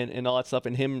records and all that stuff,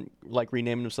 and him like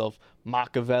renaming himself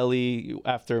Machiavelli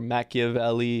after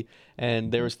Machiavelli,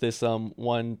 and there was this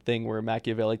one thing where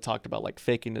Machiavelli talked about like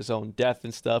faking his own death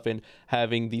and stuff, and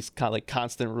having these kind of like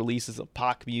constant releases of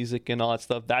Pac music and all that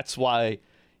stuff. That's why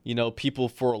people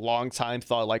for a long time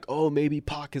thought like, oh, maybe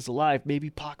Pac is alive, maybe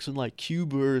Pac's in like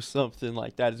Cuba or something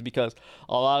like that, is because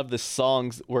a lot of the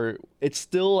songs it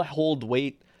still hold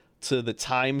weight to the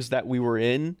times that we were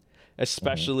in,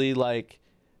 especially like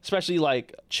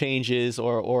Changes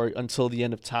or Until the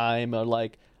End of Time, or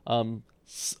like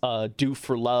Do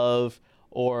for Love,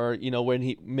 or when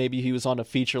he was on a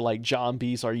feature like John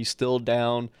B's Are You Still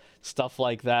Down, stuff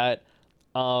like that.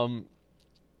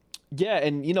 Yeah,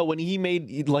 and when he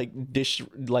made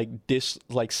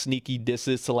sneaky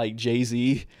disses to like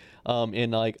Jay-Z,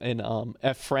 in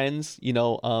F Friends,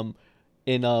 in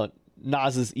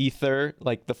Nas's Ether,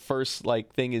 like the first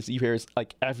like thing is you hear is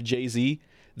like F Jay-Z.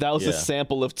 That was a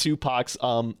sample of Tupac's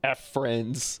F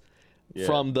Friends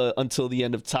from the Until the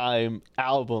End of Time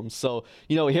album. So,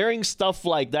 hearing stuff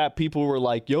like that, people were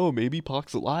like, yo, maybe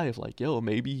Pac's alive. Like, yo,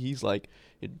 maybe he's like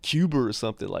in Cuba or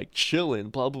something, like chilling,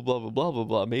 blah, blah, blah, blah, blah, blah,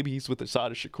 blah. Maybe he's with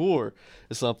Asada Shakur or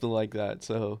something like that.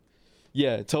 So,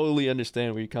 yeah, totally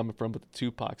understand where you're coming from with the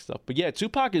Tupac stuff. But yeah,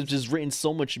 Tupac has just written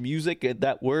so much music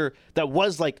that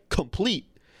was like complete.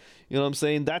 You know what I'm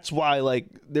saying? That's why like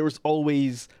there was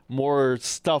always more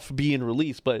stuff being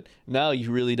released, but now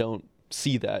you really don't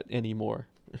see that anymore.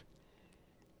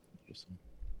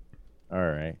 All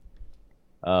right.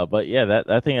 But yeah,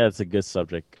 I think that's a good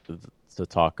subject to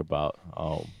talk about.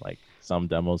 Like some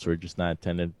demos were just not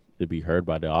intended to be heard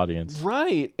by the audience.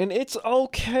 Right. And it's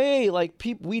okay. Like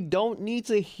we don't need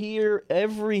to hear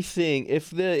everything. If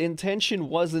the intention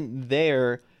wasn't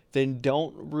there, then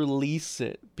don't release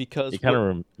it, because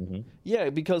yeah,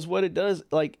 because what it does,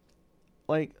 like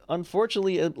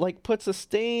unfortunately, it like puts a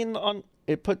stain on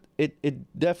it.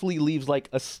 It definitely leaves like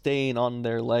a stain on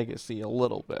their legacy a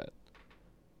little bit.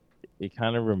 It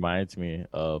kind of reminds me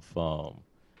of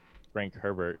Frank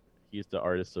Herbert. He's the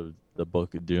artist of the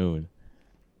book Dune,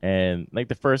 and like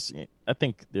the first, I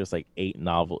think there's like eight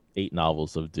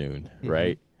novels of Dune,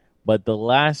 right? But the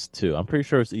last two, I'm pretty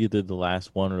sure it's either the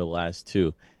last one or the last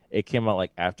two. It came out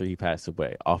like after he passed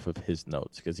away, off of his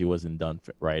notes, because he wasn't done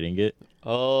writing it.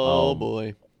 Oh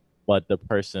boy! But the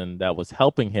person that was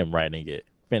helping him writing it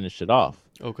finished it off.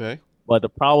 Okay. But the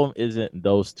problem isn't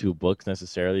those two books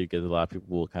necessarily, because a lot of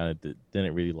people kind of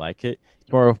didn't really like it.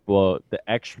 It's more of the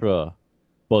extra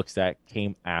books that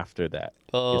came after that.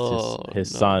 Oh, his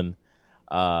son,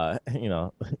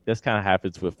 this kind of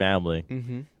happens with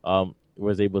family.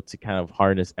 Was able to kind of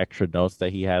harness extra notes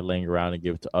that he had laying around and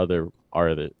give it to other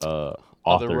authors,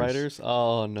 other writers.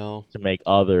 Oh no! To make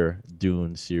other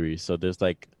Dune series. So there's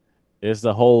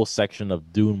the whole section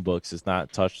of Dune books is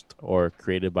not touched or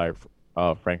created by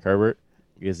Frank Herbert,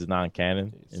 because it's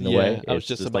non-canon in a way. I was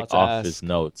It's just like about to off ask. his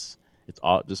notes. It's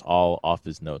all off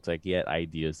his notes. Like he had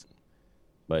ideas,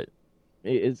 but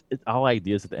it's all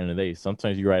ideas at the end of the day.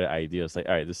 Sometimes you write an idea, it's like,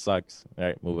 all right, this sucks. All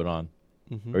right, move it on.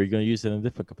 Or you're gonna use it in a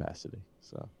different capacity.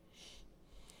 So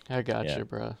I got you,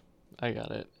 bro. I got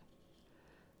it.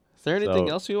 Is there anything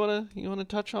else you wanna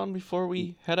touch on before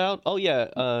we head out? Oh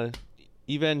yeah,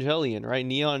 Evangelion, right?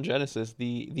 Neon Genesis,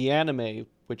 the anime,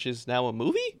 which is now a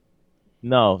movie.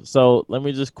 No, so let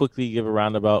me just quickly give a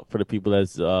roundabout for the people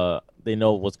that's they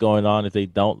know what's going on. If they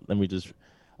don't, let me just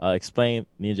explain.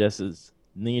 Neon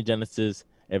Genesis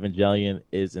Evangelion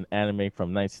is an anime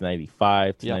from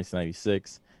 1995 to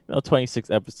 1996.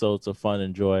 26 episodes of fun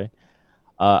and joy.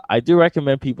 I do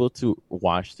recommend people to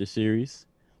watch the series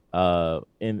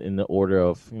in the order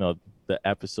of the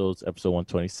episodes. Episode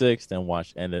 126, then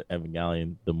watch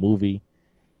Evangelion the movie.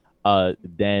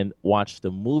 Then watch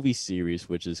the movie series,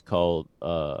 which is called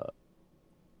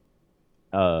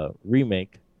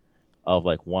remake of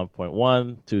like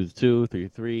 1.1, 2, 2, 3,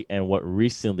 3, and what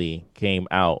recently came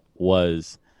out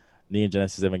was Neon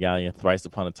Genesis Evangelion Thrice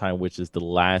Upon a Time, which is the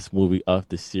last movie of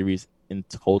the series in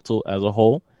total as a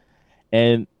whole.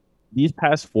 And these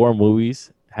past 4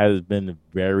 movies has been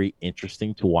very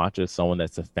interesting to watch as someone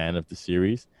that's a fan of the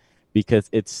series, because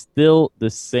it's still the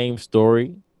same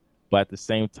story, but at the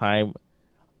same time,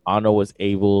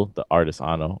 the artist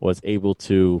Ano was able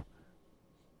to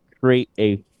create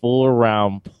a full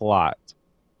around plot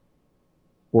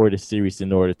for the series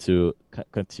in order to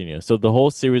continue. So the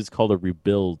whole series is called a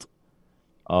rebuild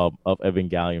of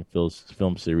Evangelion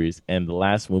film series, and the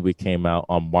last movie came out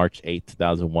on March 8th,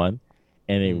 2001,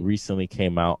 and it recently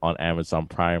came out on Amazon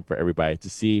Prime for everybody to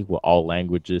see with all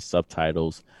languages,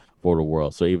 subtitles for the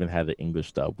world. So it even had the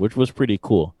English dub, which was pretty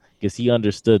cool because he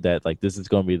understood that like this is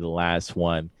going to be the last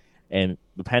one, and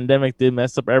the pandemic did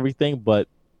mess up everything, but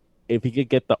if he could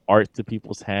get the art to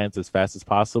people's hands as fast as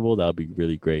possible, that would be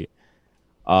really great.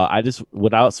 I just,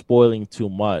 without spoiling too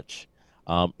much,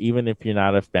 even if you're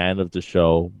not a fan of the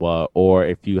show, or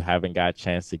if you haven't got a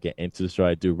chance to get into the show,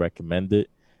 I do recommend it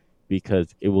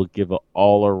because it will give an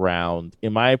all-around,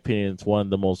 in my opinion, it's one of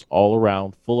the most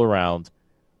all-around, full-around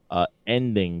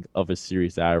ending of a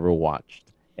series that I ever watched.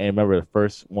 And remember, the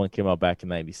first one came out back in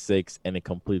 96, and it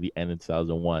completely ended in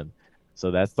 2001.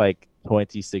 So that's like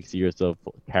 26 years of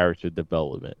character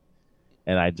development.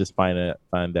 And I just find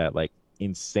that like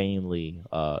insanely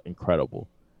incredible.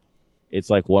 It's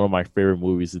like one of my favorite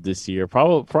movies of this year.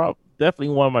 Probably definitely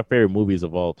one of my favorite movies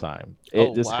of all time.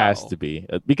 It just has to be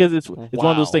because it's one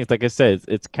of those things. Like I said,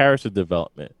 it's character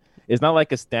development. It's not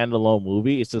like a standalone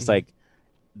movie. It's just like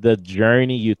the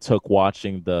journey you took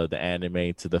watching the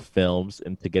anime to the films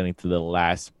and to getting to the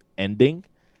last ending.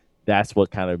 That's what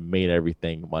kind of made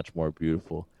everything much more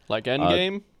beautiful. Like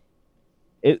Endgame?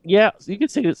 Yeah, you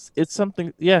could say it's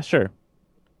something. Yeah, sure.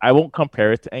 I won't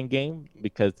compare it to Endgame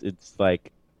because it's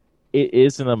like it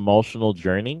is an emotional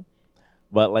journey,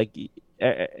 but like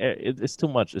it's too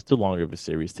much. It's too long of a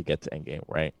series to get to Endgame,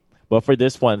 right? But for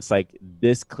this one, it's like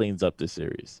this cleans up the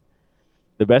series.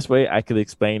 The best way I could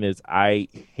explain is I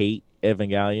hate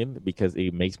Evangelion because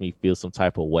it makes me feel some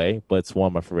type of way, but it's one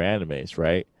of my favorite animes,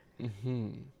 right? Mm-hmm.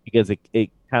 Because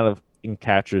it kind of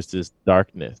captures this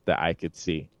darkness that I could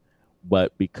see.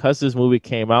 But because this movie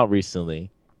came out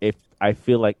recently, I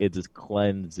feel like it just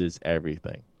cleanses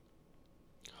everything.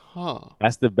 Huh.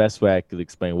 That's the best way I could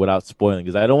explain without spoiling,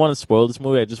 because I don't want to spoil this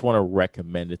movie. I just want to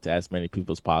recommend it to as many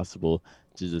people as possible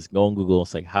to just go on Google.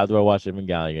 It's like, how do I watch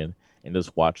Evangelion? And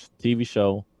just watch the TV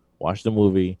show, watch the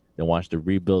movie, then watch the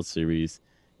Rebuild series,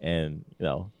 and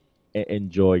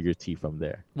enjoy your tea from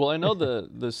there. Well, I know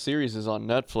the series is on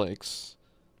Netflix,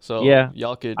 so yeah,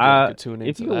 y'all could tune into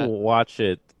if you that. watch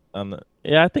it on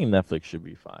I think Netflix should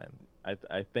be fine.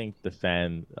 I think the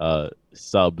fan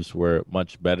subs were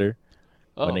much better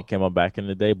when it came out back in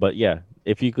the day. But yeah,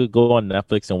 if you could go on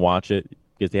Netflix and watch it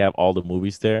because they have all the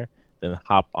movies there, then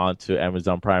hop onto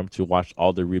Amazon Prime to watch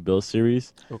all the Rebuild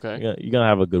series. Okay, you're gonna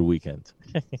have a good weekend.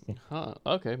 Huh.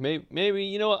 Okay, maybe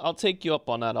you know what? I'll take you up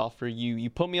on that offer. You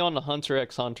put me on the Hunter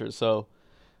x Hunter, so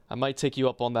I might take you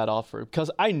up on that offer because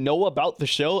I know about the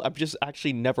show. I've just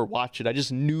actually never watched it. I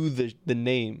just knew the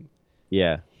name.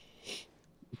 Yeah.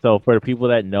 So for the people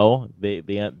that know,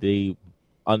 they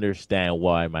understand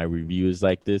why my review is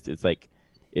like this. It's like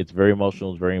it's very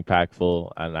emotional, it's very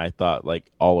impactful, and I thought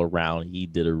like all around he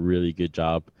did a really good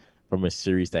job from a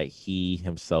series that he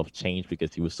himself changed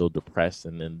because he was so depressed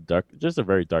and in dark, just a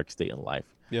very dark state in life.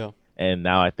 Yeah. And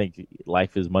now I think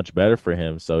life is much better for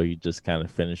him, so he just kind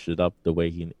of finished it up the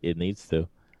way it needs to.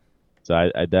 So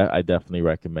I definitely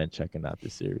recommend checking out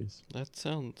this series. That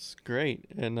sounds great.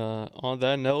 And on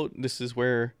that note, this is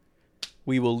where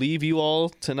we will leave you all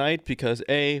tonight because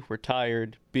A, we're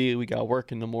tired, B, we got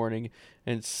work in the morning,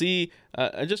 and C,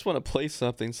 I just want to play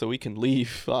something so we can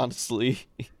leave, honestly.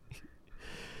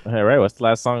 All right, what's the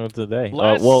last song of today?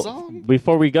 Song?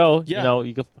 Before we go, yeah.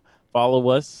 You can follow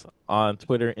us on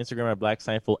Twitter, Instagram at Black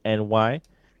Seinfeld NY.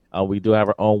 We do have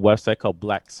our own website called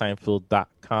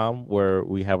blackseinfeld.com where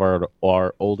we have our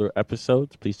older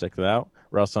episodes. Please check it out.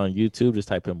 We're also on YouTube. Just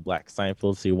type in Black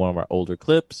Seinfeld, see one of our older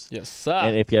clips. Yes, sir.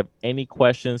 And if you have any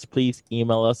questions, please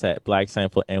email us at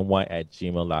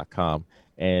blackseinfeldny@gmail.com.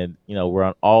 And, we're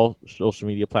on all social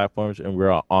media platforms and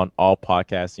we're on all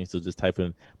podcasting. So just type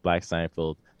in Black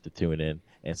Seinfeld to tune in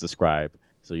and subscribe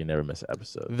so you never miss an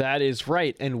episode. That is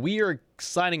right. And we are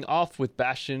signing off with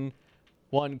Bastion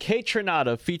 1K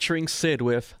Trinata featuring Sid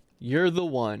with You're the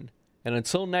One. And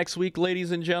until next week,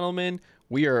 ladies and gentlemen,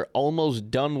 we are almost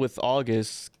done with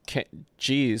August.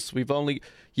 Jeez,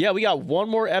 we got one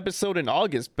more episode in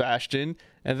August, Bastion.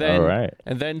 And then, all right.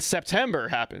 And then September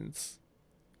happens.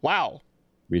 Wow.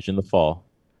 Reaching the fall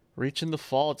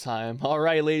time. All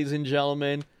right, ladies and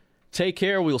gentlemen, take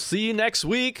care. We'll see you next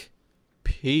week.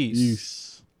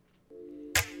 Peace.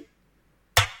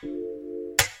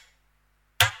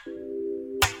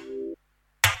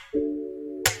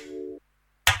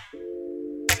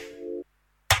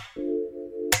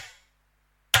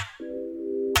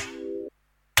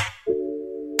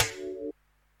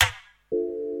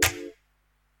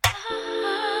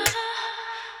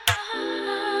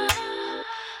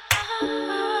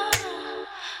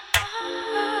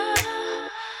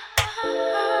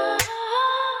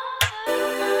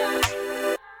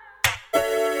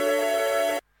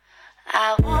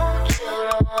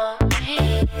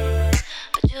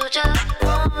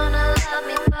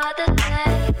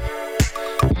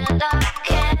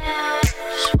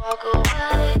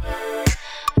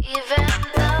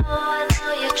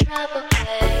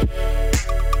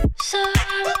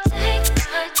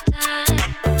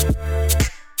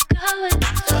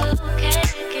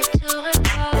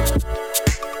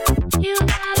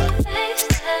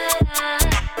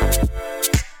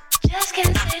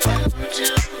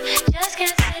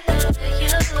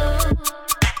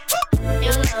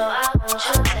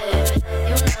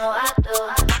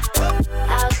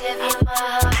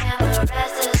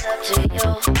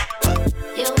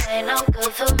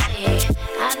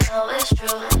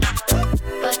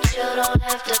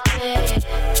 have to pay.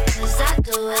 'Cause I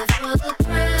do it for the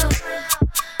thrill,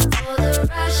 for the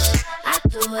rush. I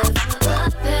do it for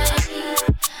the pain,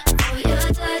 for your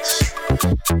touch.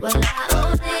 Well, I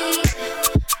only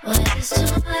when it's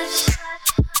too much.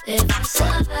 If I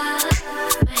survive,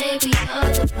 maybe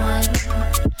you're the one.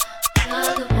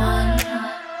 You're the one.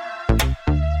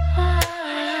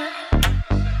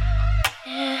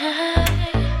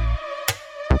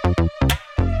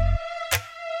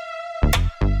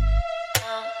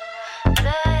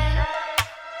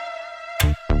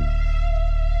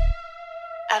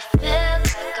 I feel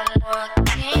like I'm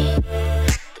walking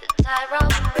the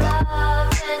tightrope of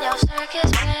love in your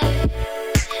circus, babe.